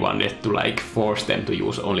really wanted to like force them to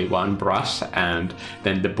use only one brush, and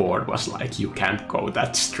then the board was like, you can't go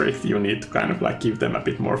that strict, you need to kind of like give them a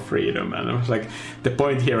bit more freedom, and I was like, the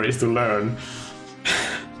point here is to learn.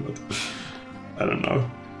 But, I don't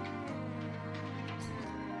know.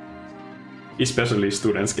 Especially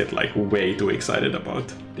students get like way too excited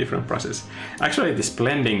about different brushes. Actually, this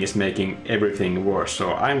blending is making everything worse,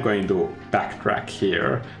 so I'm going to backtrack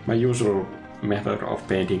here. My usual method of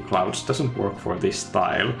painting clouds doesn't work for this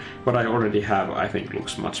style. What I already have, I think,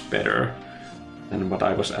 looks much better than what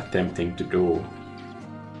I was attempting to do.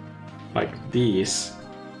 Like these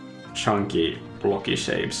chunky, blocky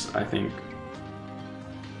shapes, I think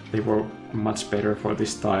they work much better for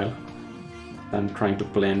this style than trying to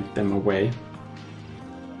blend them away.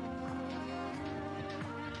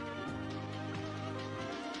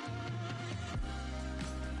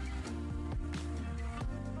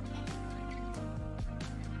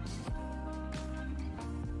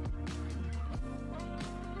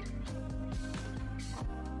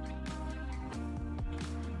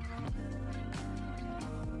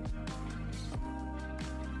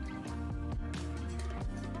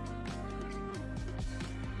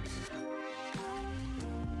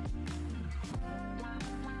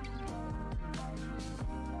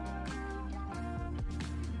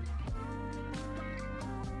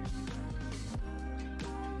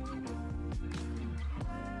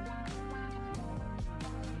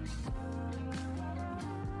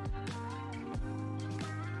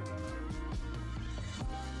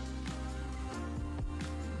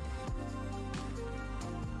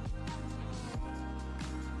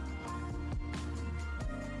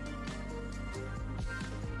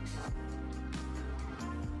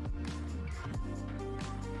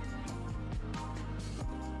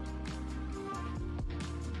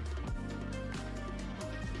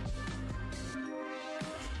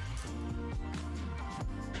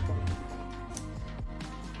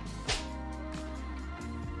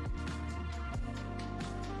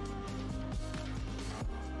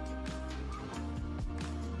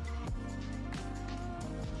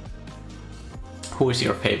 Who is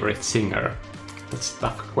your favorite singer? That's a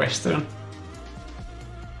tough question.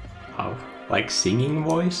 Oh, like singing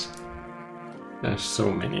voice? There's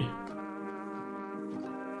so many.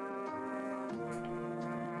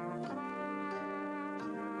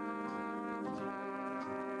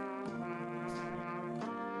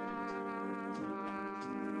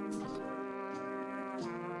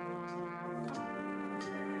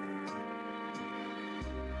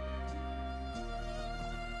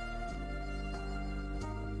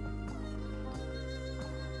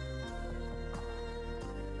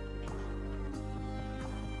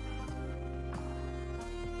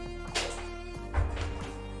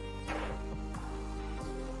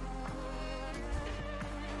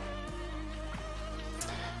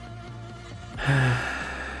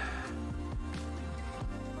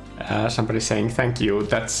 Somebody's saying thank you.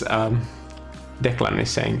 That's Declan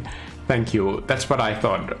is saying thank you. That's what I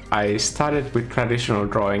thought. I started with traditional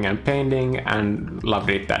drawing and painting and loved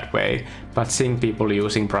it that way, but seeing people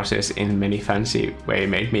using brushes in many fancy way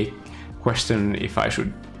made me question if I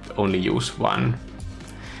should only use one.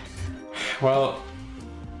 Well,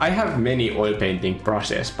 I have many oil painting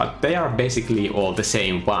brushes, but they are basically all the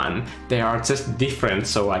same one. They are just different,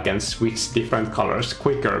 so I can switch different colors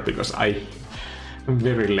quicker because I'm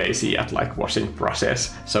very lazy at like washing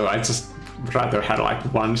brushes. So I just rather had like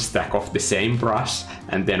one stack of the same brush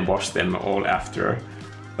and then wash them all after.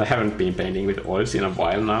 I haven't been painting with oils in a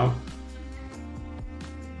while now.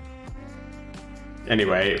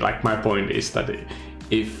 Anyway, like my point is that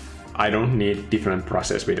if I don't need different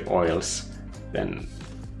brushes with oils, then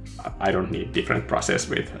I don't need different brushes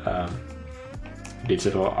with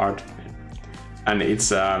digital art. And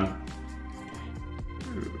it's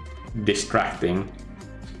distracting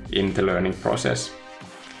in the learning process.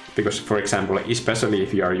 Because, for example, especially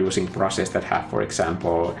if you are using brushes that have, for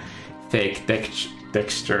example, fake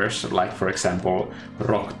textures, like, for example,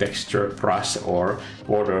 rock texture brush or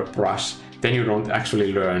water brush, then you don't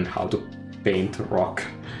actually learn how to paint rock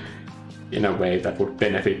in a way that would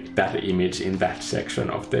benefit that image in that section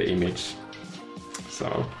of the image.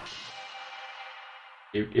 So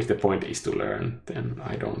if the point is to learn, then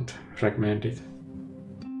I don't recommend it.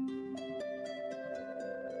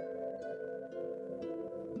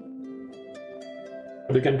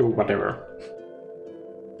 But you can do whatever.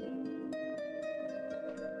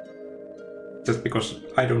 Just because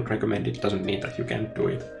I don't recommend it doesn't mean that you can't do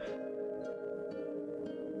it.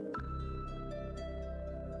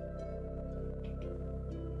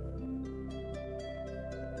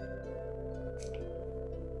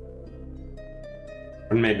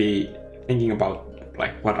 And maybe thinking about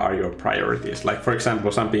like what are your priorities. Like, for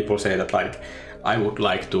example, some people say that like I would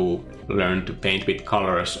like to learn to paint with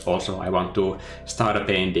colors. Also, I want to start a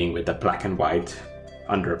painting with a black and white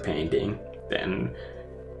underpainting. Then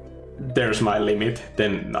there's my limit.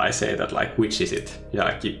 Then I say that like, which is it? Yeah,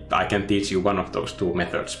 like I can teach you one of those two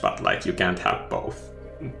methods, but like you can't have both.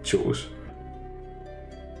 Choose.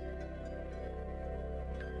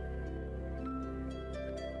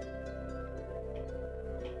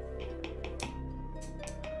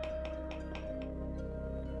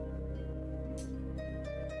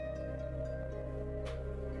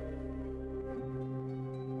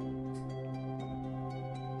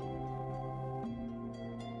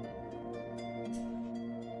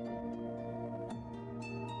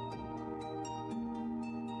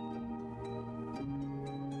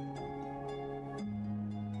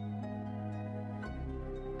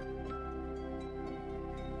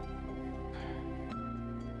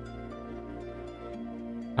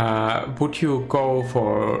 Would you go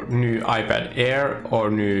for new iPad Air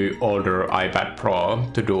or new older iPad Pro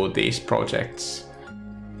to do these projects?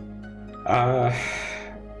 My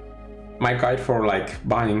guide for like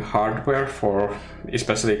buying hardware for,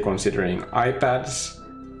 especially considering iPads,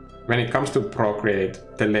 when it comes to Procreate,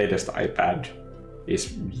 the latest iPad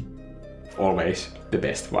is always the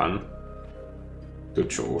best one to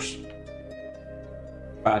choose.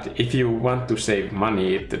 But if you want to save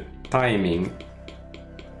money, the timing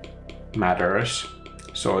matters.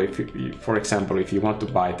 So if you, for example, if you want to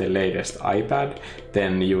buy the latest iPad,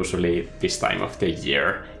 then usually this time of the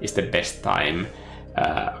year is the best time,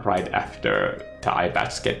 right after the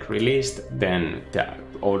iPads get released. Then the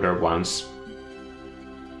older ones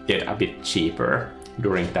get a bit cheaper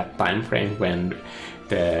during that time frame when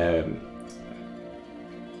the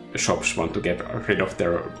shops want to get rid of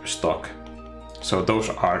their stock. So those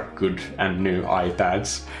are good and new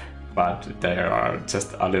iPads, but they are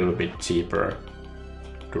just a little bit cheaper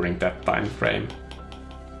during that time frame.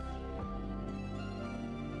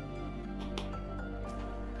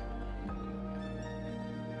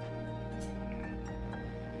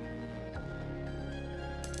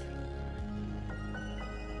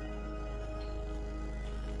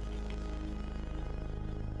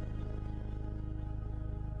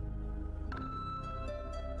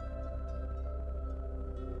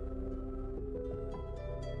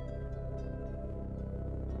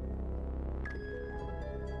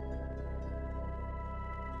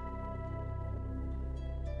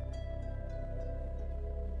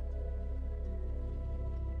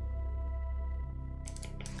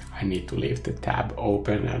 I need to leave the tab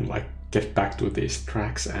open and like get back to these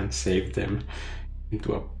tracks and save them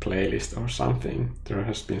into a playlist or something. There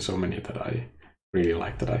has been so many that I really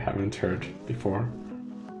like that I haven't heard before.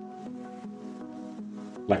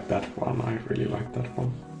 Like that one, I really like that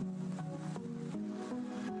one.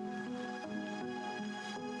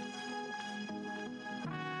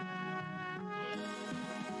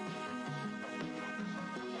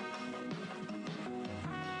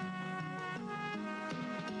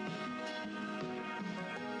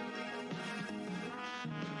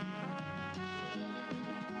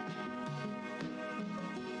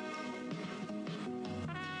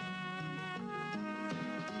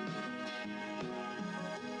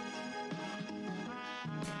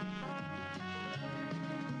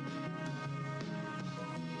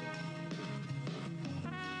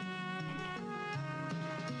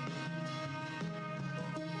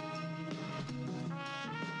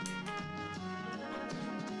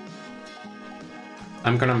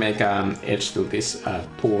 I'm gonna make an edge to this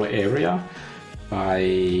pool area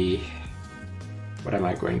by... What am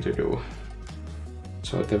I going to do?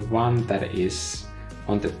 So the one that is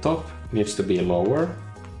on the top needs to be lower.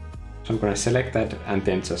 So I'm gonna select that and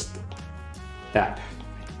then just tap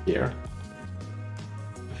here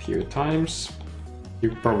a few times.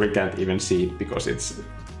 You probably can't even see it because it's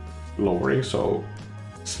lowering so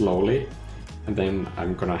slowly. And then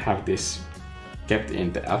I'm gonna have this kept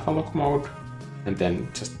in the alpha lock mode and then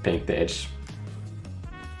just paint the edge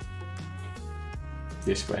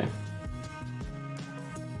this way.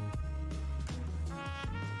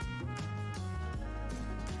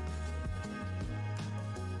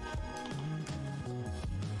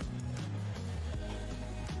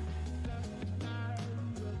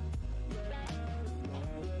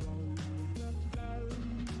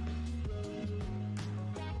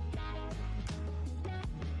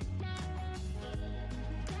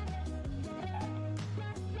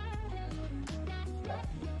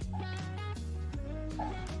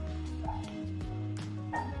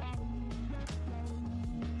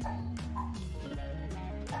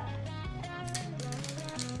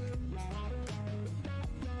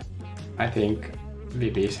 I think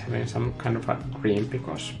Vivi is having some kind of a dream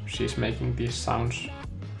because she's making these sounds.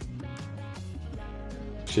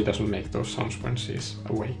 She doesn't make those sounds when she's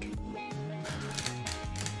awake.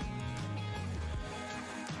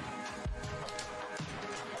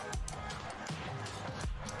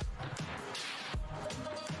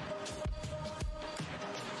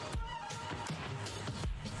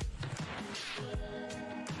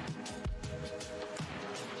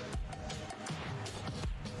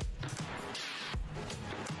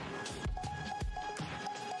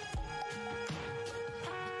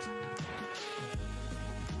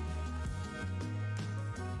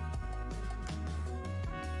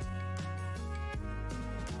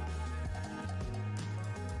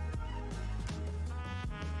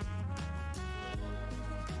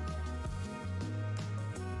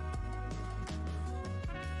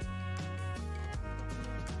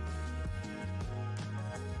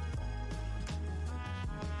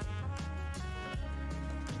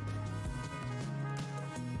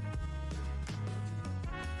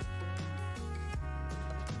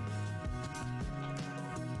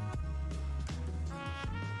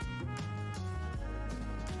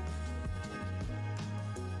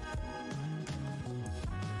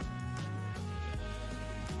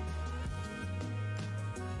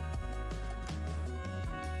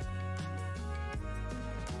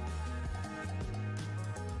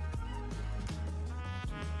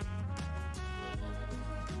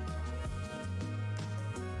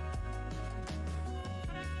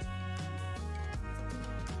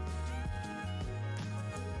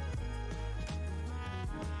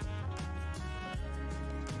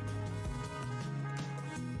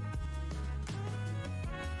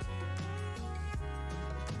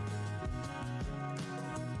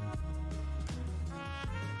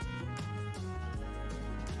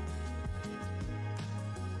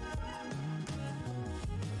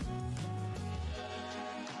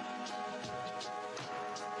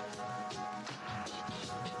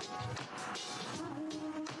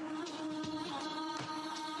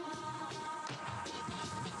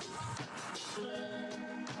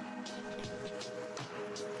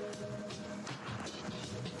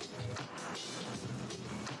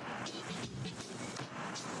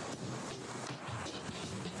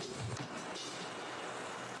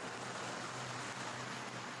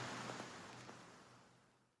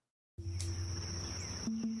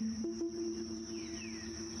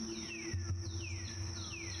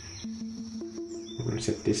 I'm going to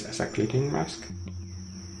set this as a gliding mask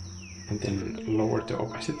and then lower the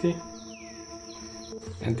opacity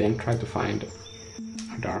and then try to find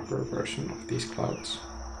a darker version of these clouds.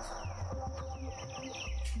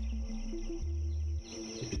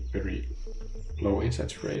 Keep it very low in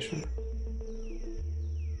saturation.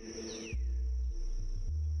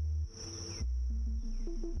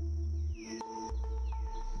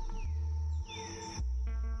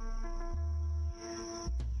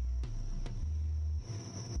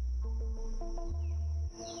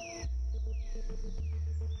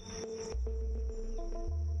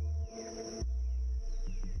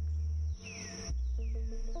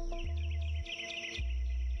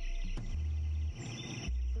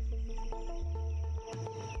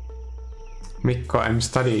 Mikko, I'm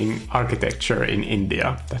studying architecture in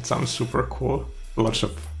India. That sounds super cool. Lots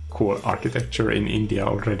of cool architecture in India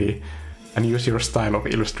already. And use your style of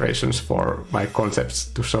illustrations for my concepts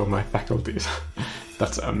to show my faculties.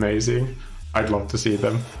 That's amazing. I'd love to see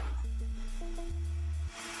them.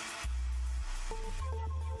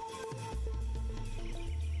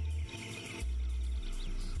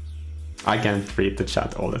 I can't read the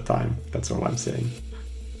chat all the time, that's all I'm saying.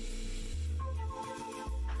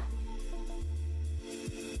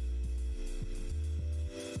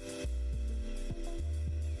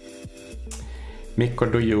 Mikko,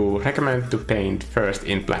 do you recommend to paint first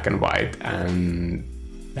in black and white and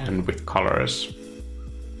then with colors?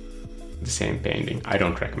 The same painting. I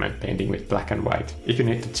don't recommend painting with black and white. If you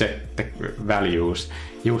need to check the values,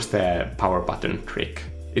 use the power button trick.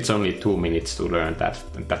 It's only 2 minutes to learn that.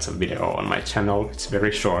 That's a video on my channel. It's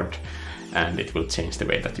very short and it will change the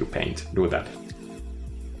way that you paint. Do that.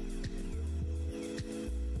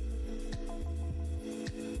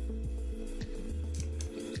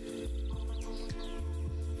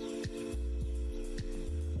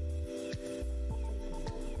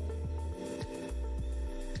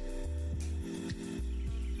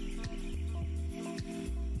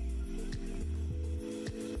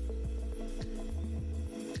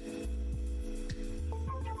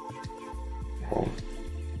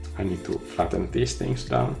 I need to flatten these things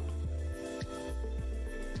down.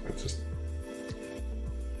 Just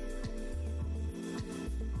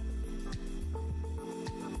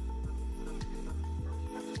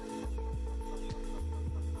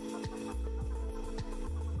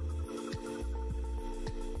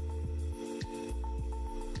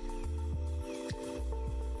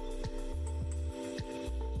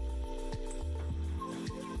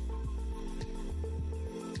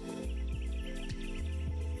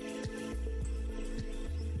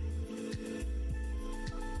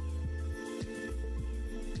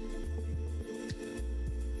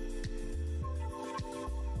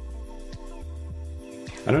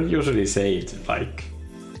I don't usually say it like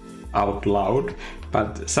out loud,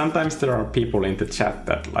 but sometimes there are people in the chat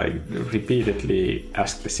that like repeatedly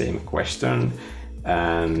ask the same question,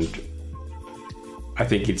 and I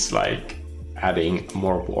think it's like adding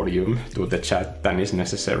more volume to the chat than is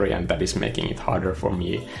necessary, and that is making it harder for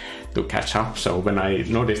me to catch up. So when I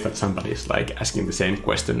notice that somebody is like asking the same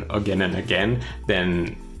question again and again,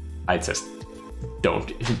 then I just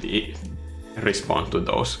don't respond to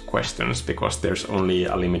those questions, because there's only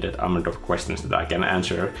a limited amount of questions that I can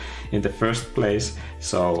answer in the first place.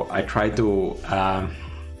 So I try to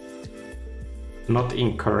not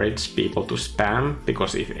encourage people to spam,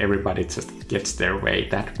 because if everybody just gets their way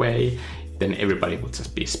that way, then everybody will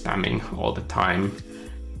just be spamming all the time,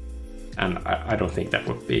 and I don't think that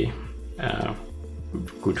would be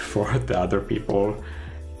good for the other people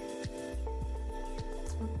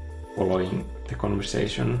following the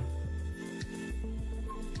conversation.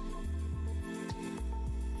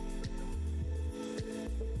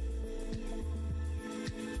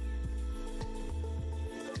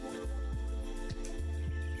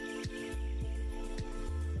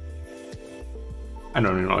 I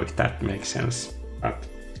don't know if that makes sense, but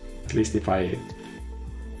at least if I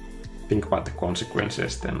think about the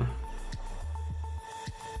consequences, then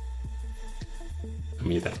to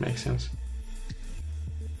me that makes sense.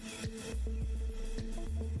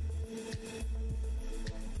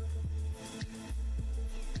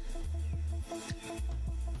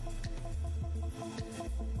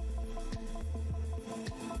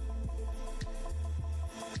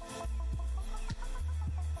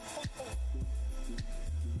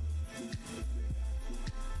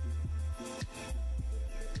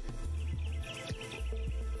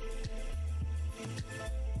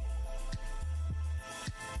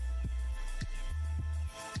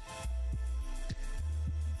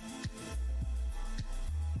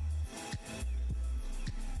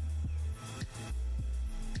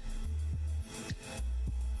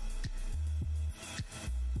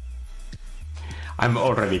 I'm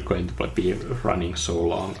already going to be running so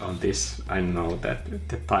long on this. I know that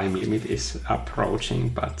the time limit is approaching,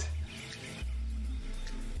 but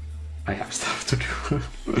I have stuff to do.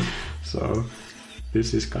 So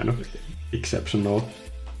this is kind of exceptional.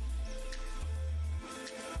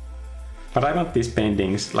 But I want these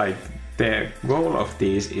paintings, like the goal of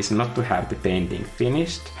these is not to have the painting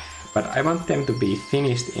finished, but I want them to be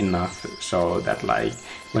finished enough so that like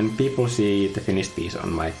when people see the finished piece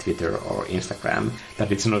on my Twitter or Instagram, that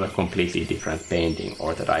it's not a completely different painting,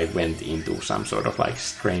 or that I went into some sort of like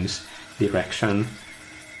strange direction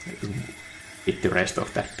with the rest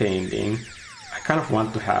of that painting. I kind of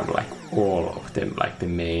want to have like all of them, like the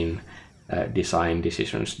main design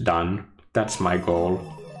decisions done. That's my goal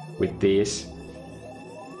with these.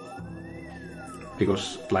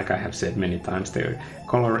 Because, like I have said many times, the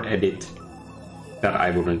color edit that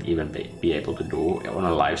I wouldn't even be able to do on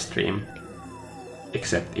a live stream,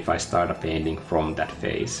 except if I start a painting from that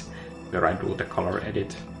phase where I do the color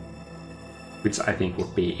edit. which I think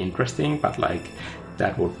would be interesting, but like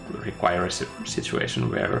that would require a situation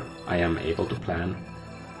where I am able to plan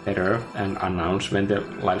better and announce when the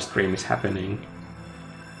live stream is happening.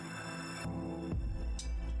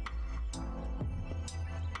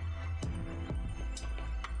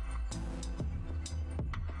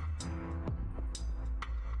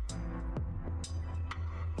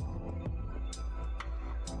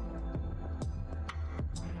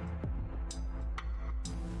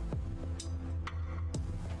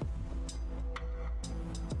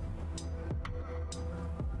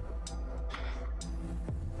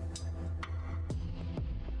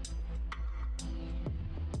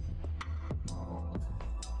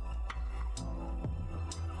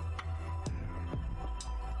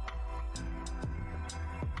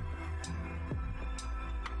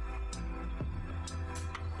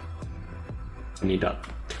 I need a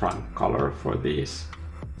trunk color for these,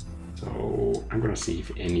 so I'm gonna see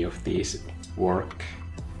if any of these work.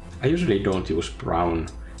 I usually don't use brown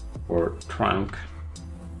or trunk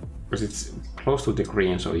because it's close to the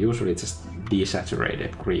green, so usually just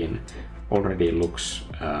desaturated green already looks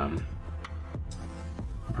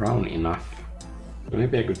brown enough. So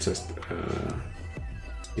maybe I could just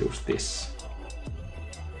use this.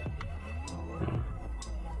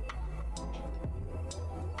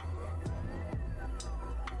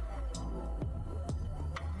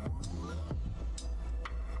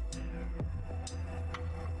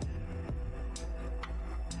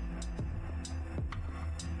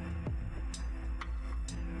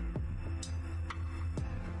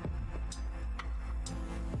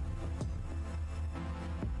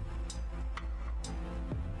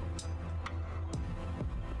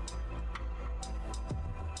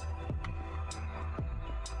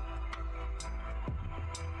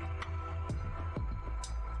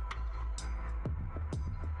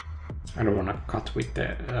 I don't want to cut with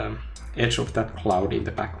the edge of that cloud in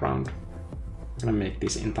the background. I'm gonna make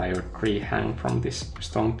this entire tree hang from this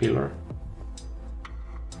stone pillar.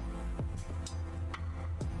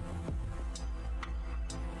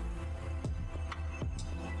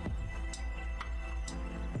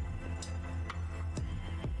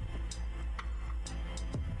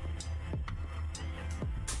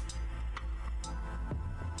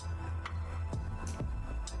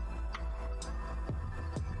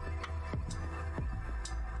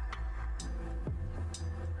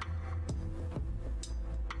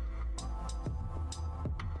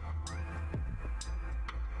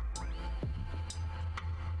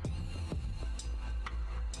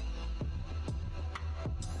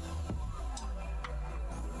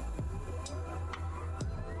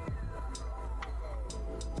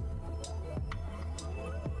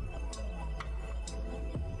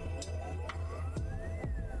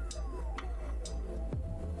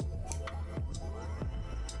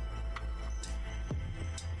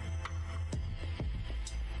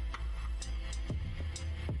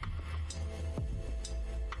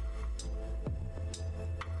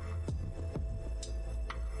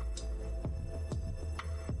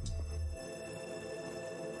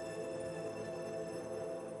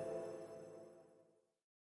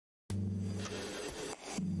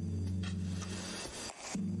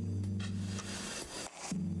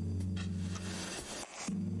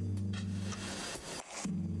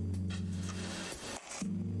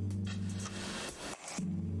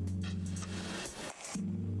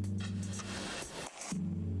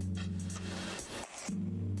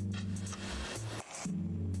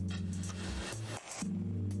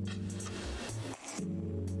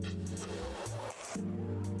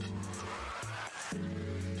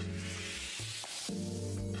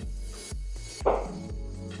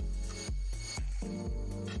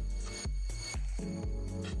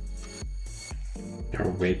 There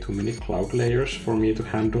are way too many cloud layers for me to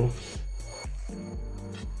handle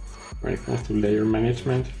when it comes to layer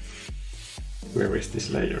management. Where is this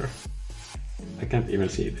layer? I can't even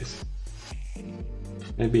see this.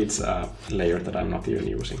 Maybe it's a layer that I'm not even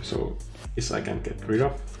using, so this I can get rid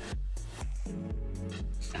of.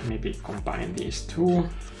 Maybe combine these two.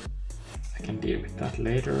 I can deal with that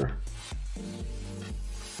later.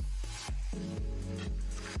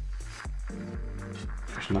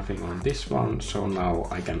 There's nothing on this one, so now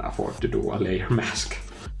I can afford to do a layer mask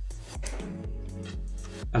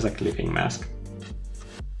as a clipping mask.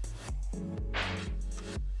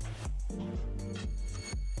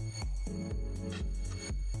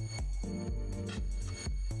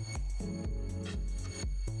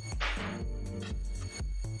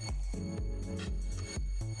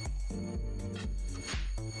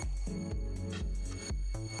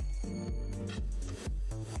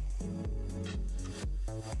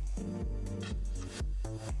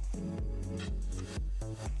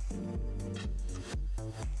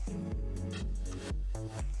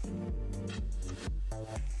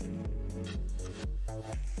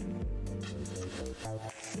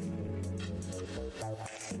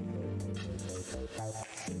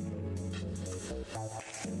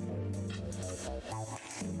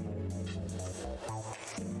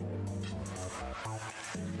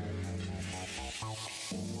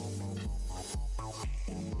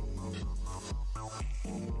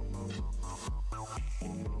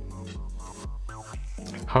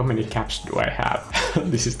 How many caps do I have?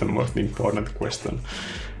 This is the most important question.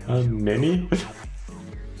 Many?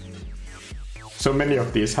 So many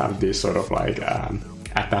of these have these sort of like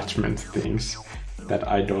attachment things that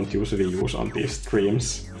I don't usually use on these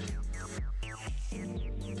streams.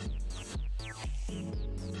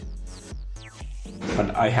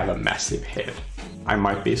 But I have a massive head. I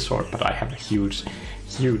might be short, but I have a huge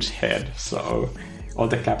head, so all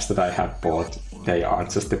the caps that I have bought, they are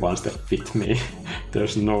just the ones that fit me.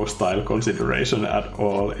 There's no style consideration at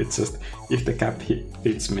all. It's just, if the cap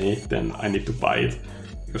fits me, then I need to buy it,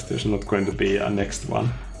 because there's not going to be a next one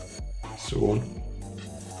soon.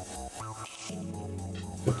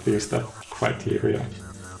 That is the criteria.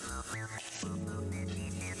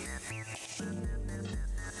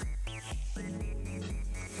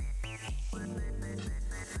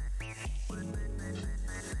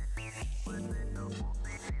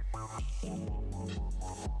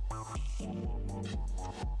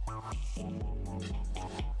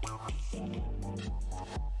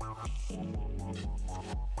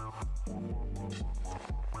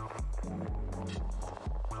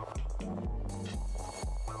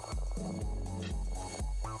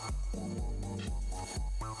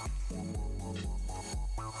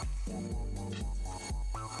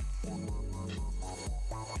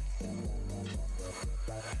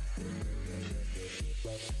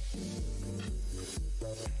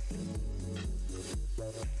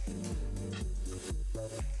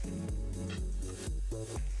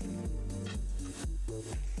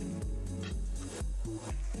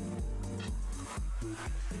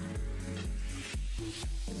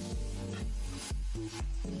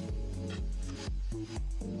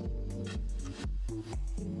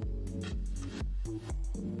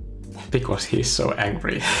 Because he's so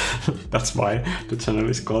angry. That's why the channel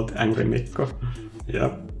is called Angry Mikko.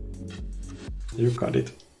 Yep. You got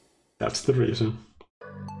it. That's the reason.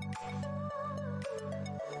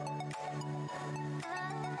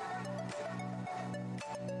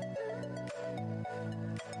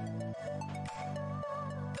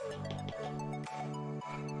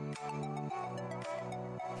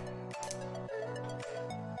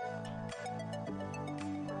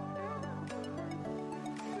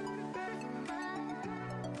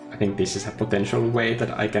 I think this is a potential way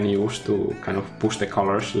that I can use to kind of push the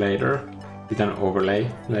colors later with an overlay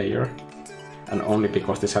layer, and only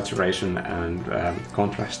because the saturation and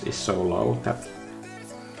contrast is so low, that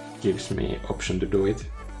gives me option to do it.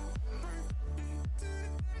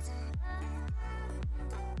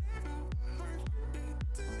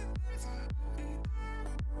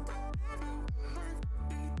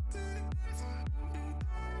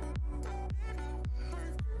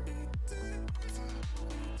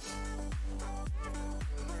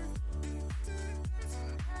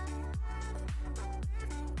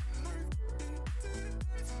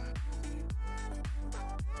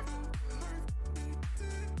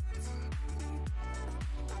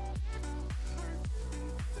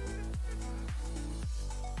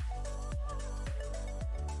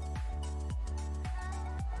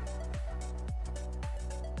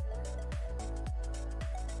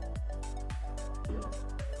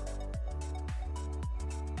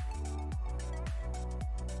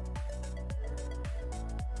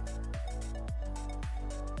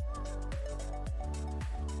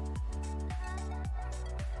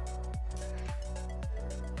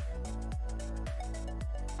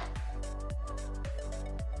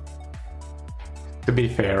 To be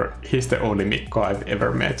fair, he's the only Mikko I've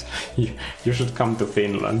ever met. You should come to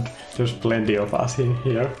Finland. There's plenty of us in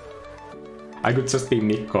here. I could just be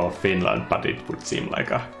Mikko of Finland, but it would seem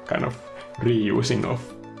like a kind of reusing of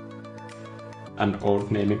an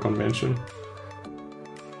old naming convention.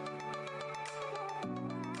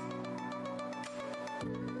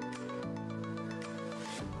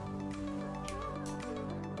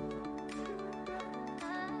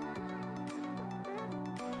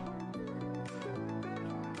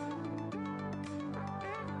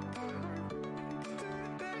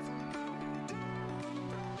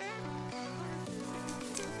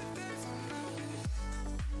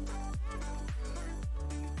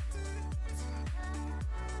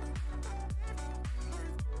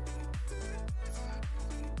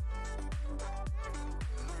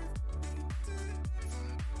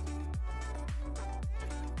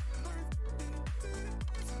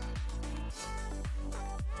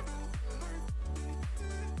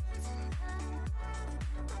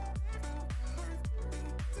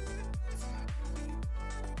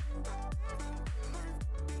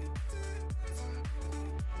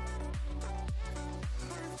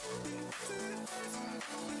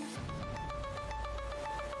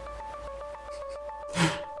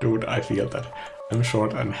 Dude, I feel that I'm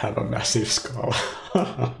short and have a massive skull.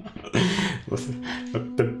 Let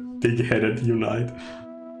the big-headed unite.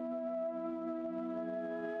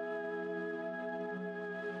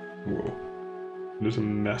 Whoa. There's a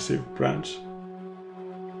massive branch.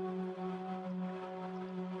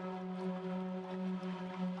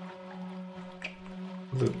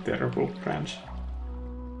 The terrible branch.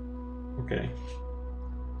 Okay.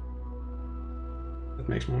 That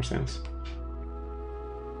makes more sense.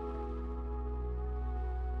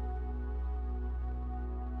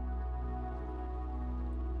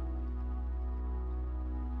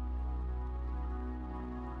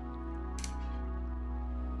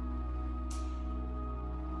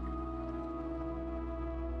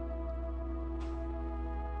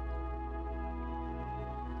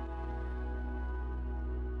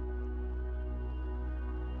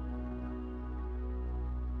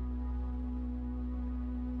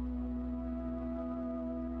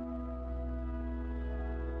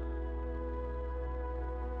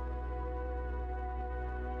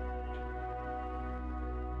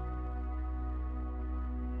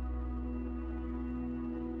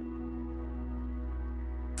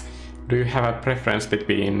 Do you have a preference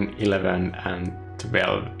between 11 and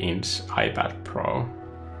 12-inch iPad Pro?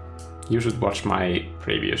 You should watch my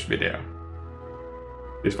previous video.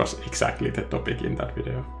 This was exactly the topic in that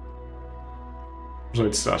video. So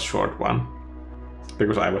it's a short one,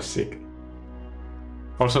 because I was sick.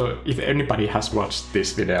 Also, if anybody has watched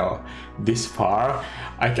this video this far,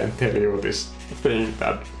 I can tell you this thing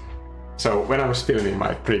that... So when I was filming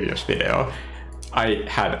my previous video, I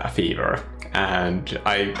had a fever. And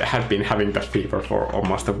I had been having that fever for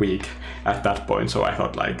almost a week at that point, so I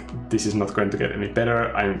thought like, this is not going to get any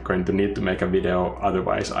better, I'm going to need to make a video,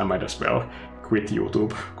 otherwise I might as well quit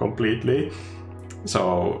YouTube completely.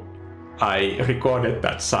 So I recorded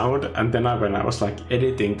that sound, and then when I was like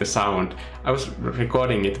editing the sound, I was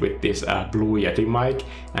recording it with this Blue Yeti mic,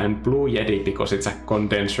 and Blue Yeti, because it's a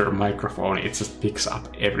condenser microphone, it just picks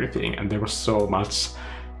up everything, and there was so much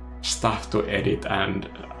stuff to edit, and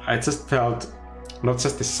I just felt not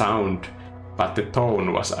just the sound but the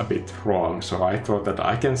tone was a bit wrong, so I thought that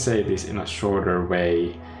I can say this in a shorter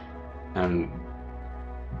way and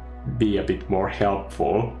be a bit more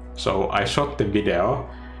helpful. So I shot the video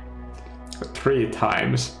 3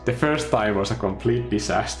 times. The first time was a complete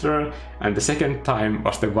disaster, and the second time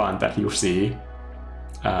was the one that you see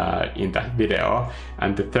in that video,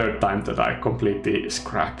 and the third time that I completely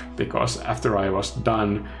scrapped, because after I was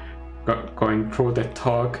done going through the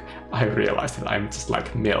talk, I realized that I'm just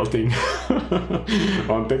like melting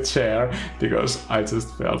on the chair, because I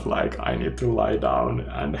just felt like I need to lie down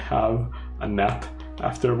and have a nap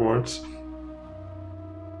afterwards.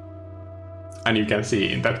 And you can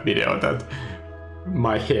see in that video that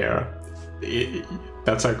my hair,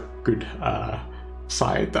 that's a good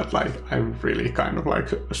sign that like I'm really kind of like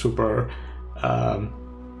super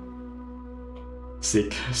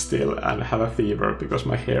sick still and have a fever, because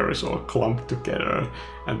my hair is all clumped together,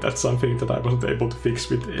 and that's something that I wasn't able to fix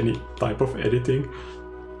with any type of editing.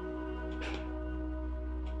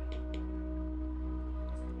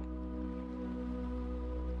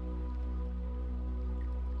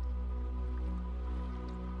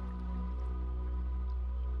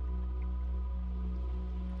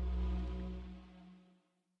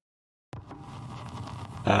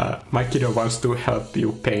 My kiddo wants to help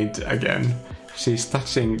you paint again. She's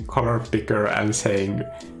touching color picker and saying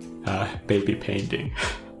baby painting.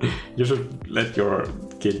 You should let your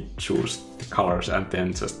kid choose the colors and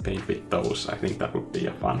then just paint with those. I think that would be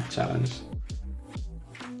a fun challenge.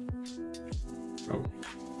 Oh.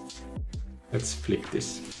 Let's flip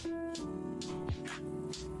this.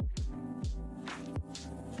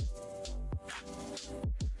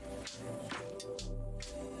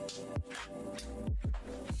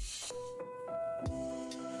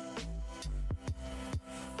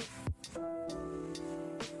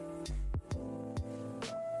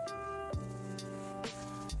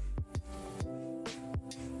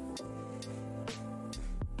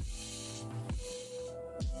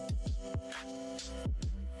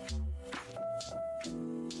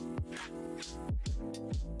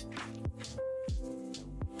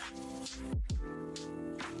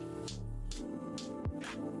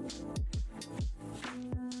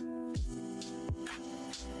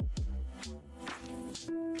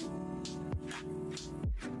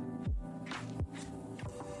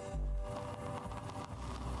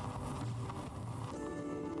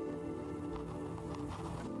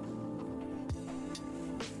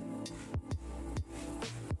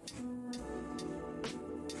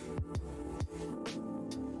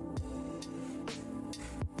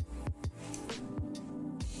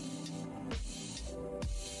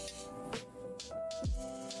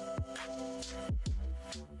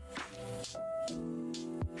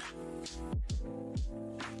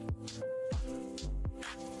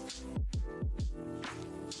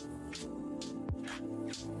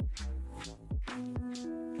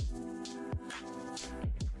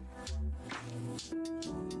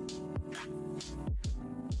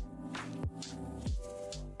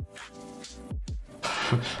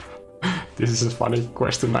 This is a funny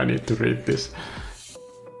question, I need to read this.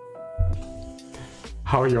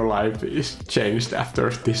 How your life is changed after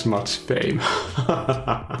this much fame.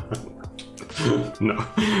 No,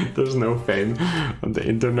 there's no fame on the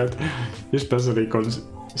internet, especially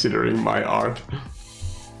considering my art.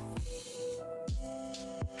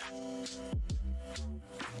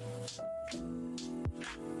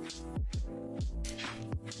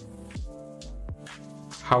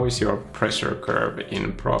 How is your pressure curve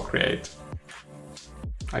in Procreate?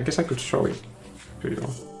 I guess I could show it to you.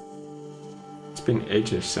 It's been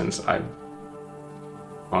ages since I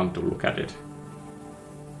want to look at it.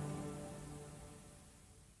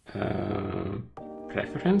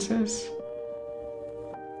 Preferences?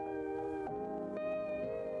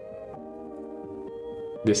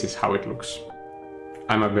 This is how it looks.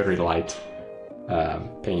 I'm a very light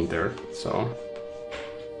painter, so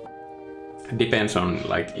it depends on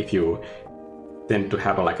like if you tend to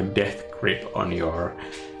have like a death grip on your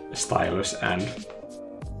stylus and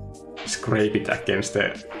scrape it against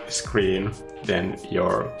the screen, then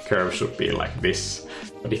your curve should be like this.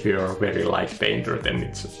 But if you're a very light painter, then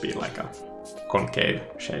it should be like a concave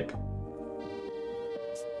shape.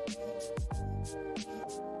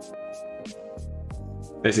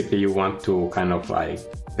 Basically, you want to kind of like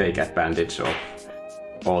take advantage of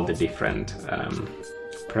all the different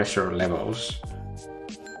pressure levels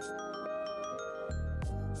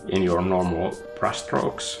in your normal brush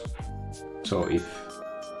strokes. So if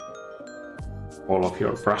all of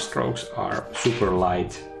your brush strokes are super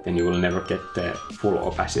light, then you will never get the full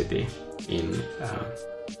opacity in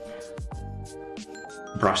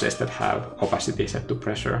brushes that have opacity set to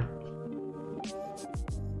pressure.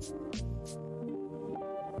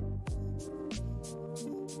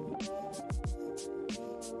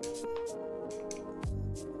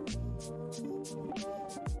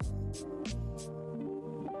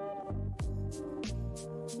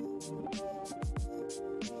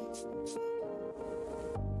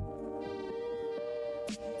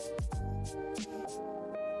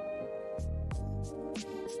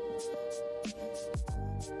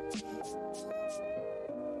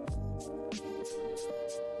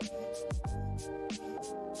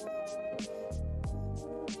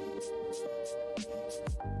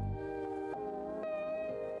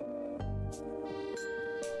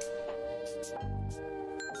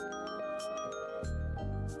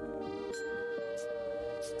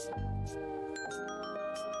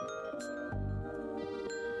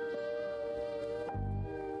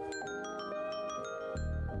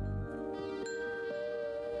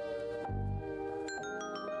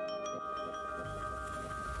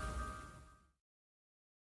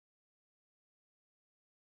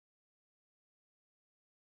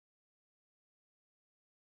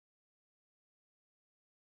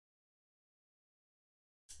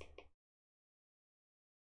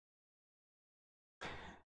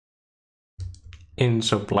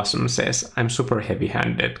 Inso Blossom says, I'm super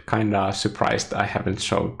heavy-handed, kinda surprised I haven't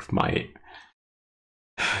shoved my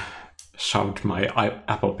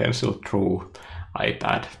Apple Pencil through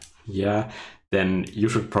iPad. Yeah, then you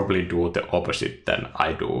should probably do the opposite than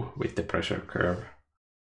I do with the pressure curve.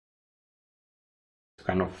 To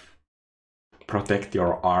kind of protect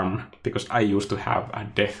your arm, because I used to have a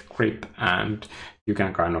death grip and you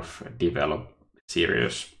can kind of develop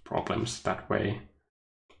serious problems that way.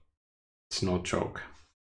 It's no joke.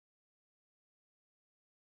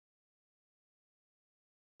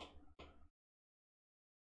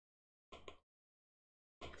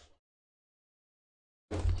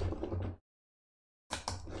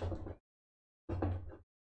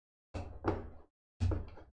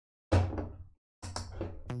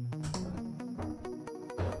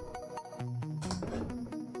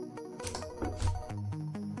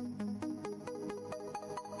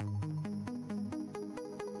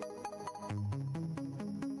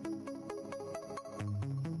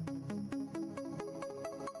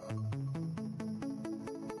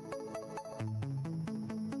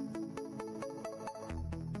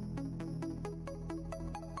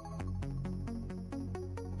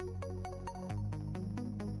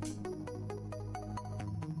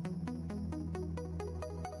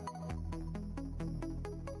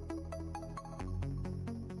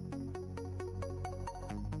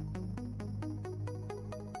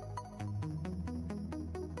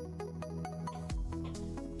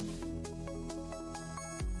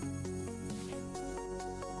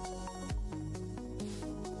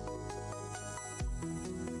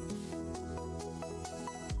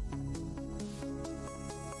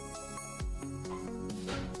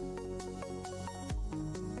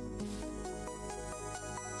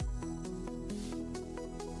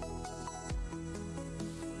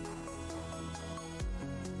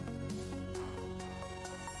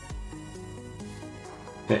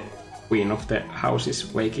 the queen of the house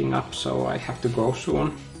is waking up, so I have to go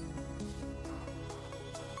soon.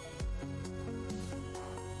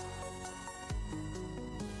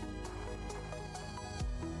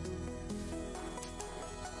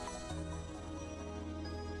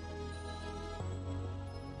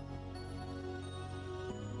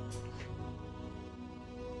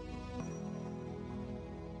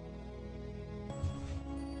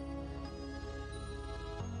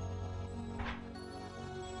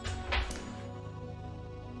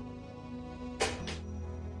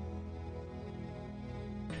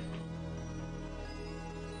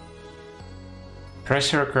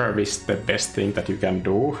 Pressure curve is the best thing that you can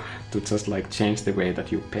do to just like change the way that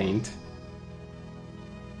you paint.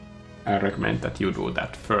 I recommend that you do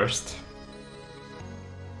that first.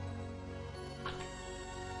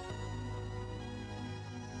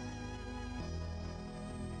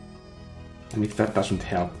 And if that doesn't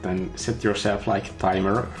help, then set yourself like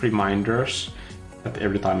timer reminders that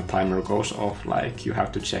every time a timer goes off, like you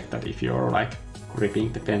have to check that if you're like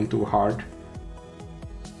gripping the pen too hard.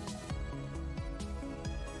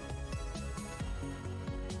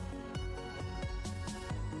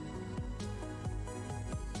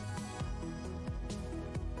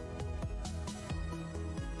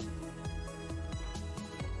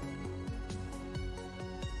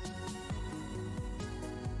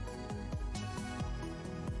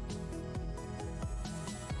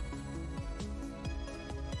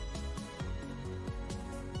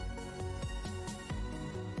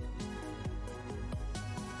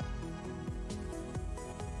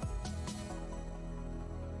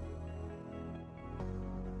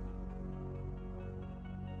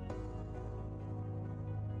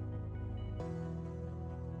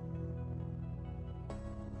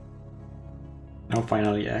 Now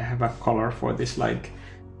finally I have a color for this like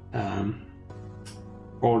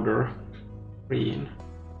older green.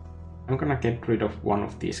 I'm gonna get rid of one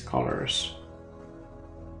of these colors.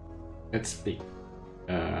 Let's pick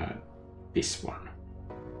this one.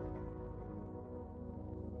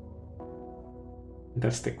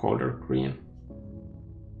 That's the colder green.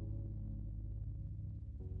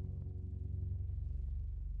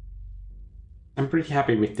 I'm pretty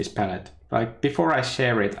happy with this palette. Like before I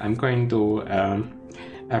share it, I'm going to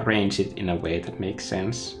arrange it in a way that makes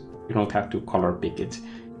sense. You don't have to color pick it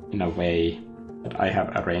in a way that I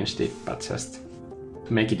have arranged it, but just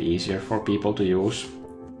to make it easier for people to use,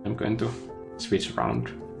 I'm going to switch around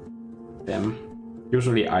them.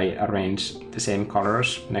 Usually I arrange the same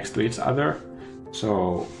colors next to each other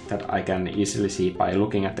so that I can easily see by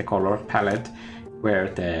looking at the color palette where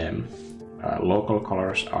the local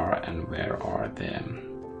colors are and where are the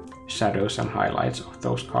shadows and highlights of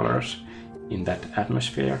those colors in that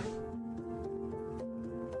atmosphere.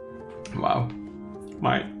 Wow,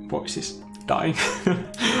 my voice is dying.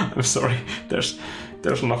 I'm sorry, there's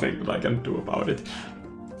nothing that I can do about it.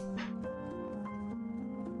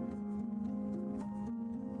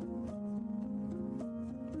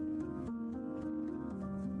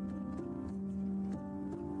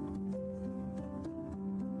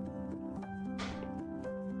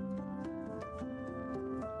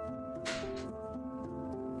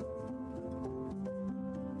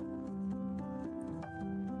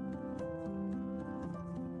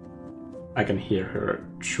 I can hear her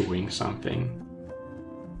chewing something,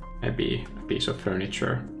 maybe a piece of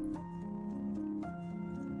furniture.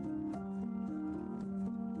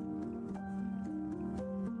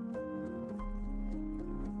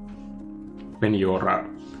 When you're a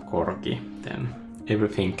corgi, then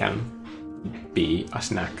everything can be a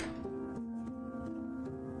snack.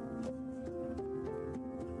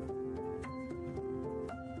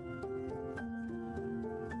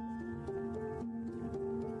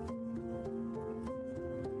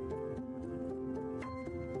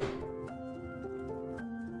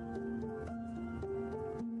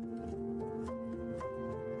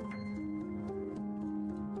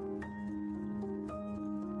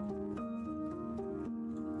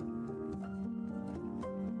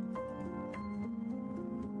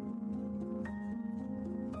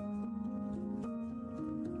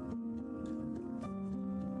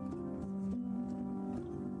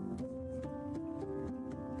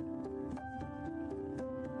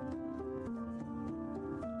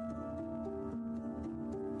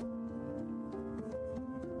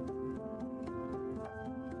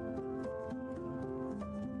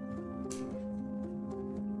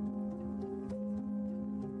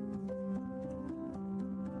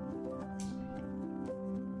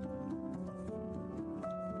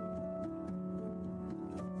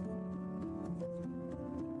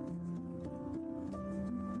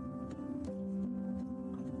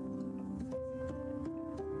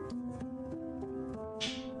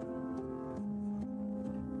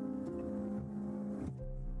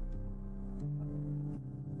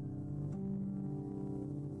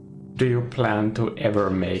 Do you plan to ever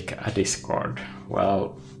make a Discord?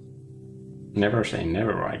 Well, never say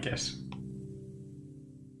never, I guess.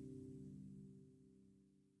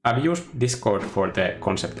 I've used Discord for the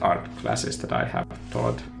concept art classes that I have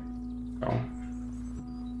taught. So,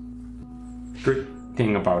 good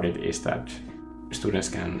thing about it is that students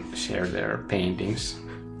can share their paintings.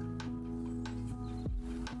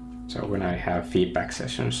 So when I have feedback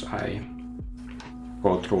sessions, I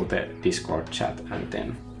go through the Discord chat and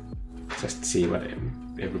then just see what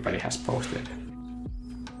everybody has posted.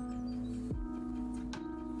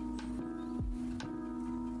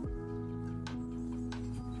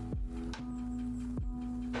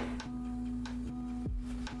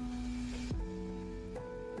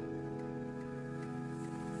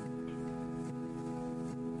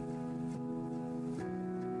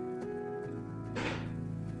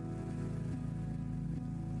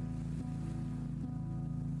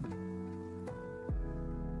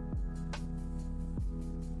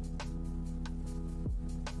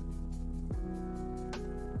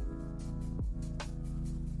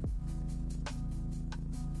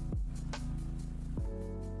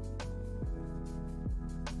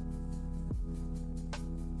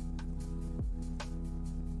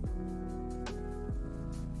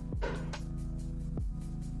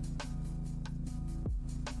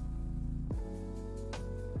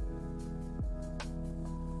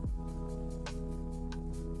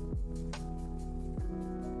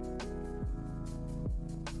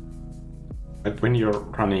 But when you're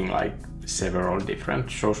running like several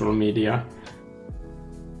different social media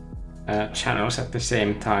channels at the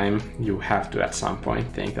same time, you have to at some point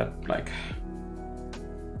think that like,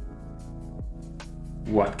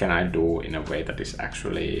 what can I do in a way that is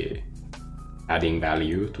actually adding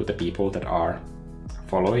value to the people that are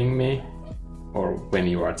following me? Or when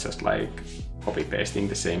you are just like copy pasting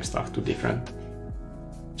the same stuff to different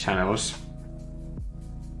channels.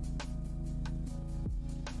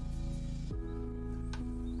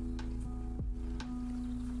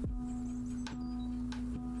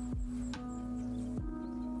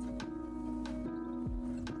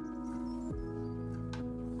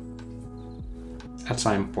 At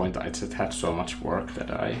some point I just had so much work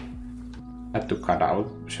that I had to cut out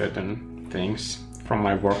certain things from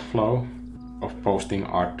my workflow of posting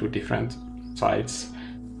art to different sites.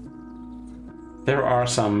 There are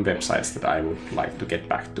some websites that I would like to get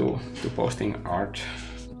back to posting art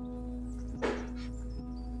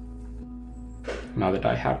now that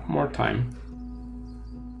I have more time.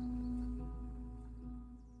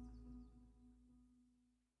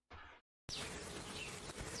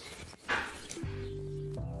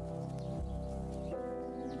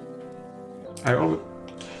 I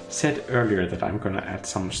said earlier that I'm gonna add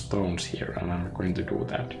some stones here, and I'm going to do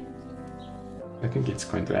that. I think it's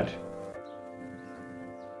going to add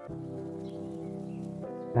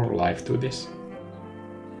more life to this.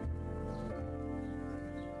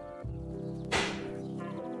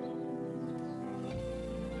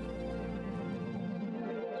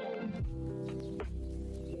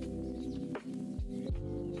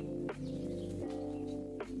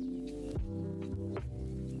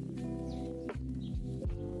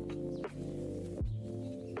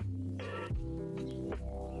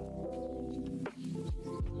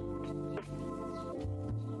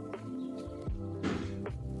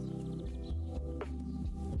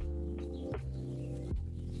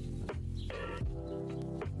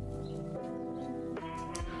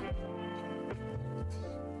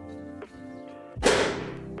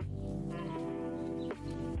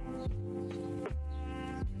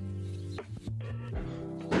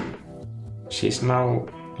 She's now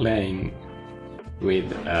playing with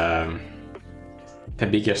the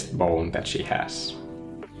biggest bone that she has,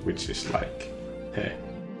 which is like the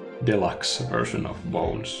deluxe version of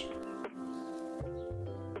bones.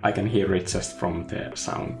 I can hear it just from the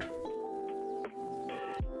sound.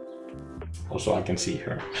 Also, I can see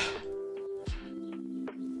her.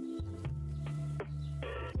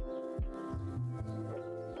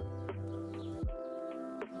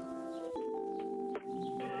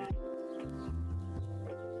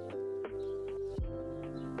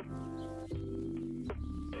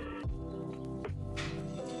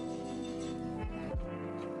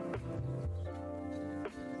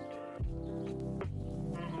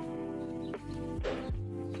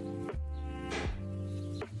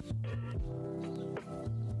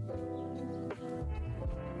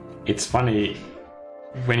 It's funny,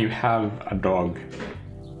 when you have a dog,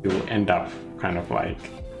 you end up kind of like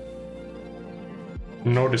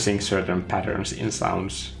noticing certain patterns in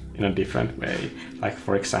sounds in a different way. Like,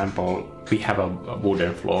 for example, we have a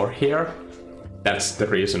wooden floor here, that's the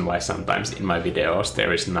reason why sometimes in my videos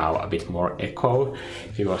there is now a bit more echo,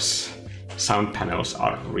 because sound panels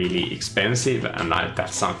are really expensive, and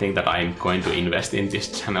that's something that I'm going to invest in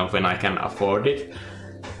this channel when I can afford it.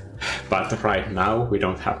 But right now we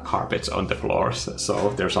don't have carpets on the floors, so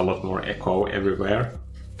there's a lot more echo everywhere.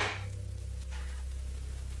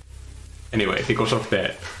 Anyway, because of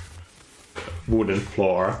the wooden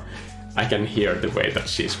floor, I can hear the way that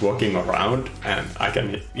she's walking around, and I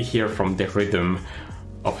can hear from the rhythm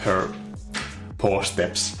of her paw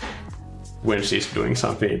steps when she's doing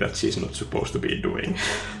something that she's not supposed to be doing.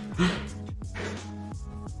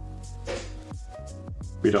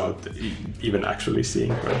 Without even actually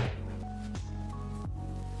seeing her.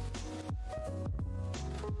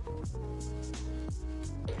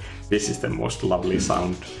 This is the most lovely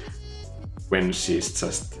sound when she's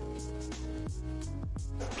just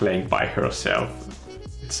playing by herself.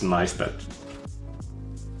 It's nice that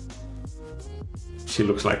she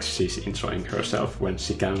looks like she's enjoying herself when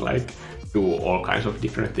she can like do all kinds of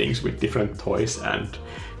different things with different toys, and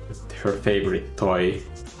her favorite toy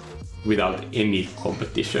without any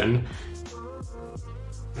competition.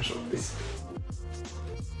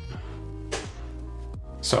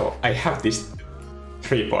 So I have this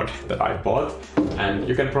tripod that I bought, and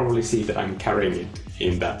you can probably see that I'm carrying it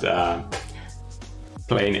in that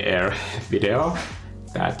plein air video,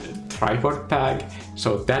 that tripod bag.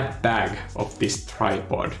 So that bag of this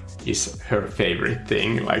tripod is her favorite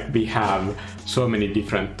thing. Like, we have so many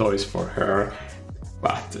different toys for her,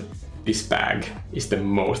 but this bag is the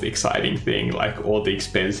most exciting thing. Like, all the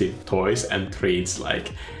expensive toys and treats,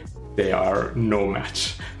 like, they are no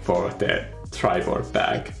match for the tripod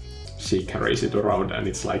bag. She carries it around and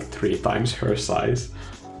it's like 3 times her size.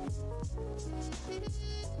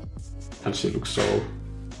 And she looks so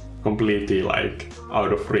completely like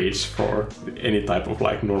out of reach for any type of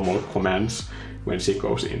like normal commands when she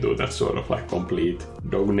goes into that sort of like complete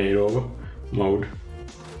dognado mode.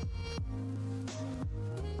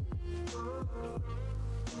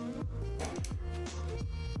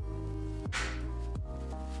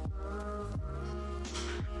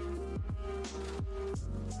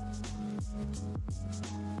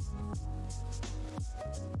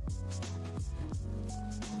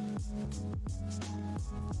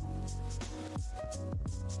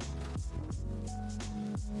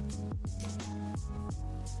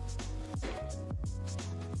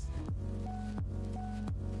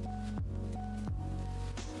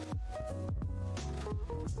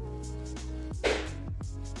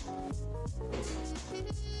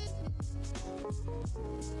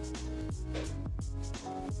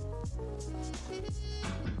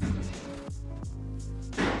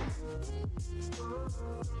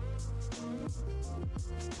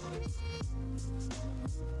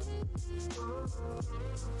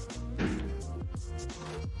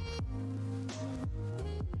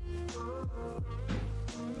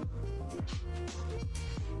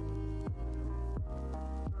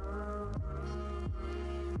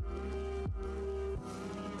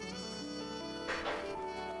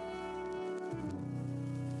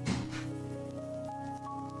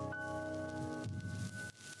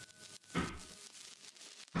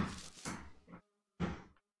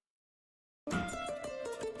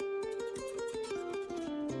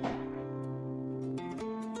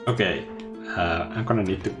 Okay, I'm gonna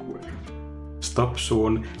need to stop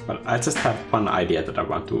soon, but I just have one idea that I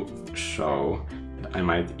want to show that I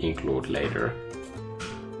might include later.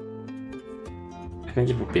 I think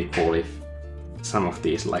it would be cool if some of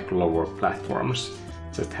these like lower platforms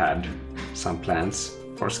just had some plants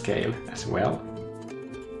for scale as well.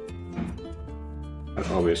 But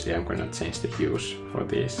obviously I'm gonna change the hues for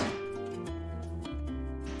these.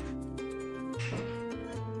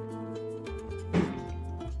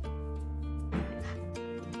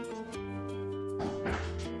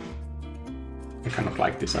 I kind of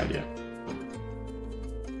like this idea.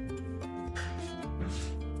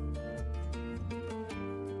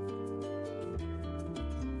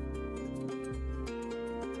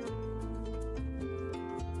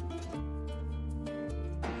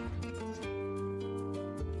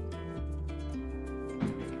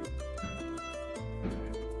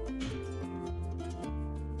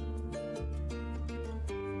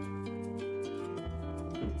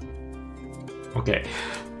 Okay,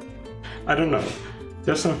 I don't know.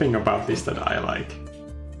 There's something about this that I like.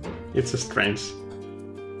 It's a strange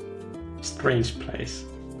place.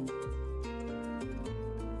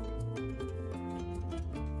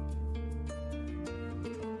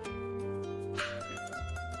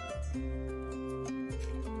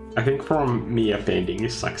 I think for me a painting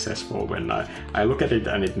is successful when I look at it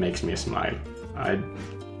and it makes me smile.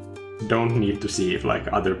 don't need to see if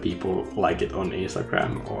like other people like it on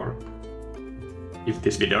Instagram or if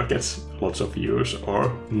this video gets lots of views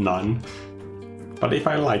or none. But if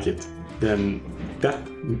I like it, then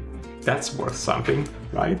that's worth something,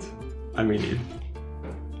 right? I mean,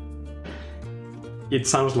 it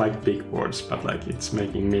sounds like big words, but like it's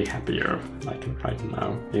making me happier, like right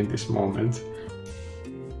now in this moment.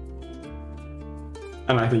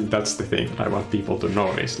 And I think that's the thing that I want people to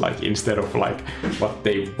notice, like instead of like what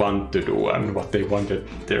they want to do and what they wanted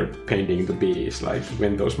their painting to be, is like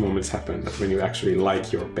when those moments happen, that when you actually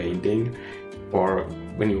like your painting or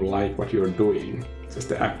when you like what you're doing, just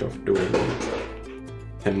the act of doing it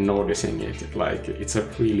and noticing it, like it's a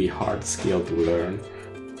really hard skill to learn,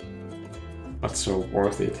 but so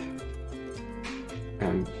worth it.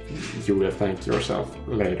 And you will thank yourself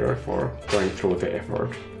later for going through the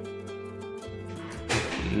effort.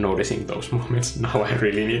 Noticing those moments. Now I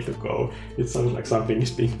really need to go. It sounds like something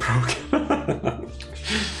is being broken.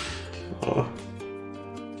 Oh.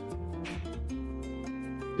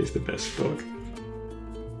 It's the best dog.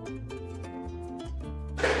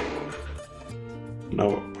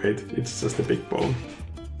 No, wait, it's just a big bone.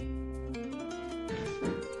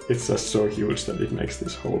 It's just so huge that it makes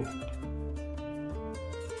this whole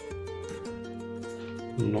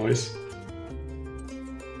noise.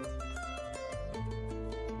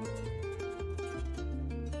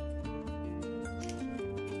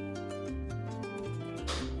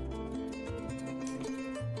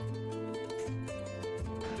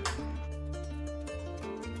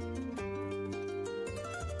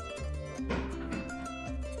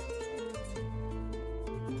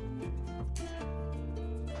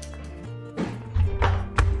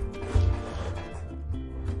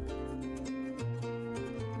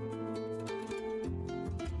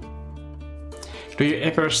 Do you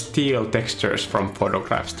ever steal textures from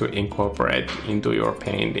photographs to incorporate into your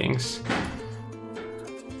paintings?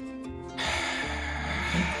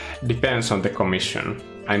 Depends on the commission.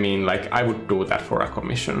 I mean, like, I would do that for a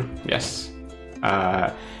commission, yes.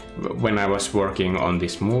 When I was working on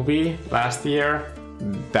this movie last year,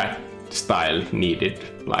 that style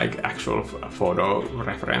needed like actual photo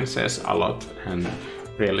references a lot and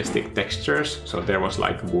realistic textures. So there was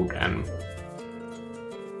like wood and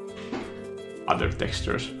other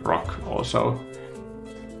textures, rock also,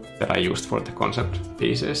 that I used for the concept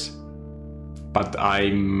pieces. But I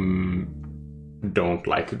don't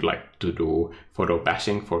like to do photo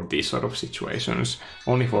bashing for these sort of situations,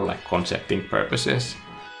 only for like concepting purposes.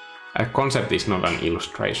 A concept is not an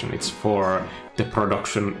illustration, it's for the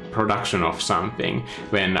production of something.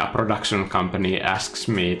 When a production company asks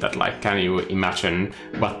me that, like, can you imagine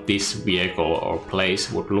what this vehicle or place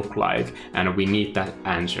would look like, and we need that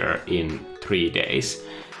answer in 3 days.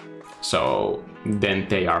 So then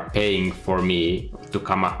they are paying for me to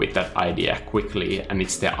come up with that idea quickly, and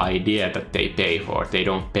it's the idea that they pay for. They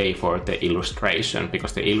don't pay for the illustration,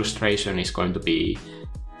 because the illustration is going to be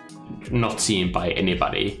not seen by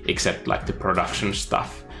anybody except like the production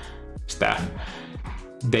staff.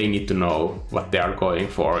 They need to know what they are going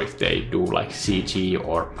for if they do like CG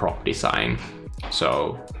or prop design.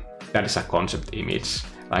 So that is a concept image.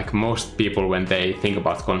 Like most people, when they think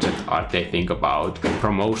about concept art, they think about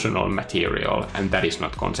promotional material, and that is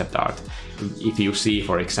not concept art. If you see,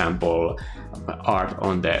 for example, art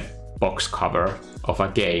on the box cover of a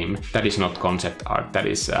game, that is not concept art, that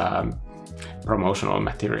is promotional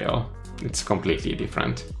material. It's completely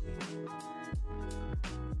different.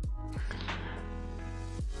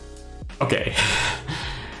 Okay,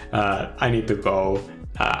 I need to go.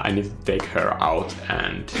 I need to take her out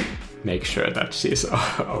and make sure that she's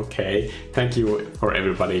okay. Thank you for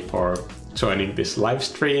everybody for joining this live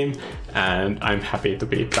stream, and I'm happy to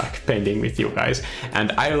be back painting with you guys.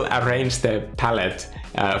 And I will arrange the palette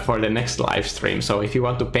for the next live stream. So if you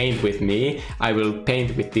want to paint with me, I will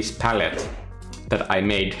paint with this palette that I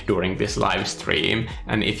made during this live stream,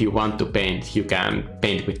 and if you want to paint, you can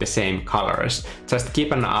paint with the same colors. Just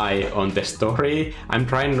keep an eye on the story. I'm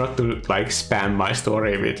trying not to like spam my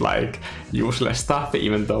story with like useless stuff,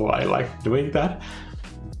 even though I like doing that.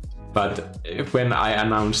 But when I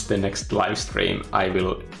announce the next live stream, I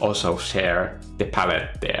will also share the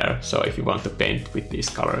palette there. So if you want to paint with these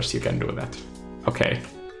colors, you can do that. Okay.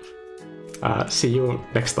 See you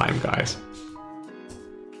next time, guys.